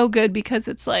it's so good because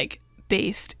it's like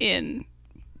based in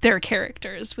their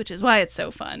characters, which is why it's so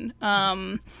fun.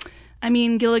 I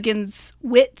mean, Gilligan's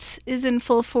wit is in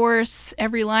full force.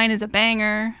 Every line is a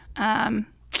banger.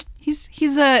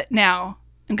 He's a now.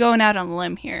 I'm going out on a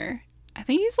limb here. I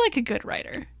think he's like a good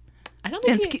writer. I don't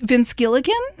think Vince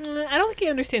Gilligan. I don't think he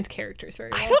understands characters very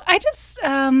well. I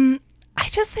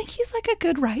just think he's like a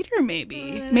good writer.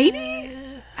 Maybe.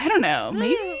 I don't know.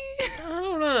 Maybe. I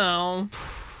don't know.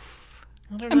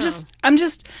 I'm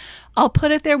just. I'll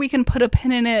put it there. We can put a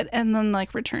pin in it and then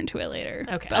like return to it later.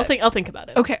 Okay, But- I'll think about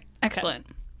it. Okay, excellent.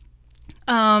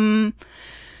 Yeah,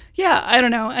 I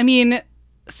don't know. I mean,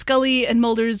 Scully and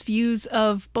Mulder's views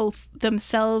of both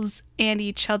themselves and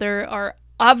each other are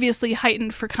obviously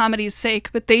heightened for comedy's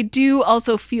sake, but they do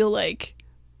also feel like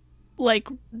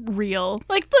real.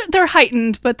 Like they're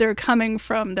heightened, but they're coming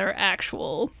from their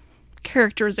actual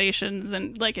characterizations,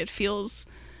 and like it feels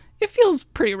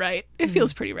pretty right. It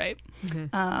feels pretty right.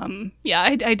 Yeah,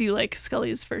 I do like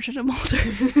Scully's version of Mulder.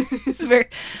 He's very,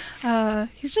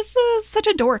 he's just such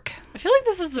a dork. I feel like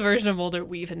this is the version of Mulder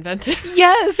we've invented.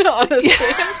 Yes, Honestly,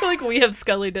 I feel like we have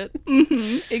Scullied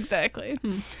it. exactly.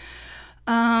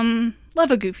 Love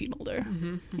a goofy Mulder.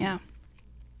 Yeah.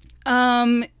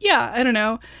 Yeah, I don't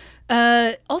know.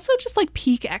 Also just like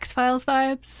peak X-Files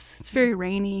vibes. It's very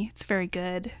rainy. It's very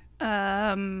good.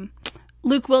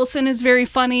 Luke Wilson is very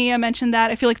funny. I mentioned that.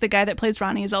 I feel like the guy that plays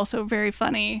Ronnie is also very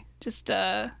funny.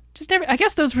 I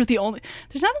guess those were the only.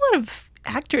 There's not a lot of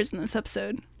actors in this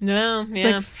episode. No, It's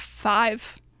yeah. like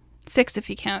 5, 6 if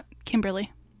you count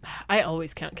Kimberly. I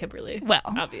always count Kimberly. Well,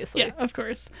 obviously. Yeah, of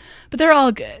course. But they're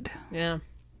all good. Yeah.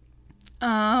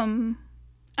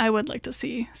 I would like to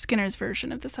see Skinner's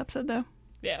version of this episode though.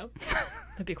 Yeah.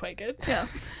 That'd be quite good. Yeah.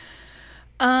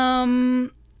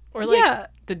 Or like Yeah.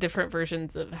 the different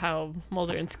versions of how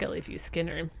Mulder and Scully view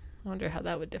Skinner. I wonder how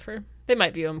that would differ. They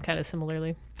might view him kind of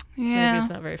similarly. So maybe Yeah.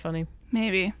 it's not very funny.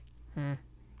 Maybe.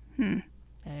 Anyway.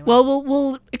 Well,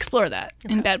 we'll explore that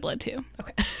in Bad Blood too.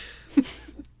 Okay.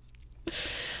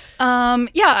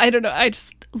 Yeah, I don't know. I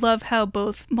just love how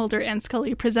both Mulder and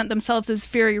Scully present themselves as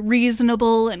very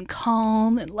reasonable and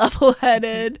calm and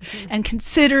level-headed and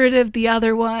considerate of the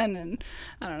other one. And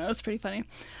I don't know, it's pretty funny.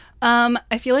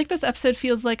 I feel like this episode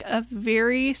feels like a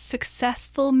very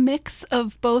successful mix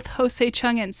of both Jose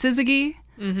Chung and Syzygy.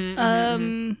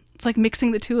 It's like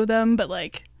mixing the two of them, but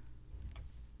like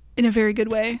in a very good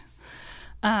way.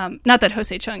 Not that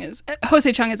Jose Chung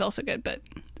is also good, but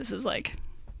this is like,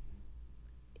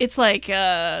 it's like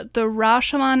the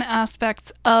Rashomon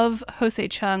aspects of Jose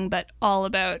Chung, but all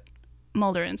about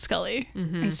Mulder and Scully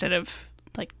instead of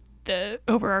like the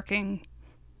overarching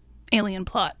alien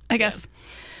plot, I guess.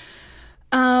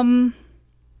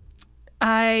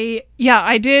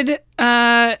 I did.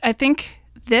 I think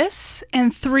this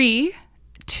and 3,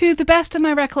 to the best of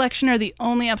my recollection, are the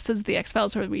only episodes of the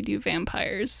X-Files where we do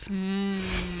vampires.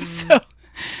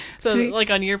 So Sweet. like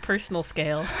on your personal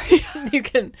scale, you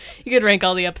could rank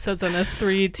all the episodes on a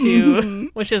 3 to,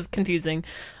 which is confusing,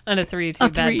 on a 3 to a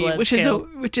Bad 3, Blood which scale.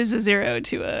 is a 0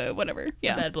 to a whatever.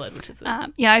 Yeah. Bad Blood, which is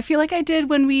Yeah, I feel like I did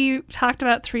when we talked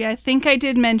about 3. I think I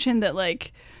did mention that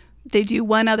like they do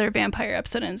one other vampire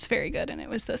episode and it's very good, and it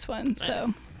was this one. So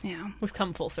Nice. yeah, we've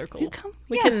come full circle.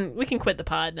 we can quit the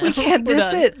pod now. we can't. We're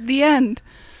That's done. it. The end.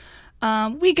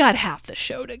 We got half the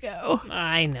show to go.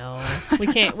 I know. We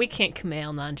can't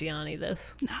Kumail Nanjiani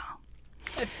this. No.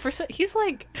 He's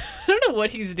like, I don't know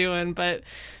what he's doing, but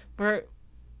we're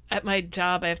at my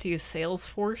job. I have to use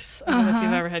Salesforce. I don't know if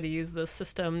you've ever had to use this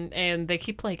system, and they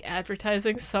keep like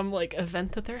advertising some like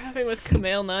event that they're having with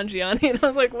Kumail Nanjiani, and I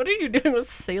was like, what are you doing with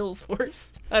Salesforce?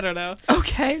 I don't know.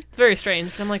 Okay. It's very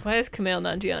strange. And I'm like, why is Kumail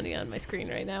Nanjiani on my screen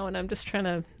right now? And I'm just trying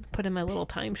to put in my little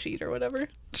timesheet or whatever.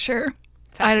 Sure.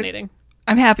 Fascinating.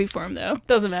 I'm happy for him though.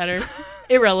 Doesn't matter.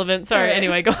 Irrelevant. Sorry. All right.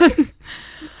 Anyway, go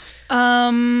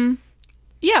on.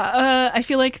 I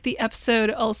feel like the episode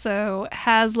also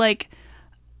has like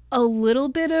a little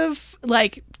bit of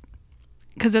like,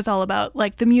 because it's all about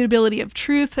like the mutability of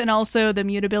truth and also the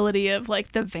mutability of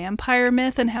like the vampire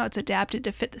myth and how it's adapted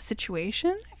to fit the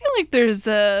situation. I feel like there's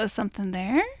something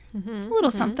there, a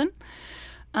little something.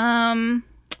 So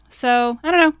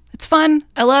I don't know. It's fun.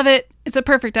 I love it. It's a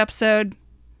perfect episode.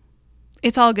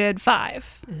 It's all good.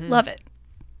 5. Love it.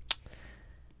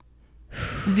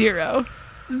 0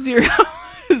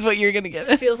 is what you're gonna give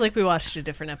It it. feels like we watched a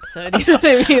different episode. You know what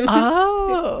I mean?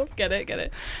 Oh, Get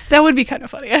it. that would be kind of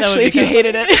funny would actually be if you kinda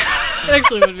hated it. It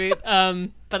actually would be.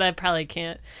 But I probably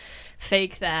can't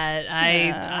fake that.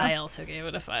 Yeah. I also gave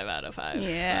it a 5 out of 5.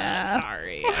 Yeah.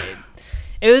 Sorry.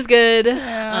 It was good.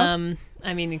 Yeah.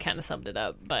 I mean, you kind of summed it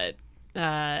up, but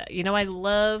I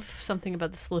love something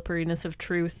about the slipperiness of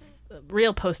truth.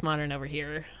 Real postmodern over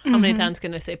here. How many times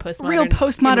can I say postmodern? Real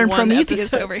postmodern in one Prometheus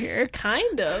episode? over here.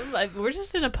 Kind of. We're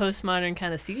just in a postmodern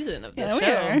kind of season of this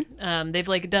Yeah, we show. They've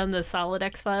like done the solid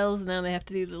X-Files, and now they have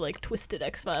to do the like twisted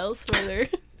X-Files where they're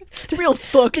Real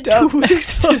fucked up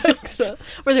X-Files.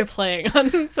 where they're playing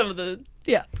on some of the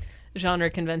Yeah. genre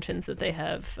conventions that they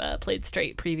have played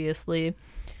straight previously.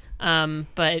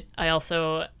 But I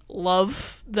also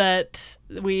love that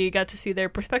we got to see their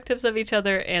perspectives of each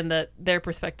other and that their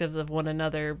perspectives of one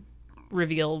another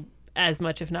reveal as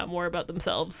much, if not more, about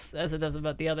themselves as it does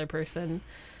about the other person.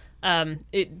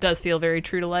 It does feel very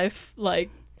true to life. Like,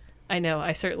 I know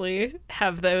I certainly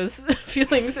have those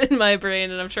feelings in my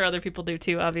brain, and I'm sure other people do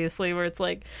too, obviously, where it's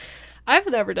like, I've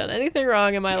never done anything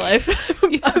wrong in my life.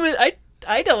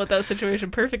 I dealt with that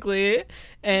situation perfectly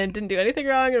and didn't do anything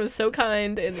wrong and was so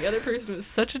kind, and the other person was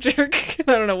such a jerk. I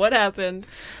don't know what happened.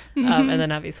 And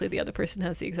then obviously the other person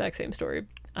has the exact same story.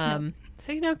 So,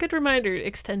 good reminder,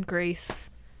 extend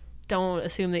grace. Don't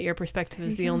assume that your perspective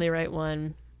is the only right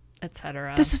one,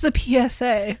 etc. This is a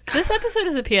PSA. This episode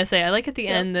is a PSA. I like at the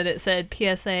end that it said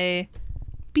PSA,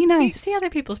 Be nice. see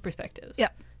other people's perspectives. Yeah.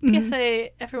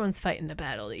 PSA, everyone's fighting a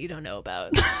battle that you don't know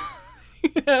about.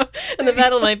 And the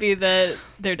battle might be that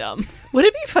they're dumb. Would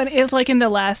it be funny if, like, in the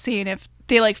last scene, if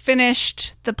they, like,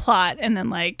 finished the plot and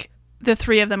then, like, the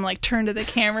three of them, like, turned to the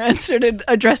camera and started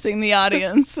addressing the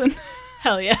audience? And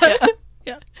Hell yeah.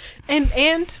 yeah.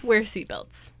 And wear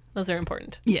seatbelts. Those are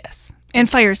important. Yes. And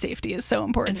fire safety is so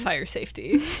important. And fire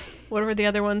safety. What were the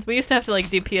other ones? We used to have to, like,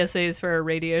 do PSAs for a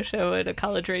radio show at a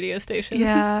college radio station.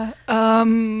 Yeah.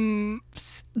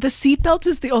 The seatbelt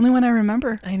is the only one I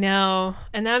remember. I know.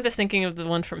 And now I'm just thinking of the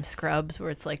one from Scrubs where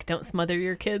it's like, don't smother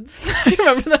your kids. Do you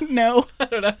remember that? No. I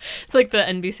don't know. It's like the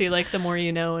NBC, like, the more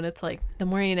you know, and it's like, the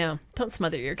more you know, don't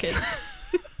smother your kids.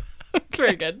 It's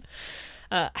very good.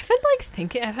 I've been, like,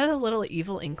 thinking, I've had a little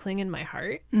evil inkling in my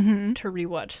heart to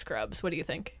rewatch Scrubs. What do you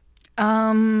think?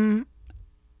 Go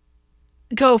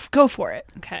for it.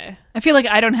 Okay. I feel like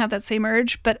I don't have that same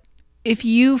urge, but if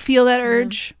you feel that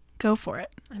urge, go for it.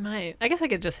 I might. I guess I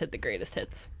could just hit the greatest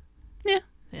hits. Yeah.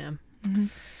 Yeah.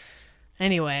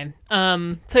 Anyway,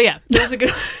 so yeah, it was a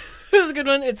good, it was a good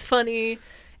one. It's funny.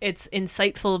 It's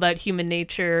insightful about human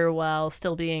nature while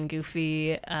still being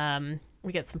goofy.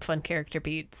 We get some fun character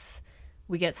beats.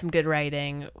 We get some good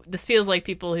writing. This feels like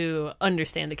people who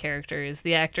understand the characters.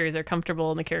 The actors are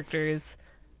comfortable in the characters,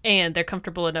 and they're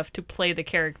comfortable enough to play the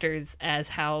characters as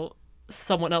how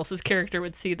someone else's character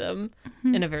would see them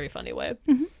in a very funny way.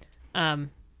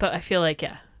 But I feel like,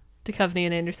 yeah, Duchovny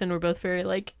and Anderson were both very,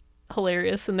 like,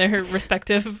 hilarious in their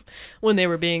respective when they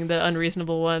were being the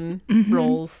unreasonable one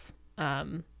roles.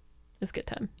 It was a good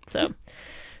time. So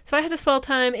I had a swell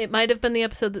time. It might have been the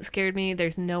episode that scared me.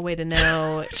 There's no way to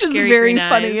know. Which is very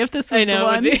funny if this was I know, the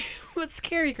one. With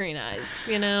scary green eyes,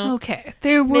 you know? Okay.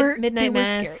 There were Midnight they were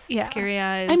Mass, scary. Yeah. Scary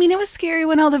eyes. I mean, it was scary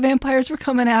when all the vampires were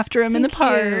coming after him in the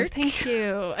park. Thank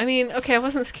you. I mean, okay, I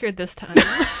wasn't scared this time.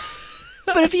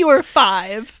 But if you were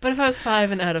 5. But if I was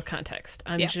 5 and out of context,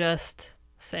 I'm just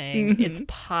saying it's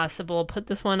possible. Put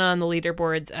this one on the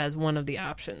leaderboards as one of the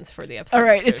options for the episode. All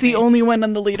right, it's the only one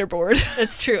on the leaderboard.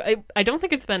 It's true. I don't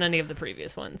think it's been any of the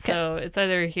previous ones. So it's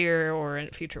either here or a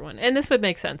future one. And this would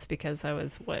make sense because I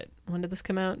was, when did this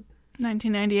come out?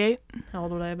 1998. How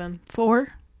old would I have been? 4.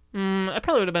 I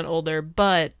probably would have been older,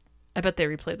 but I bet they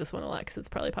replayed this one a lot because it's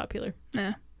probably popular.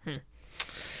 Yeah.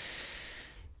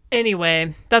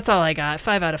 Anyway, that's all I got.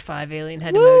 5 out of 5 alien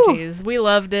head Woo! emojis. We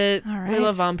loved it. All right. We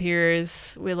love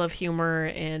vampires. We love humor,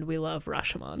 and we love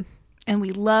Rashomon. And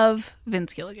we love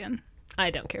Vince Gilligan. I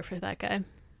don't care for that guy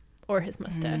or his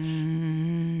mustache.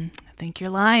 I think you're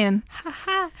lying.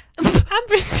 Haha. I'm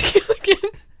Vince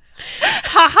Gilligan.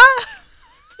 Haha.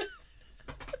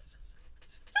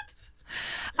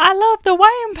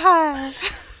 the vampire.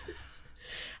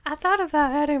 I thought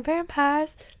about adding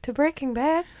vampires to Breaking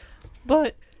Bad,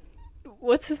 but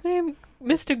what's his name?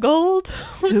 Mr. Gold?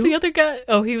 What's the other guy?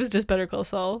 Oh, he was just Better Call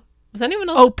Saul. Was anyone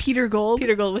else? Oh, Peter Gold.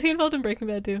 Peter Gold. Was he involved in Breaking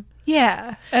Bad too?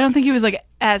 Yeah. I don't think he was like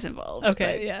as involved.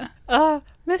 Okay. But, yeah.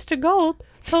 Mr. Gold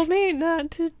told me not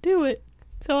to do it,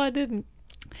 so I didn't.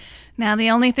 Now, the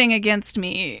only thing against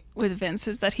me with Vince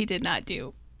is that he did not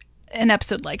do an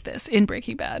episode like this in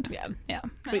Breaking Bad. Yeah.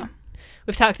 Yeah.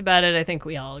 We've talked about it. I think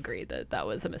we all agree that that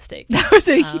was a mistake. That was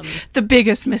the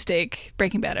biggest mistake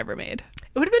Breaking Bad ever made.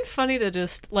 It would have been funny to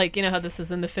just, like, you know how this is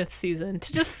in the 5th season,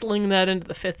 to just sling that into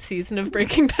the 5th season of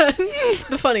Breaking Bad.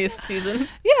 The funniest season.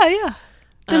 Yeah.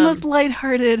 The most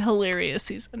lighthearted, hilarious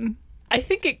season. I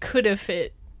think it could have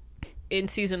fit in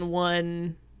season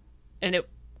 1, and it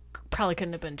probably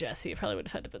couldn't have been Jesse. It probably would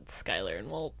have had to have been Skylar and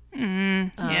Walt.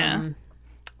 Yeah.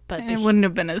 But It wouldn't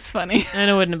have been as funny. And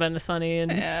it wouldn't have been as funny, and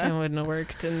Yeah. it wouldn't have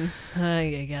worked. And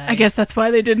I guess that's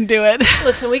why they didn't do it.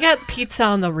 Listen, we got pizza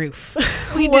on the roof.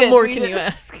 We What did, more we can did. you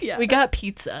ask? Yeah. We got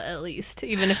pizza, at least,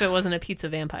 even if it wasn't a pizza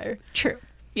vampire. True.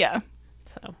 Yeah.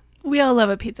 So, We all love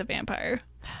a pizza vampire.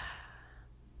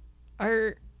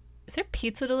 is there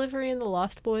pizza delivery in The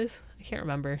Lost Boys? I can't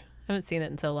remember. I haven't seen it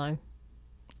in so long.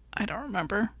 I don't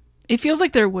remember. It feels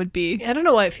like there would be. I don't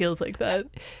know why it feels like that.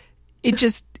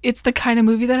 It's the kind of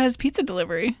movie that has pizza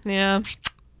delivery. Yeah.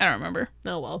 I don't remember.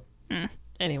 Oh, well.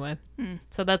 Anyway.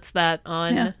 So that's that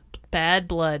on Yeah. Bad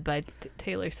Blood by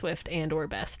Taylor Swift and or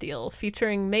Bastille,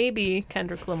 featuring maybe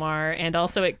Kendrick Lamar, and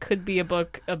also it could be a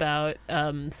book about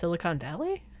Silicon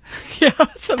Valley? Yeah, I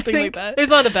something think like that. There's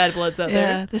a lot of Bad Bloods out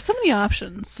Yeah, there. there's so many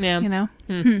options. Yeah. You know?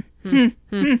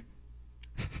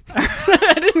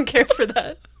 I didn't care for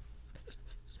that.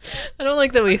 I don't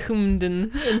like that we hummed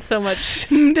in so much.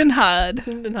 Hummed and hawed.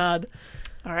 Hummed and hawed.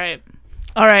 All right.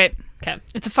 All right. Okay.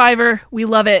 It's a 5. We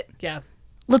love it. Yeah.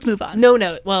 Let's move on. No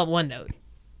note. Well, OneNote.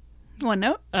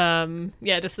 OneNote?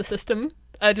 Yeah, just the system.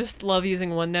 I just love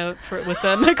using OneNote with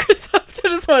Microsoft. I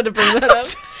just wanted to bring that up.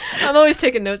 I'm always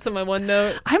taking notes on my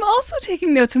OneNote. I'm also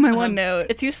taking notes in my OneNote.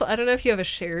 It's useful. I don't know if you have a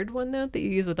shared OneNote that you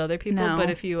use with other people, No. but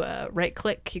if you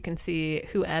right-click, you can see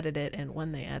who added it and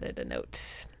when they added a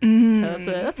note. Mm.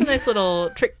 So that's a nice little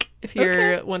trick if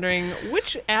you're wondering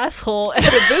which asshole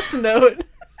added this note,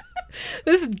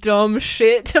 this dumb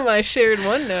shit to my shared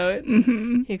OneNote.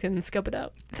 Mm-hmm. You can scope it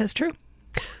out. That's true.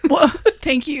 Well,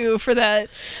 thank you for that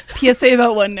PSA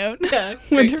about OneNote. Yeah,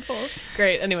 great. Wonderful.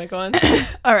 Great. Anyway, go on.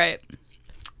 All right.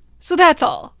 So that's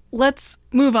all. Let's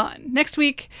move on. Next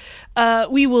week,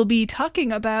 we will be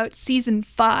talking about Season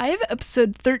 5,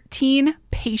 Episode 13,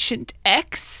 Patient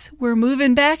X. We're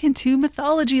moving back into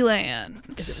Mythology Land.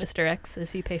 Is it Mr. X?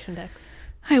 Is he Patient X?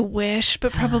 I wish,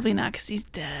 but probably not because he's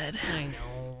dead. I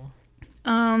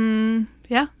know.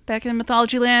 Yeah, back in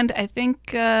Mythology Land. I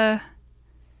think,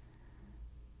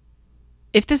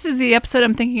 if this is the episode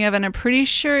I'm thinking of, and I'm pretty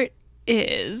sure it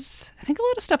is, I think a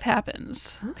lot of stuff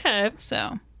happens. Okay.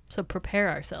 So prepare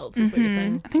ourselves is what you're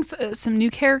saying. I think some new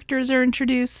characters are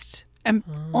introduced. I'm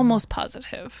almost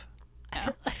positive.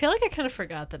 I feel like I kind of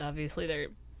forgot that obviously there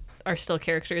are still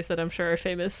characters that I'm sure are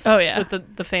famous. Oh, yeah.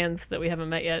 With the fans that we haven't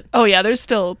met yet. Oh, yeah, there's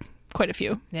still quite a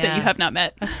few that Yeah. you have not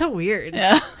met. That's so weird.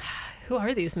 Yeah. Who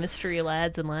are these mystery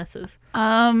lads and lasses?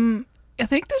 I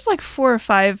think there's like 4 or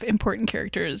 5 important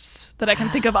characters that I can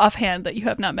think of offhand that you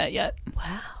have not met yet.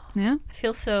 Wow. Yeah. I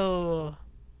feel so,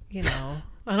 I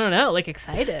don't know, like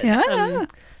excited. Yeah. I'm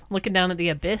looking down at the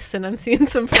abyss and I'm seeing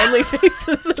some friendly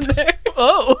faces in there.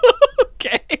 Oh,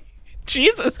 okay.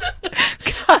 Jesus.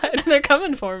 God. They're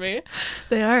coming for me.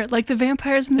 They are like the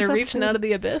vampires in this They're episode. reaching out of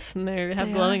the abyss and they have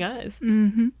They glowing are. eyes.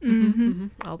 Mm-hmm.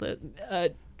 All the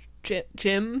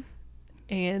Jim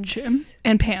and Jim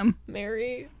and Pam.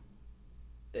 Marianne,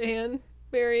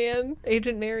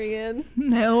 Agent Marianne,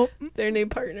 No. their new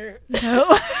partner. No.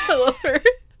 I love her.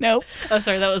 No. Oh,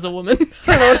 sorry, that was a woman.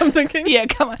 I don't know what I'm thinking. Yeah,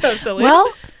 come on. That was silly.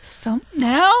 Well, some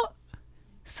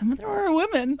of them are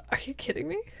women. Are you kidding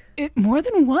me? More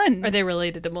than one. Are they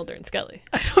related to Mulder and Scully?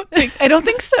 I don't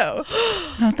think so.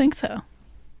 I don't think so.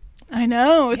 I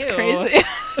know, it's Ew. crazy.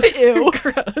 Ew.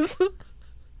 Gross.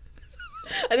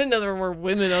 I didn't know there were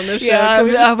women on this show. Yeah, Can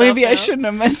we just maybe stop I now? shouldn't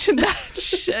have mentioned that.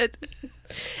 Shit.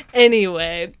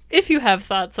 Anyway, if you have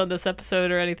thoughts on this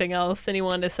episode or anything else and you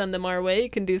want to send them our way, you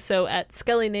can do so at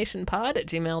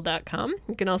scullynationpod@gmail.com.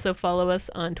 You can also follow us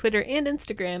on Twitter and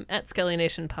Instagram at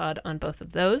scullynationpod on both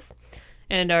of those.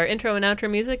 And our intro and outro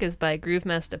music is by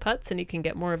Groovemaster Putz, and you can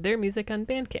get more of their music on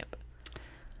Bandcamp.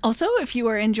 Also, if you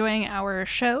are enjoying our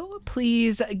show,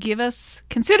 please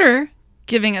consider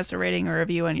giving us a rating or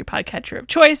review on your podcatcher of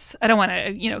choice. I don't want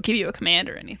to, give you a command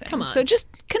or anything. Come on. So just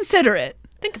consider it.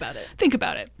 Think about it. Think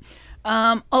about it.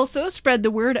 Also, spread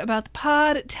the word about the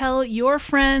pod. Tell your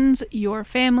friends, your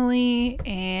family,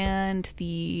 and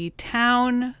the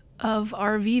town of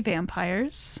RV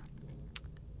vampires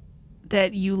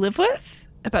that you live with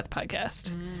about the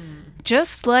podcast.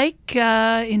 Just like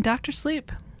in Dr.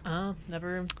 Sleep. Oh,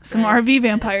 never. Some read. RV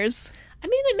vampires. I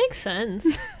mean, it makes sense.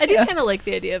 I do Yeah. kind of like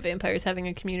the idea of vampires having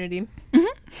a community.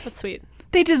 That's sweet.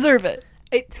 They deserve it.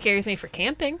 It scares me for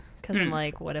camping because Hmm. I'm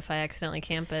like, what if I accidentally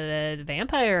camp at a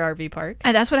vampire RV park?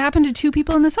 And that's what happened to 2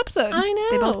 people in this episode. I know.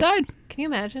 They both died. Can you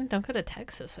imagine? Don't go to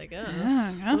Texas, I guess.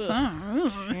 Yeah, I guess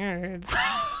Ugh. so. Weird.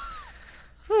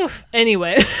 Oof.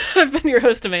 Anyway, I've been your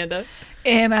host, Amanda.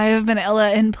 And I have been Ella,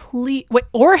 and please... Wait,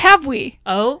 or have we?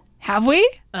 Oh, Have we?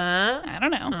 I I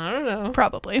don't know. don't know.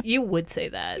 Probably. You would say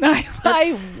that. I That's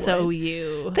would. so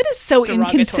you. That is so Derogatory.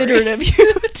 inconsiderate of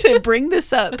you to bring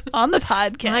this up on the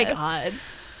podcast. My God.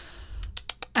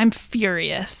 I'm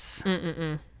furious.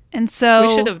 Mm-mm-mm. And so...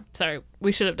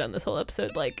 We should have done this whole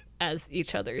episode like as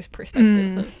each other's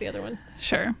perspectives of the other one.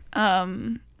 Sure.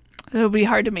 It would be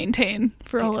hard to maintain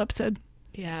for a whole episode.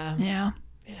 Yeah. Yeah.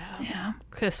 Yeah. Yeah.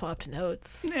 Could have swapped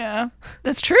notes. Yeah.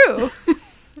 That's true.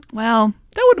 Well,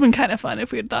 that would have been kind of fun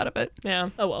if we had thought of it. Yeah.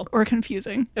 Oh well. Or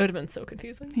confusing. It would have been so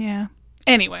confusing. Yeah.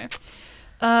 Anyway.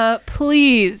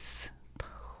 Please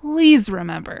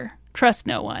remember, trust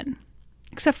no one.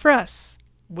 Except for us.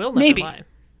 We'll never Maybe. lie.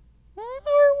 Or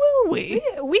will we?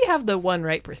 We have the one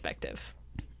right perspective.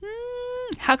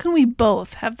 How can we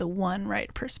both have the one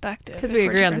right perspective? Because if we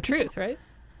we're agree on the different truth, right?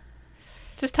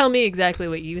 Just tell me exactly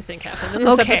what you think happened in this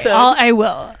people? Okay, episode. I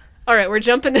will. All right, we're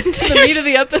jumping into the meat of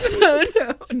the episode.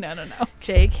 No.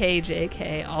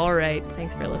 JK. All right.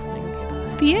 Thanks for listening. Okay,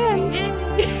 bye. The end.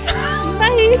 Yay.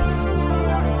 Bye.